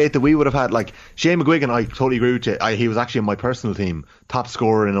big debate that we would have had. Like Shane McGuigan, I totally agree with you. He was actually in my personal team, top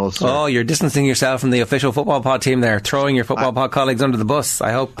scorer in Ulster. Oh, you're distancing yourself from the official football pod team there, throwing your football pod colleagues under the bus.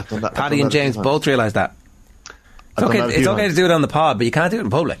 I hope Paddy and James both realise that. It's okay to do it on the pod, but you can't do it in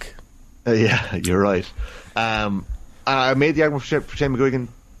public. Yeah, you're right. I made the argument for Shane McGuigan,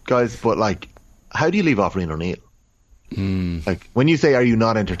 guys, but how do you leave off Rian O'Neill? When you say, are you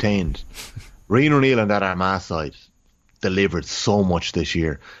not entertained? Rian O'Neill and that Armagh side delivered so much this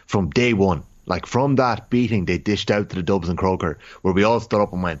year from day one. From that beating they dished out to the Dubs and Croker, where we all stood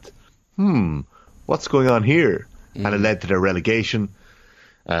up and went, what's going on here? And it led to their relegation.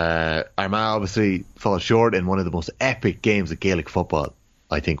 Armagh obviously fell short in one of the most epic games of Gaelic football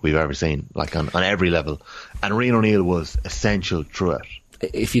I think we've ever seen, on every level. And Rian O'Neill was essential through it.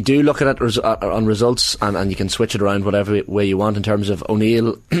 If you do look at it on results, and you can switch it around whatever way you want in terms of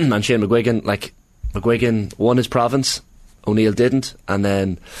O'Neill and Shane McGuigan, McGuigan won his province, O'Neill didn't, and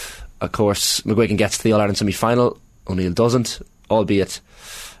then of course McGuigan gets to the All-Ireland semi-final, O'Neill doesn't, albeit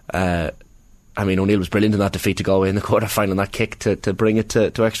O'Neill was brilliant in that defeat to Galway in the quarter-final, and that kick to bring it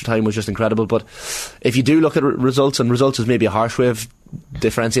to extra time was just incredible. But if you do look at results, and results is maybe a harsh way of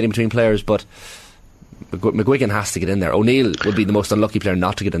differentiating between players, but McGuigan has to get in there. O'Neill would be the most unlucky player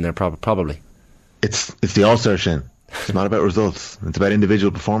not to get in there, probably. It's the All-Star, Shane. It's not about results. It's about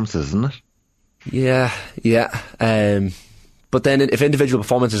individual performances, isn't it? Yeah. But then if individual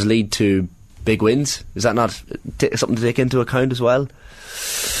performances lead to big wins, is that not something to take into account as well?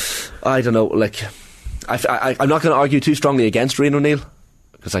 I don't know. I'm not going to argue too strongly against Rian O'Neill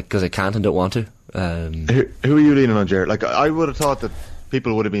because I can't and don't want to. Who are you leaning on, Jared? I would have thought that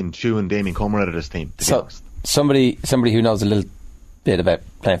people would have been chewing Damien Comer out of this team. So somebody who knows a little bit about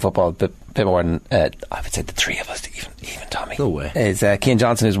playing football, a bit more than I would say the three of us, even Tommy. No way. Is Cian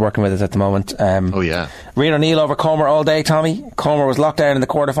Johnson, who's working with us at the moment. Oh yeah. Rian O'Neill over Comer all day, Tommy. Comer was locked down in the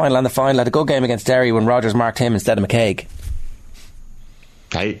quarter-final and the final. Had a good game against Derry when Rogers marked him instead of McCaig.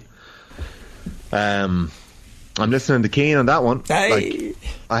 Hey. I'm listening to Keane on that one. Hey.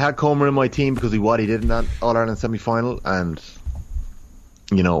 I had Comer in my team because of what he did in that All-Ireland semi-final, and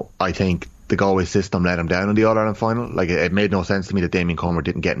I think the Galway system let him down in the All-Ireland final. It made no sense to me that Damien Comer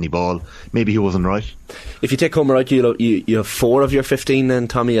didn't get any ball. Maybe he wasn't right. If you take Comer out, you have 4 of your 15 then,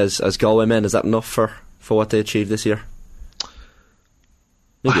 Tommy, as Galway men. Is that enough for what they achieved this year?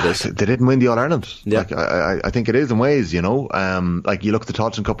 Maybe it is. They didn't win the All-Ireland. Yeah. I think it is in ways, you look at the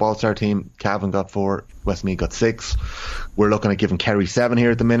Tailteann Cup All-Star team. Cavan got 4, Westmeath got 6. We're looking at giving Kerry 7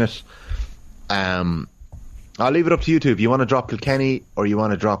 here at the minute. I'll leave it up to you two. If you want to drop Kilkenny, or you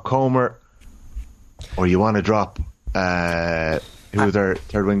want to drop Comer, or you want to drop who was our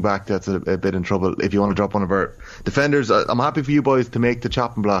third wing back that's a bit in trouble. If you want to drop one of our defenders, I'm happy for you boys to make the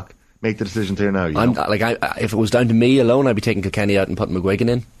chopping block. Make the decisions here now. If it was down to me alone, I'd be taking Kilkenny out and putting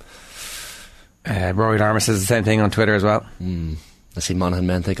McGuigan in. Rory Darmer says the same thing on Twitter as well. I see Monaghan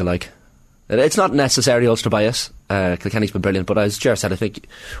men think alike. It's not necessarily Ulster bias. Kilkenny's been brilliant, but as Ger said, I think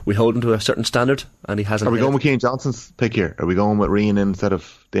we hold him to a certain standard, and he hasn't. Are we going with Cian Johnson's pick here? Are we going with Rian instead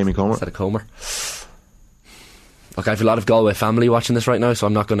of Damien Comer? Instead of Comer. Look, I have a lot of Galway family watching this right now, so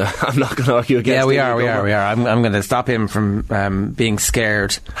I'm not going to argue against. Yeah, we are. I'm going to stop him from being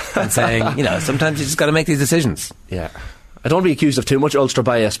scared and saying, sometimes you just got to make these decisions. Yeah, I don't want to be accused of too much Ulster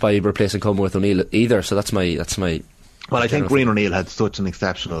bias by replacing Comer with O'Neill either. So that's my. Well, I think Rian O'Neill had such an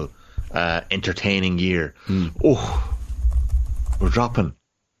exceptional, entertaining year. Oh, we're dropping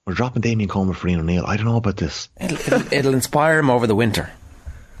Damien Comer for Rian O'Neill. I don't know about this. It'll inspire him over the winter.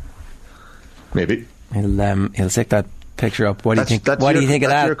 Maybe. He'll stick that picture up. What do you think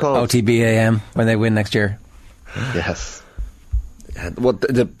of that? OTBAM when they win next year. Yes.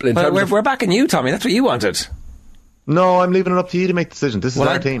 We're backing you, Tommy. That's what you wanted. No, I'm leaving it up to you to make the decision. This is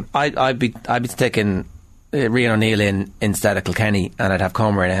our team. I'd be taking Rian O'Neill in instead of Kilkenny, and I'd have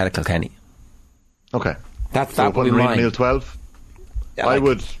Comer in ahead of Kilkenny. Okay. That would be mine. O'Neill 12. Yeah,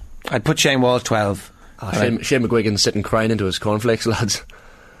 I'd put Shane Walsh 12. Shane McGuigan sitting crying into his cornflakes, lads.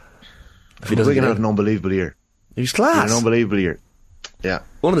 McGuigan had an unbelievable year. He was class. He had an unbelievable year. Yeah.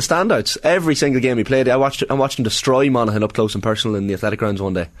 One of the standouts. Every single game he played, I watched him destroy Monaghan up close and personal in the Athletic Grounds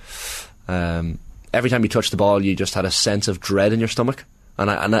one day. Every time he touched the ball, you just had a sense of dread in your stomach.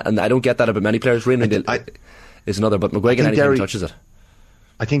 And I don't get that about many players. Rian is another, but McGuigan, anytime he touches it.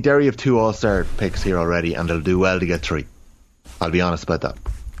 I think Derry have 2 All-Star picks here already, and they'll do well to get 3. I'll be honest about that.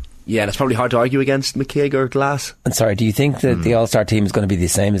 Yeah, and it's probably hard to argue against McCaig or Glass. And sorry, do you think that the All-Star team is going to be the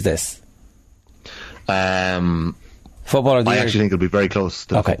same as this? Footballer of the I year. actually think it'll be very close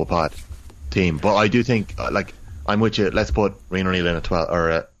to the Football Pod team. But I do think, I'm with you. Let's put Rian O'Neill in at 12,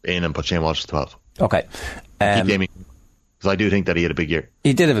 or in and put Shane Walsh at 12. Okay. Keep gaming, because I do think that he had a big year.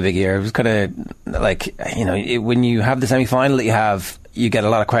 He did have a big year. It was kind of when you have the semi-final that you get a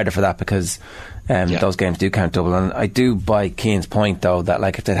lot of credit for that, because those games do count double. And I do buy Keane's point, though, that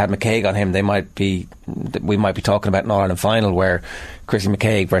if they had McCaig on him, we might be talking about an All-Ireland final where Chrissy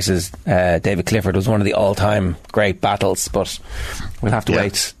McCaig versus David Clifford was one of the all-time great battles. But we'll have to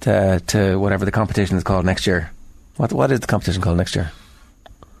wait to whatever the competition is called next year. What is the competition called next year?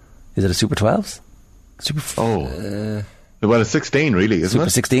 Is it a Super 12s? Well, it's 16, really, isn't Super it?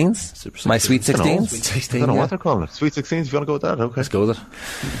 16s? My Sweet 16s? I don't know what they're calling it. Sweet 16s, if you want to go with that, okay. Let's go with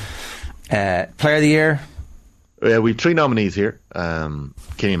it. Player of the year? We have 3 nominees here.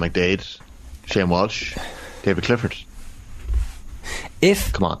 Kenny McDade, Shane Walsh, David Clifford.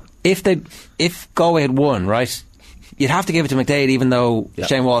 Come on. If Galway had won, right, you'd have to give it to McDade, even though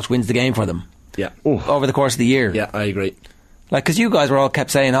Shane Walsh wins the game for them. Yeah. Over the course of the year. Yeah, I agree. Because you guys were all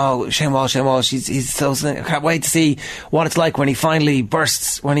kept saying, Shane Walsh, he's so... I can't wait to see what it's like when he finally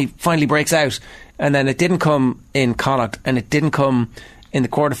bursts, when he finally breaks out. And then it didn't come in Connacht, and it didn't come in the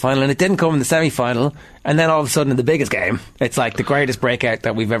quarterfinal, and it didn't come in the semi-final, and then all of a sudden in the biggest game, it's like the greatest breakout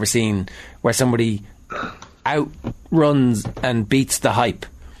that we've ever seen, where somebody outruns and beats the hype.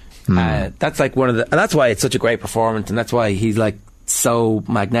 That's like one of the... And that's why it's such a great performance, and that's why he's so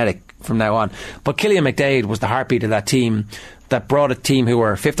magnetic from now on. But Killian McDade was the heartbeat of that team that brought a team who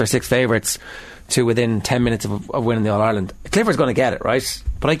were 5th or 6th favourites to within 10 minutes of winning the All-Ireland. Clifford's going to get it, right?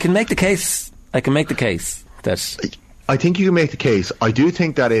 But I can make the case that... I think you can make the case. I do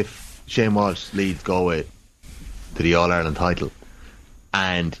think that if Shane Walsh leads Galway to the All-Ireland title,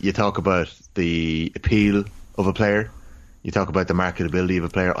 and you talk about the appeal of a player, you talk about the marketability of a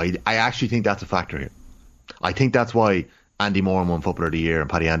player, I actually think that's a factor here. I think that's why Andy Moran won Footballer of the Year and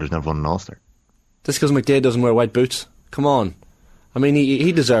Paddy Andrews never won an Ulster. Just because McDade doesn't wear white boots? Come on. I mean,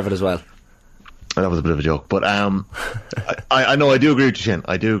 he deserved it as well. That was a bit of a joke, but I know, I do agree with you, Shane.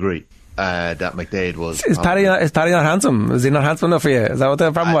 I do agree that McDade was... Is Paddy not handsome? Is he not handsome enough for you? Is that what the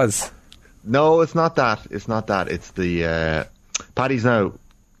problem was? No, it's not that. It's the... Paddy's now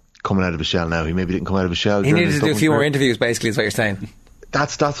coming out of his shell now. He maybe didn't come out of his shell. He needed to do a few more interviews, basically, is what you're saying.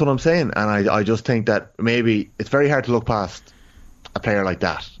 That's what I'm saying, and I just think that maybe it's very hard to look past a player like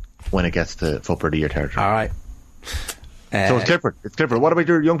that when it gets to Footballer of the Year territory. All right. So it's Clifford. What about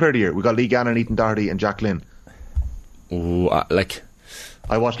your young player of the year? We got Lee Gannon, Ethan Doherty, and Jack Lynn. Ooh,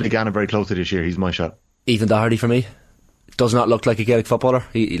 I watched Lee Gannon very closely this year. He's my shot. Ethan Doherty for me. Does not look like a Gaelic footballer.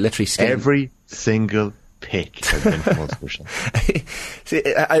 He literally skinned. Every single pick has been from Ulster. See,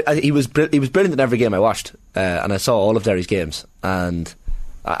 he was brilliant in every game I watched, and I saw all of Derry's games, and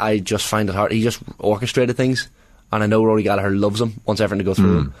I just find it hard. He just orchestrated things, and I know Rory Gallagher loves him, wants everything to go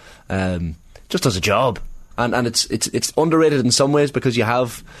through him. Just does a job. And it's underrated in some ways because you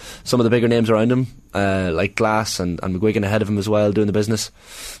have some of the bigger names around him, like Glass and McGuigan ahead of him as well, doing the business.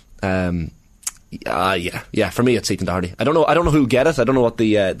 For me it's Ethan Doherty. I don't know who'll get it. I don't know what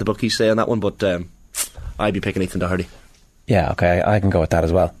the bookies say on that one, but I'd be picking Ethan Doherty. Yeah, okay, I can go with that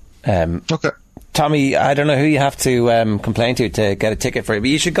as well. Okay. Tommy, I don't know who you have to complain to get a ticket for it, but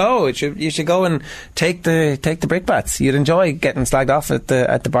you should go. You should go and take the brickbats. You'd enjoy getting slagged off at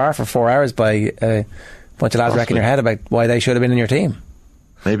the bar for 4 hours by a bunch of lads wrecking your head about why they should have been in your team.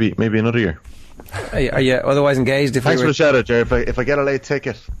 Maybe another year. Are you otherwise engaged? Thanks for the shout out, Jerry. If I get a late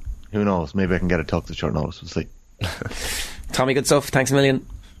ticket, who knows? Maybe I can get a tucked at short notice. We'll see. Tommy, good stuff. Thanks a million.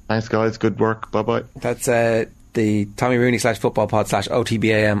 Thanks, guys. Good work. Bye bye. That's the Tommy Rooney /footballpod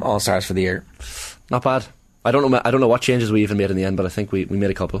 /OTBAM All Stars for the year. Not bad. I don't know what changes we even made in the end, but I think we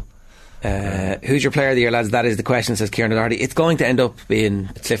made a couple. Who's your player of the year, lads? That is the question, says Kieran Doherty. It's going to end up being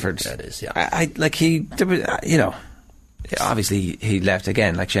Clifford. Yeah, it is, yeah. Obviously he left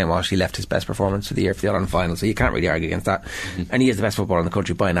again, like Shane Walsh. He left his best performance for the year for the All-Ireland final, so you can't really argue against that. And he is the best footballer in the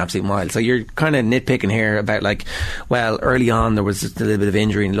country by an absolute mile. So you're kind of nitpicking here about early on there was a little bit of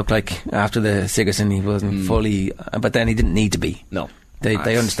injury, and it looked like after the Sigerson he wasn't fully, but then he didn't need to be. No. They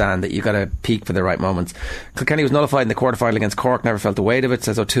understand that you've got to peak for the right moments. Kilkenny was nullified in the quarter-final against Cork, never felt the weight of it,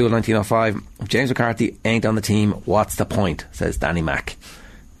 says O'Toole 1905. If James McCarthy ain't on the team, what's the point, says Danny Mack.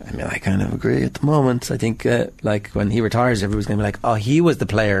 I mean, I kind of agree at the moment. I think when he retires, everyone's going to be like, oh, he was the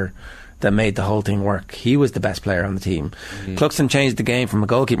player that made the whole thing work. He was the best player on the team. Cluxton changed the game from a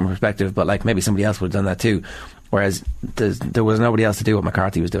goalkeeping perspective, but maybe somebody else would have done that too. Whereas there was nobody else to do what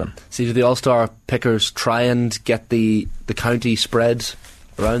McCarthy was doing. See, do the All-Star pickers try and get the county spread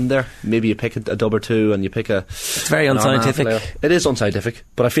around there. Maybe you pick a dub or two and you pick a... It's very unscientific. It is unscientific,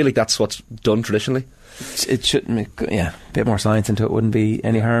 but I feel like that's what's done traditionally. It shouldn't make... Yeah, a bit more science into it wouldn't be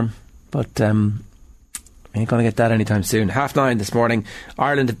any harm. But we ain't going to get that anytime soon. 9:30 this morning,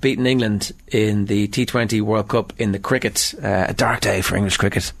 Ireland have beaten England in the T20 World Cup in the cricket. A dark day for English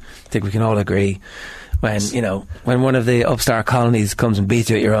cricket. I think we can all agree. When one of the upstart colonies comes and beats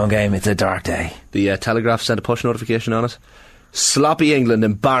you at your own game, it's a dark day. The Telegraph sent a push notification on it. Sloppy England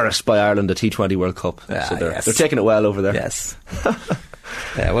embarrassed by Ireland at T20 World Cup. So they're taking it well over there. Yes.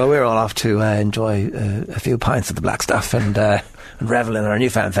 Yeah, well, we're all off to enjoy a few pints of the black stuff and revel in our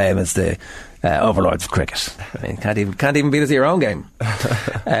newfound fame as the overlords of cricket. I mean, can't even beat us at your own game.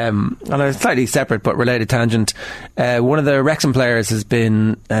 On a slightly separate but related tangent, one of the Wrexham players has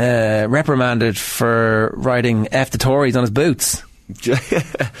been reprimanded for writing F the Tories on his boots.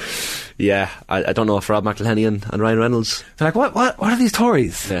 Yeah, I don't know if Rob McElhenney and Ryan Reynolds... They're like, what are these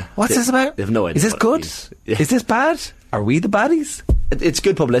Tories? Yeah, What's this about? They have no idea. Is this good? Is this bad? Are we the baddies? It's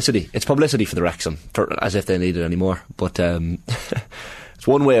good publicity. It's publicity for the Wrexham, as if they need it anymore. But it's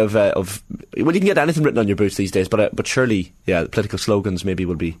one way of... Well, you can get anything written on your boots these days, but surely, yeah, political slogans maybe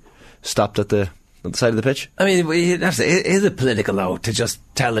will be stopped at the side of the pitch. I mean, is it political, though, to just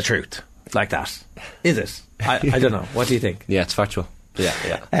tell the truth like that? Is it? I don't know. What do you think? Yeah, it's factual.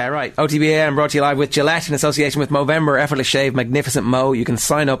 Yeah. Right, OTB AM brought to you live with Gillette in association with Movember Effortless Shave Magnificent Mo. You can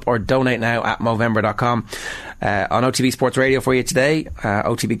sign up or donate now at Movember.com. On OTB Sports Radio for you today,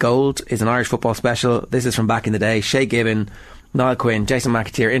 OTB Gold is an Irish football special. This is from back in the day. Shay Gibbon, Niall Quinn, Jason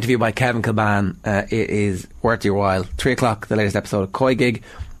McAteer, interview by Kevin Kilban. It is worth your while. 3 o'clock, the latest episode of Koi Gig.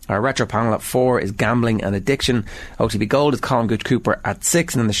 Our retro panel at 4 is Gambling and Addiction. OTB Gold is Colin Gooch Cooper at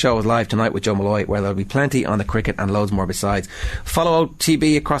 6, and then the show is live tonight with Joe Malloy, where there'll be plenty on the cricket and loads more besides. Follow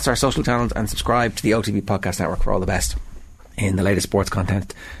OTB across our social channels and subscribe to the OTB Podcast Network for all the best in the latest sports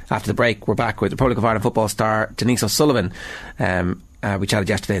content. After the break, we're back with Republic of Ireland football star Denise O'Sullivan. We chatted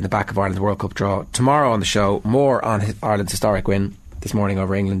yesterday in the back of Ireland's World Cup draw. Tomorrow on the show, more on Ireland's historic win this morning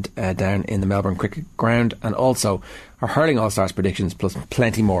over England down in the Melbourne Cricket Ground, and also our hurling All-Stars predictions, plus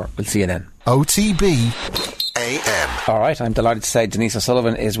plenty more. We'll see you then. OTB AM. Alright, I'm delighted to say Denise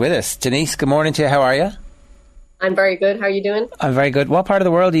O'Sullivan is with us. Denise, good morning to you. How are you? I'm very good. How are you doing? I'm very good. What part of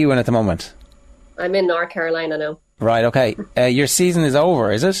the world are you in at the moment? I'm in North Carolina now. Right, okay. Your season is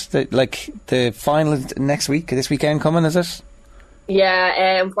over, is it? The final is next week, this weekend coming, is it?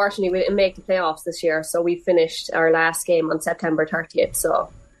 Yeah, unfortunately we didn't make the playoffs this year, so we finished our last game on September 30th,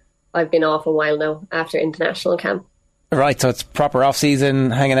 so I've been off a while now after international camp. Right, so it's proper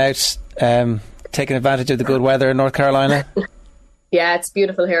off-season, hanging out, taking advantage of the good weather in North Carolina? Yeah, it's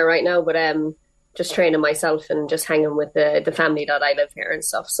beautiful here right now, but just training myself and just hanging with the family that I live here and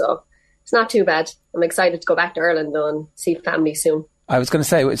stuff, so it's not too bad. I'm excited to go back to Ireland though and see family soon. I was going to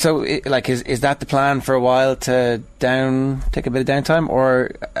say, so is that the plan for a while, to take a bit of downtime,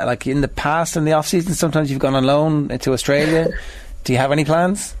 or like in the past in the off season sometimes you've gone on loan to Australia? Do you have any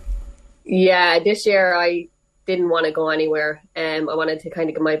plans? Yeah, this year I didn't want to go anywhere. I wanted to kind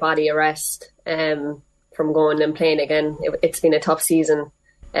of give my body a rest from going and playing again. It's been a tough season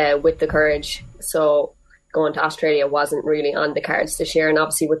with the Courage, so going to Australia wasn't really on the cards this year, and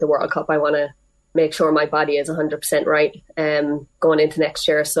obviously with the World Cup I want to make sure my body is 100% right going into next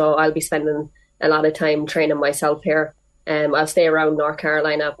year, so I'll be spending a lot of time training myself here. I'll stay around North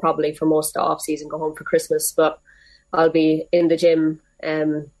Carolina probably for most of the off-season, go home for Christmas, but I'll be in the gym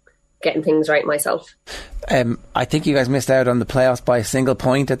getting things right myself. I think you guys missed out on the playoffs by a single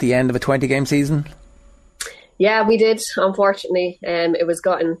point at the end of a 20-game season. Yeah, we did, unfortunately. It was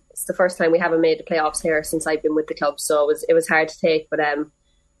gutting. It's the first time we haven't made the playoffs here since I've been with the club, so it was hard to take, but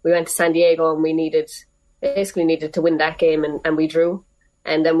we went to San Diego and we needed to win that game, and we drew,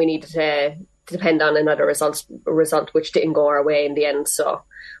 and then we needed to depend on another result which didn't go our way in the end, so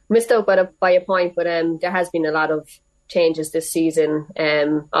missed out by a point, but there has been a lot of changes this season.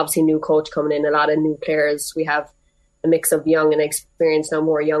 Obviously new coach coming in, a lot of new players. We have a mix of young and experienced, now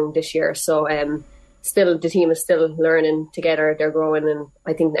more young this year, so still the team is still learning together, they're growing, and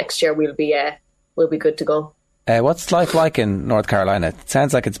I think next year we'll be good to go. What's life like in North Carolina? It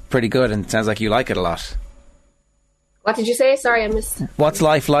sounds like it's pretty good, and it sounds like you like it a lot. What did you say? Sorry, I missed. What's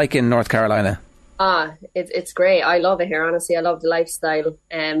life like in North Carolina? It's great. I love it here, honestly. I love the lifestyle.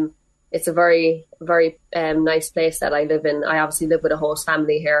 It's a very, very nice place that I live in. I obviously live with a host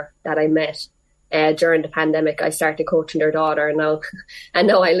family here that I met during the pandemic. I started coaching their daughter, and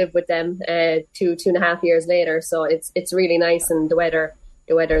now I live with them 2.5 years later. So it's really nice, and the weather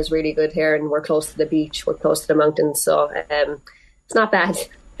is really good here, and we're close to the beach, we're close to the mountains, so it's not bad.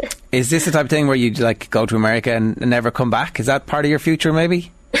 Is this the type of thing where you'd like go to America and never come back? Is that part of your future,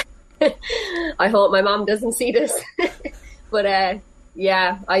 maybe? I hope my mom doesn't see this. But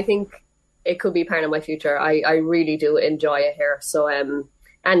yeah, I think it could be part of my future. I really do enjoy it here. So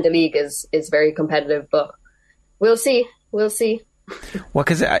and the league is very competitive, but we'll see. Well,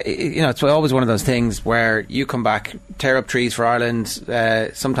 because it's always one of those things where you come back, tear up trees for Ireland,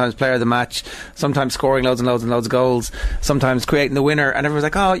 sometimes player of the match, sometimes scoring loads and loads and loads of goals, sometimes creating the winner, and everyone's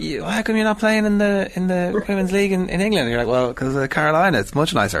like, "Oh, how come you're not playing in the Women's League in England?" And you're like, "Well, because of Carolina, it's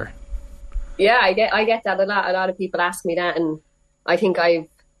much nicer." Yeah, I get that a lot. A lot of people ask me that, and I think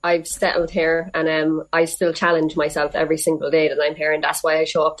I've settled here, and I still challenge myself every single day that I'm here, and that's why I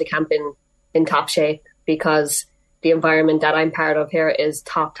show up to camp in top shape, because the environment that I'm part of here is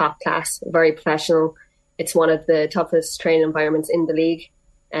top class, very professional. It's one of the toughest training environments in the league.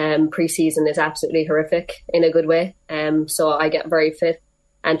 Pre-season is absolutely horrific in a good way. So I get very fit,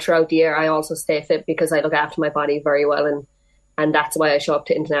 and throughout the year I also stay fit because I look after my body very well, and that's why I show up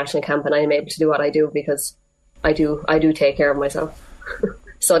to international camp and I'm able to do what I do, because I do take care of myself.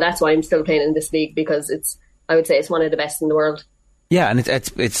 So that's why I'm still playing in this league, because I would say it's one of the best in the world. Yeah, and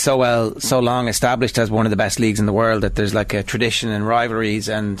it's so long established as one of the best leagues in the world that there's like a tradition and rivalries,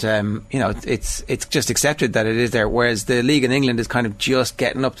 and it's just accepted that it is there. Whereas the league in England is kind of just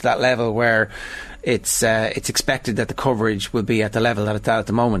getting up to that level where it's expected that the coverage will be at the level that it's at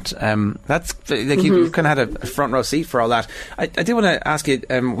the moment. That's like you've kind of had a front row seat for all that. I do want to ask you.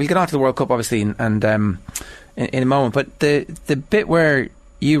 We'll get on to the World Cup obviously, and in a moment. But the bit where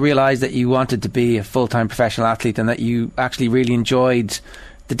you realised that you wanted to be a full-time professional athlete and that you actually really enjoyed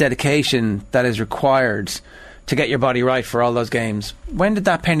the dedication that is required to get your body right for all those games. When did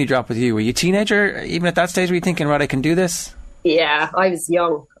that penny drop with you? Were you a teenager? Even at that stage were you thinking, right, I can do this? Yeah, I was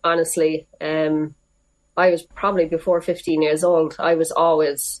young, honestly. I was probably before 15 years old. I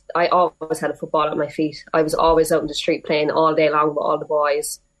always had a football at my feet. I was always out in the street playing all day long with all the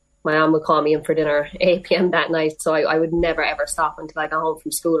boys. My mum would call me in for dinner 8 p.m. that night, so I would never ever stop until I got home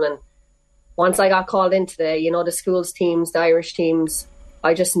from school. And once I got called into the schools teams, the Irish teams,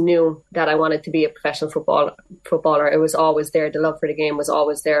 I just knew that I wanted to be a professional footballer. It was always there. The love for the game was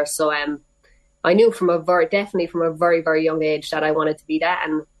always there. So I knew definitely from a very, very young age that I wanted to be that,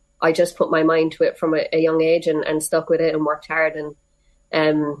 and I just put my mind to it from a young age and stuck with it and worked hard.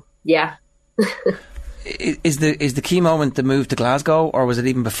 And yeah. Is the key moment the move to Glasgow, or was it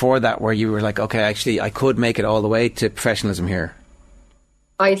even before that where you were like, okay, actually I could make it all the way to professionalism here?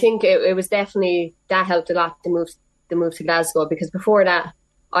 I think it was definitely, that helped a lot, the move to Glasgow, because before that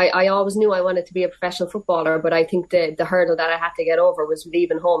I always knew I wanted to be a professional footballer, but I think the hurdle that I had to get over was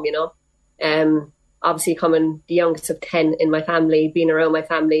leaving home, obviously coming the youngest of 10 in my family, being around my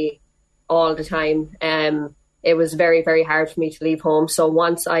family all the time, it was very, very hard for me to leave home. So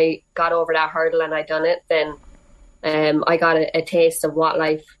once I got over that hurdle and I'd done it, then I got a taste of what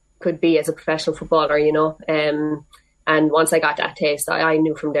life could be as a professional footballer, and once I got that taste, I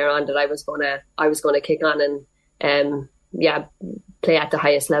knew from there on that I was gonna kick on and play at the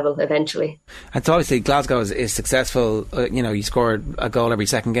highest level eventually. And so obviously Glasgow is successful. You scored a goal every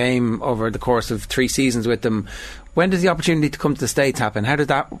second game over the course of 3 seasons with them. When does the opportunity to come to the States happen? How did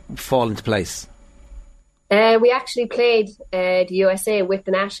that fall into place? We actually played the USA with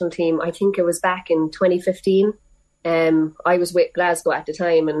the national team. I think it was back in 2015. I was with Glasgow at the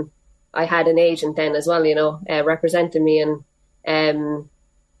time, and I had an agent then as well, representing me. And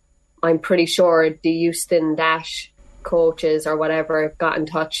I'm pretty sure the Houston Dash coaches or whatever got in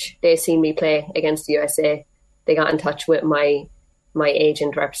touch. They seen me play against the USA. They got in touch with my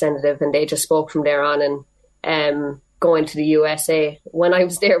agent representative, and they just spoke from there on. And going to the USA, when I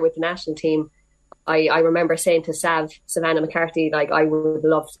was there with the national team, I remember saying to Savannah McCarthy, like, I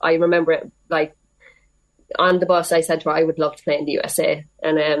remember it, like, on the bus, I said to her, I would love to play in the USA.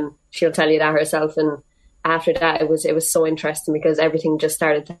 And she'll tell you that herself. And after that, it was so interesting because everything just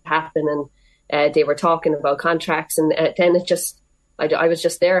started to happen, and they were talking about contracts. And then I was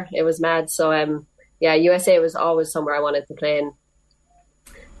just there. It was mad. So, USA was always somewhere I wanted to play, and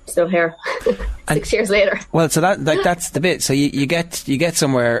still here 6 years later. Well, so that's the bit. So you get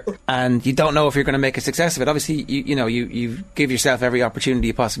somewhere and you don't know if you're going to make a success of it. Obviously, you give yourself every opportunity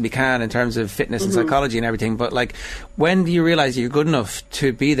you possibly can in terms of fitness and psychology and everything. But like, when do you realise you're good enough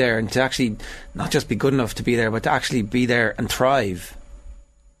to be there and to actually not just be good enough to be there, but to actually be there and thrive?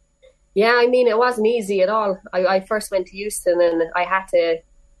 Yeah, I mean, it wasn't easy at all. I first went to Houston and I had to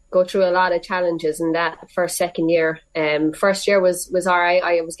go through a lot of challenges in that second year. First year was all right.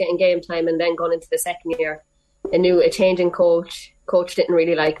 I was getting game time, and then going into the second year, a changing coach. Coach didn't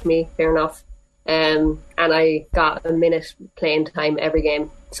really like me, fair enough. And I got a minute playing time every game.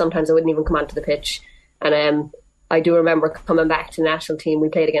 sometimes I wouldn't even come onto the pitch. And I do remember coming back to the national team. We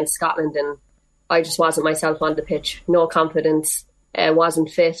played against Scotland, and I just wasn't myself on the pitch. No confidence, wasn't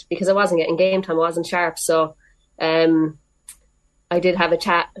fit because I wasn't getting game time. I wasn't sharp. So I did have a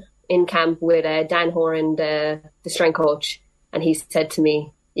chat in camp with Dan Horan, the strength coach, and he said to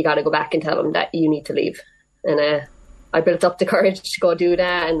me, "You got to go back and tell him that you need to leave." And I built up the courage to go do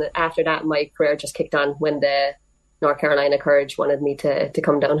that, and after that my career just kicked on when the North Carolina Courage wanted me to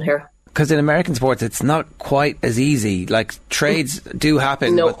come down here. Because in American sports, it's not quite as easy. Like, trades do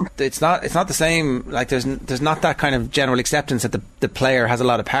happen, but it's not the same. Like, there's not that kind of general acceptance that the player has a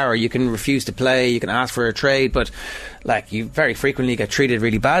lot of power. You can refuse to play, you can ask for a trade, but like, you very frequently get treated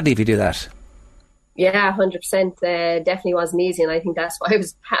really badly if you do that. Yeah, 100%. Definitely wasn't easy, and I think that's why I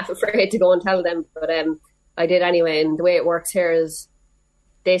was half afraid to go and tell them. But I did anyway. And the way it works here is,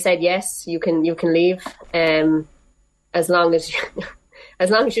 they said yes, you can leave, as long as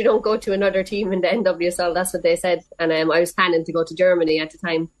you don't go to another team in the NWSL. That's what they said. And I was planning to go to Germany at the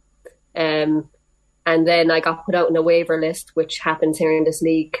time. And then I got put out on a waiver list, which happens here in this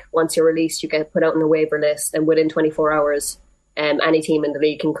league. Once you're released, you get put out on a waiver list, and within 24 hours, any team in the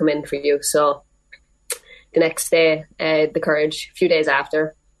league can come in for you. So the next day, the Courage, a few days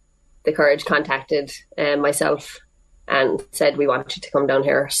after, the Courage contacted myself and said, "We want you to come down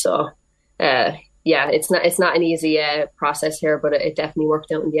here." So yeah, it's not an easy process here, but it definitely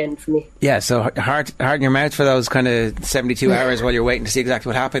worked out in the end for me. Yeah, so hard in your mouth for those kind of 72 hours while you're waiting to see exactly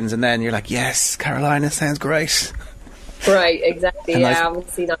what happens, and then you're like, yes, Carolina sounds great. Right, exactly. Yeah,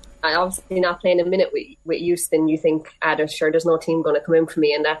 obviously not playing a minute with Houston. You think, there's no team going to come in for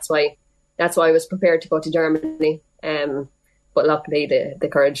me, and that's why I was prepared to go to Germany. But luckily, the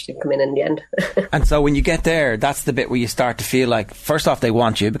Courage did come in the end. And so when you get there, that's the bit where you start to feel like, first off, they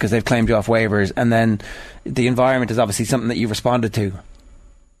want you because they've claimed you off waivers, and then the environment is obviously something that you responded to.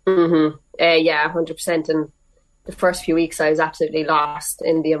 Mm-hmm. Yeah, 100%. And the first few weeks, I was absolutely lost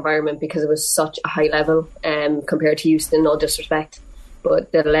in the environment because it was such a high level compared to Houston, no disrespect.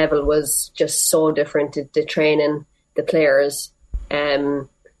 But the level was just so different, the training, the players.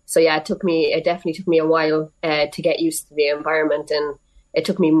 So yeah, it definitely took me a while to get used to the environment, and it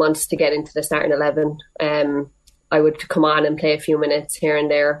took me months to get into the starting 11. I would come on and play a few minutes here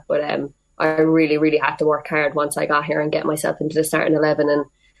and there, but I really, really had to work hard once I got here and get myself into the starting 11. And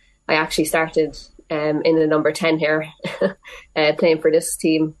I actually started in the number 10 here, playing for this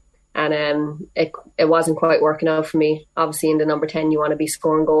team, and it wasn't quite working out for me. Obviously, in the number 10, you want to be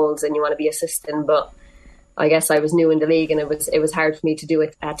scoring goals and you want to be assisting, but I guess I was new in the league, and it was hard for me to do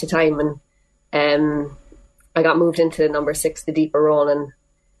it at the time. And I got moved into number 6, the deeper role, and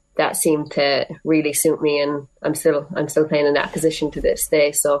that seemed to really suit me. And I'm still playing in that position to this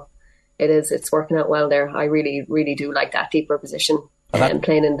day. So it's working out well there. I really, really do like that deeper position and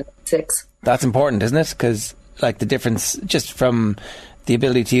playing in the 6. That's important, isn't it? Because like the difference just from the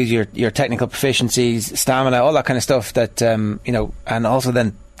ability to use your technical proficiencies, stamina, all that kind of stuff that and also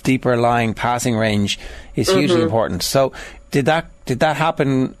then deeper lying passing range is hugely important. So did that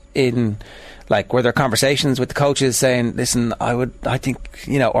happen in, like, were there conversations with the coaches saying, listen, I think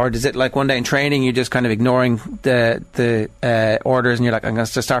or is it like one day in training you're just kind of ignoring the orders and you're like, I'm going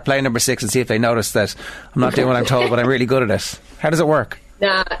to start playing number 6 and see if they notice that I'm not doing what I'm told but I'm really good at it? How does it work?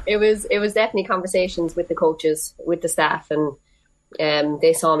 Nah, it was definitely conversations with the coaches, with the staff, and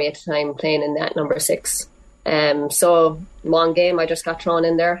they saw me at the time playing in that number 6. So one game I just got thrown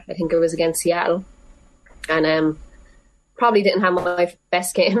in there. I think it was against Seattle, and probably didn't have my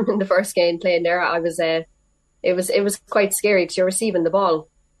best game in the first game playing there. I was it was quite scary because you're receiving the ball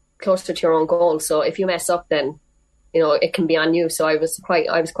closer to your own goal. So if you mess up, then it can be on you. So I was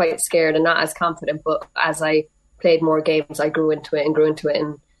quite scared and not as confident. But as I played more games, I grew into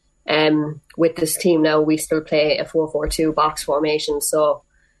it. And with this team now, we still play a 4-4-2 box formation. So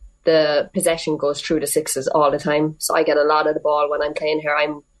the possession goes through the 6s all the time. So I get a lot of the ball when I'm playing here.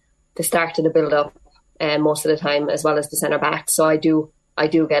 I'm the start of the build-up most of the time, as well as the centre-back. So I do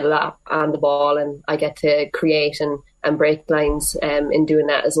get a lot on the ball, and I get to create and break lines in doing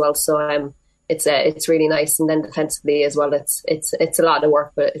that as well. So it's really nice. And then defensively as well, it's a lot of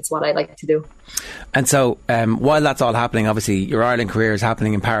work, but it's what I like to do. And so while that's all happening, obviously your Ireland career is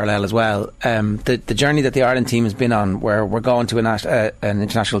happening in parallel as well. The journey that the Ireland team has been on, where we're going to an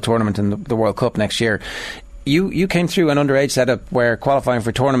international tournament in the World Cup next year, you came through an underage setup where qualifying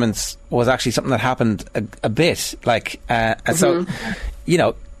for tournaments was actually something that happened a bit, like and so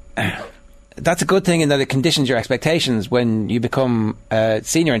that's a good thing in that it conditions your expectations when you become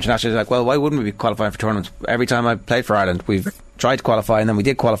senior international. Like, well, why wouldn't we be qualifying for tournaments? Every time I played for Ireland, we've tried to qualify, and then we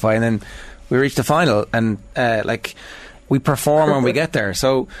did qualify, and then we reached the final. And we perform when we get there.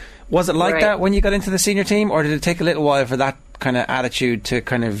 So was it like that when you got into the senior team, or did it take a little while for that kind of attitude to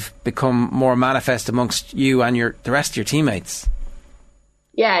kind of become more manifest amongst you and the rest of your teammates?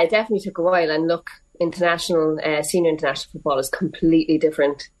 Yeah, it definitely took a while. And look, senior international football is completely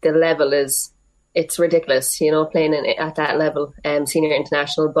different. The level it's ridiculous, playing at that level, senior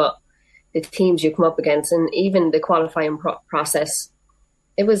international. But the teams you come up against, and even the qualifying process,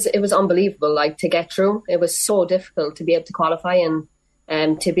 it was unbelievable. Like, to get through, it was so difficult to be able to qualify,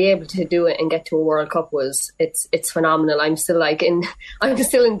 and to be able to do it and get to a World Cup it's phenomenal. I'm still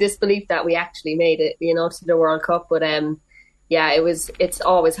in disbelief that we actually made it, to the World Cup. But it's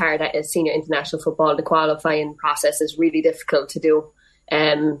always hard at senior international football. The qualifying process is really difficult to do,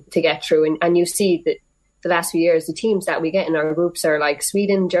 to get through. And you see that the last few years, the teams that we get in our groups are like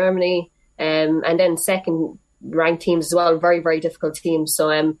Sweden, Germany, and then second ranked teams as well. Very, very difficult teams.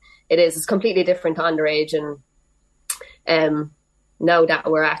 So it's completely different to underage. And now that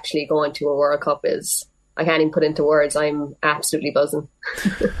we're actually going to a World Cup, I can't even put into words. I'm absolutely buzzing.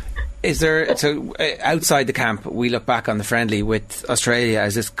 Is there, so outside the camp, we look back on the friendly with Australia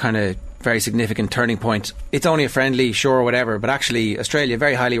as this kind of very significant turning point. It's only a friendly, sure, whatever, but actually Australia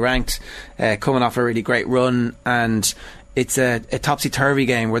very highly ranked, coming off a really great run, and it's a topsy-turvy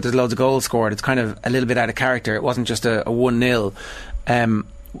game where there's loads of goals scored. It's kind of a little bit out of character. It wasn't just a 1-0.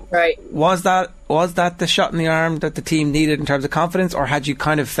 Right. Was that the shot in the arm that the team needed in terms of confidence, or had you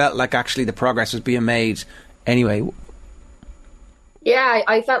kind of felt like actually the progress was being made anyway? Yeah,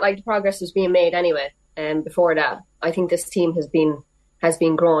 I felt like the progress was being made anyway. Before that, I think this team has been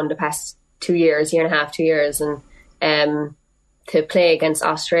growing the past 2 years, year and a half, 2 years, and to play against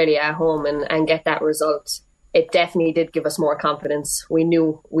Australia at home and get that result, it definitely did give us more confidence. We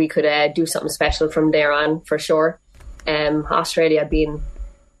knew we could do something special from there on, for sure. Australia being, I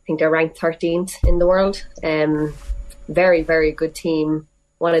think they're ranked 13th in the world. Very, very good team.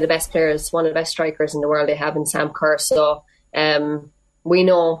 One of the best players, one of the best strikers in the world they have in Sam Kerr. So we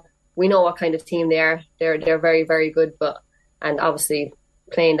know what kind of team they are. They're very, very good. And obviously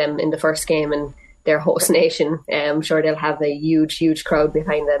playing them in the first game in their host nation, I'm sure they'll have a huge, huge crowd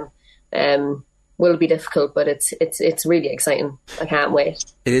behind them. Will be difficult, but it's really exciting. I can't wait.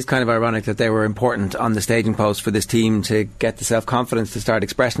 It is kind of ironic that they were important on the staging post for this team to get the self-confidence to start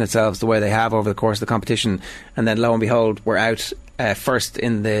expressing itself the way they have over the course of the competition, and then lo and behold, we're out first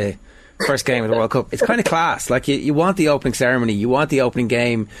in the first game of the World Cup. It's kind of class. Like, you want the opening ceremony, you want the opening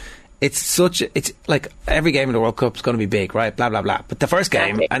game. It's like every game in the World Cup is going to be big, right? Blah blah blah. But the first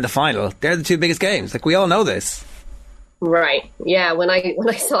game and the final, they're the two biggest games. Like, we all know this. Right. Yeah. When I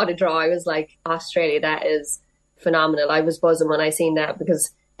saw the draw, I was like, Australia, that is phenomenal. I was buzzing when I seen that, because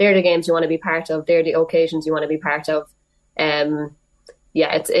they're the games you want to be part of. They're the occasions you want to be part of. It's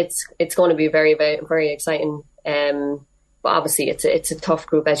going to be very, very, very exciting. But obviously it's a tough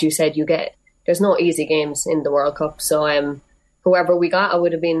group, as you said. There's no easy games in the World Cup. So whoever we got, I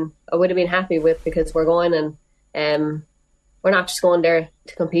would have been happy with, because we're going and we're not just going there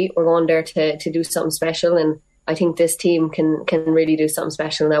to compete. We're going there to do something special. And I think this team can really do something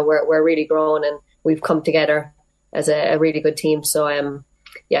special now. We're really growing, and we've come together as a really good team. So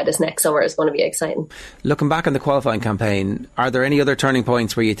this next summer is going to be exciting. Looking back on the qualifying campaign, are there any other turning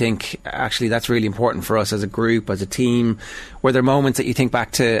points where you think, actually, that's really important for us as a group, as a team? Were there moments that you think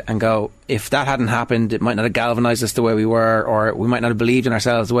back to and go, if that hadn't happened, it might not have galvanised us the way we were, or we might not have believed in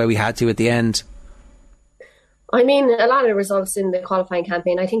ourselves the way we had to at the end? I mean, a lot of the results in the qualifying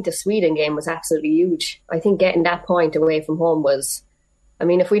campaign, I think the Sweden game was absolutely huge. I think getting that point away from home was, I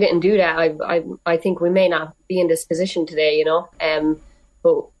mean, if we didn't do that, I think we may not be in this position today,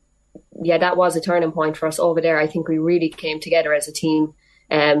 But yeah, that was a turning point for us over there. I think we really came together as a team.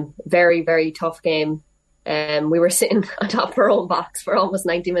 Very, very tough game. We were sitting on top of our own box for almost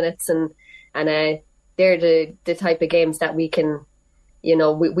 90 minutes, and they're the type of games that we can,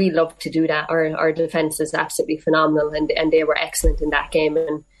 we love to do that. Our defence is absolutely phenomenal, and they were excellent in that game.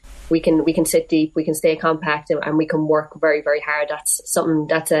 And we can sit deep, we can stay compact, and we can work very, very hard.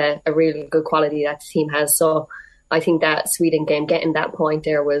 That's a really good quality that the team has. So I think that Sweden game, getting that point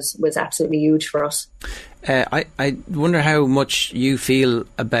there was absolutely huge for us. I wonder how much you feel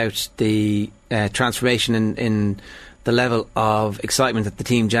about the transformation in the level of excitement that the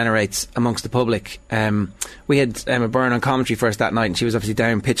team generates amongst the public. We had Emma Byrne on commentary for us that night, and she was obviously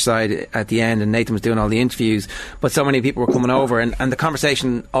down pitch side at the end, and Nathan was doing all the interviews, but so many people were coming over, and the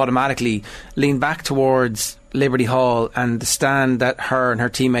conversation automatically leaned back towards Liberty Hall and the stand that her and her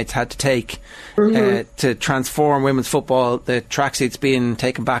teammates had to take to transform women's football, the tracksuits being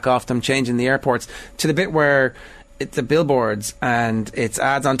taken back off them, changing the airports, to the bit where it's the billboards and it's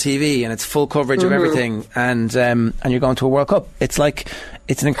ads on TV and it's full coverage of everything, and you're going to a World Cup. It's like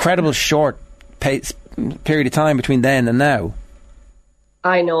it's an incredible short period of time between then and now.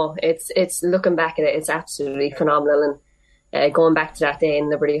 I know, it's looking back at it, it's absolutely phenomenal. And going back to that day in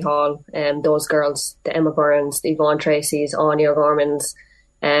Liberty Hall, those girls, the Emma Burns, the Yvonne Tracy's, Anya O'Gorman's,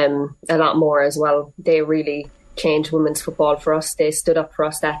 a lot more as well, they really changed women's football for us. They stood up for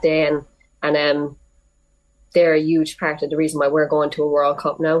us that day, and they're a huge part of the reason why we're going to a World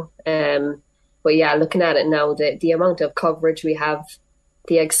Cup now. But yeah, looking at it now, the amount of coverage we have,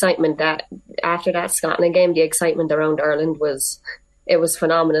 the excitement that after that Scotland game, the excitement around Ireland was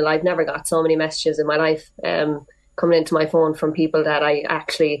phenomenal. I've never got so many messages in my life coming into my phone from people that I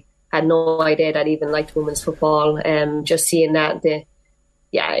actually had no idea that even liked women's football. Just seeing that,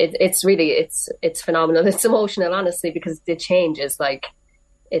 it's phenomenal. It's emotional, honestly, because the change is like,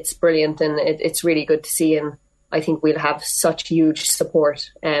 it's brilliant, and it's really good to see. And I think we'll have such huge support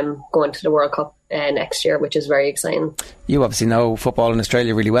going to the World Cup next year, which is very exciting. You obviously know football in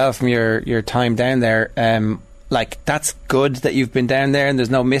Australia really well from your time down there. Like, that's good that you've been down there and there's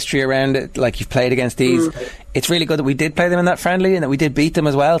no mystery around it. Like, you've played against these. It's really good that we did play them in that friendly and that we did beat them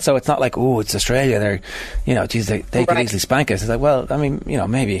as well. So it's not like, oh, it's Australia. They're, they could easily spank us. It's like, well, I mean,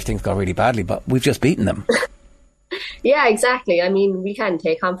 maybe if things go really badly, but we've just beaten them. Yeah, exactly. I mean, we can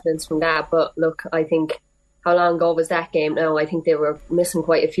take confidence from that. But look, I think, how long ago was that game now? I think they were missing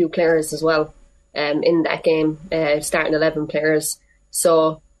quite a few players as well in that game, starting 11 players.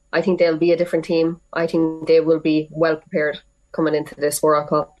 So I think they'll be a different team. I think they will be well prepared coming into this World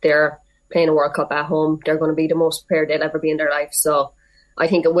Cup. They're playing a World Cup at home. They're going to be the most prepared they'll ever be in their life. So I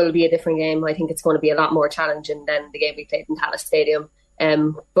think it will be a different game. I think it's going to be a lot more challenging than the game we played in Tallaght Stadium.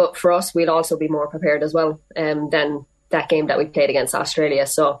 But for us, we'll also be more prepared as well than that game that we played against Australia.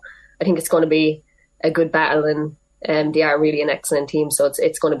 So I think it's going to be a good battle, and they are really an excellent team. So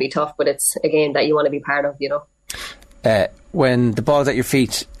it's going to be tough, but it's a game that you want to be part of, when the ball is at your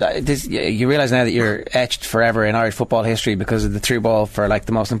feet, you realise now that you're etched forever in Irish football history because of the through ball for like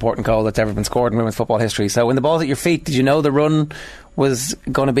the most important goal that's ever been scored in women's football history. So when the ball's at your feet, did you know the run was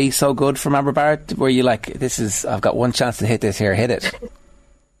going to be so good from Amber Barrett? Were you like, I've got one chance to hit this here, hit it?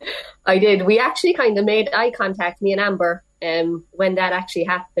 I did. We actually kind of made eye contact, me and Amber, when that actually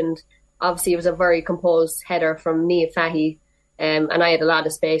happened. Obviously, it was a very composed header from Nia Fahy, and I had a lot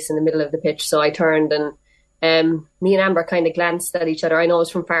of space in the middle of the pitch, so I turned and me and Amber kind of glanced at each other. I know it was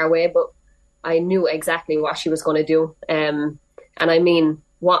from far away, but I knew exactly what she was going to do. And I mean,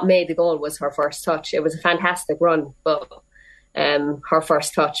 what made the goal was her first touch. It was a fantastic run, but her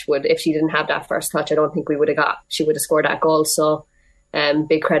first touch if she didn't have that first touch, I don't think she would have scored that goal. So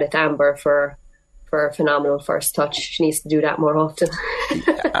big credit to Amber for a phenomenal first touch. She needs to do that more often.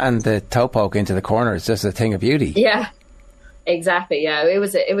 And the toe poke into the corner is just a thing of beauty. Yeah, exactly. Yeah, it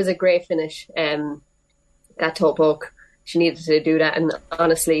was a great finish. That toe poke, she needed to do that. And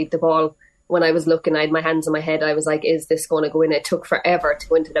honestly, the ball, when I was looking, I had my hands on my head. I was like, is this going to go in? It took forever to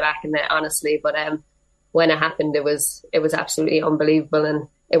go into the back of the net, honestly. But when it happened, it was absolutely unbelievable. And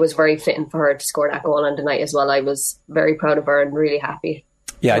it was very fitting for her to score that goal on the night as well. I was very proud of her and really happy.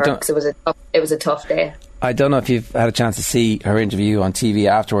 Yeah, because it was a tough day. I don't know if you've had a chance to see her interview on TV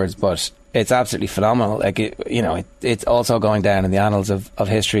afterwards, but it's absolutely phenomenal. Like, it's also going down in the annals of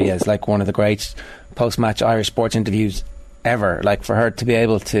history as like one of the great post-match Irish sports interviews ever. Like, for her to be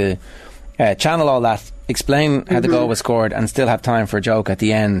able to channel all that, explain how the goal was scored, and still have time for a joke at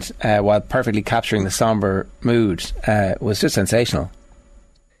the end while perfectly capturing the sombre mood was just sensational.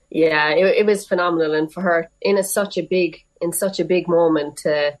 Yeah, it was phenomenal, and for her in such a big moment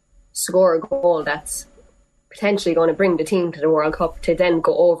to score a goal that's potentially going to bring the team to the World Cup, to then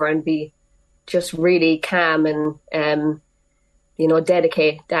go over and be just really calm and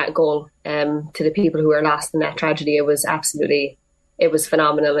dedicate that goal to the people who were lost in that tragedy. It was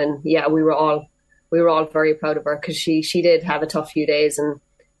phenomenal. And yeah, we were all very proud of her, because she did have a tough few days,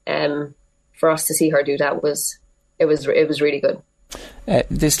 and for us to see her do that was really good.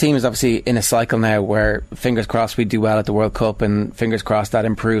 This team is obviously in a cycle now where, fingers crossed, we do well at the World Cup, and fingers crossed that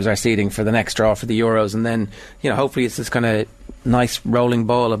improves our seeding for the next draw for the Euros, and then hopefully it's this kind of nice rolling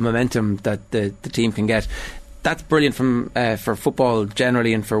ball of momentum that the team can get. That's brilliant for football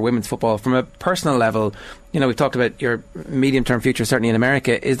generally, and for women's football. From a personal level, we've talked about your medium-term future, certainly in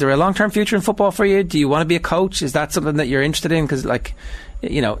America. Is there a long-term future in football for you? Do you want to be a coach? Is that something that you're interested in? Because,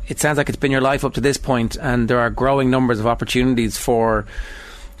 it sounds like it's been your life up to this point, and there are growing numbers of opportunities for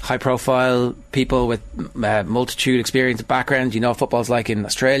high-profile people with multitude experience, backgrounds. You know what football's like in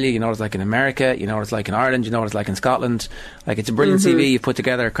Australia, you know what it's like in America, you know what it's like in Ireland, you know what it's like in Scotland. Like, it's a brilliant CV you've put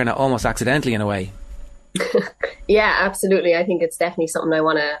together kind of almost accidentally in a way. Yeah, absolutely. I think it's definitely something I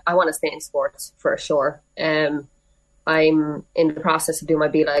want to stay in sports for sure. I'm in the process of doing my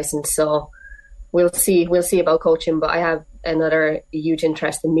B license, so we'll see about coaching. But I have another huge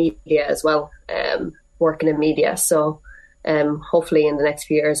interest in media as well, working in media. So hopefully in the next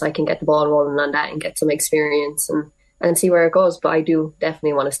few years I can get the ball rolling on that and get some experience and see where it goes. But I do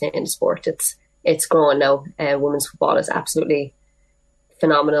definitely want to stay in the sport. It's growing now. Women's football is absolutely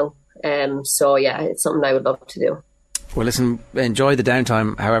phenomenal. So yeah, it's something I would love to do. Well, listen, enjoy the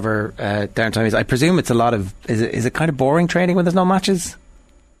downtime. However, downtime is. I presume it's a lot of. Is it kind of boring training when there's no matches?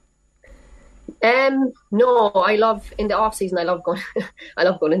 No, I love in the off season. I love going. I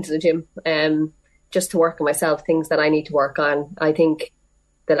love going into the gym. Just to work on myself, things that I need to work on. I think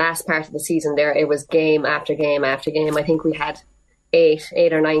the last part of the season there, it was game after game after game. I think we had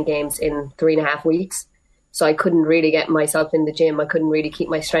eight or 9 games in 3.5 weeks. So I couldn't really get myself in the gym. I couldn't really keep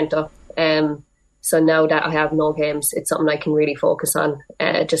my strength up. So now that I have no games, it's something I can really focus on,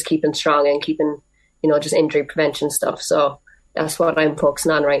 just keeping strong and keeping, just injury prevention stuff. So that's what I'm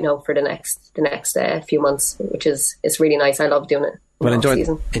focusing on right now for the next few months, which is really nice. I love doing it. Well,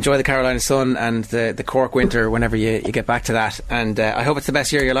 enjoy the Carolina sun and the Cork winter whenever you get back to that. And I hope it's the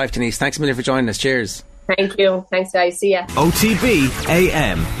best year of your life, Denise. Thanks a million for joining us. Cheers. Thank you. Thanks, guys. See ya. OTB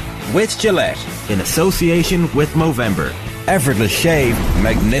AM with Gillette in association with Movember. Effortless shave,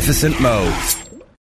 magnificent mo.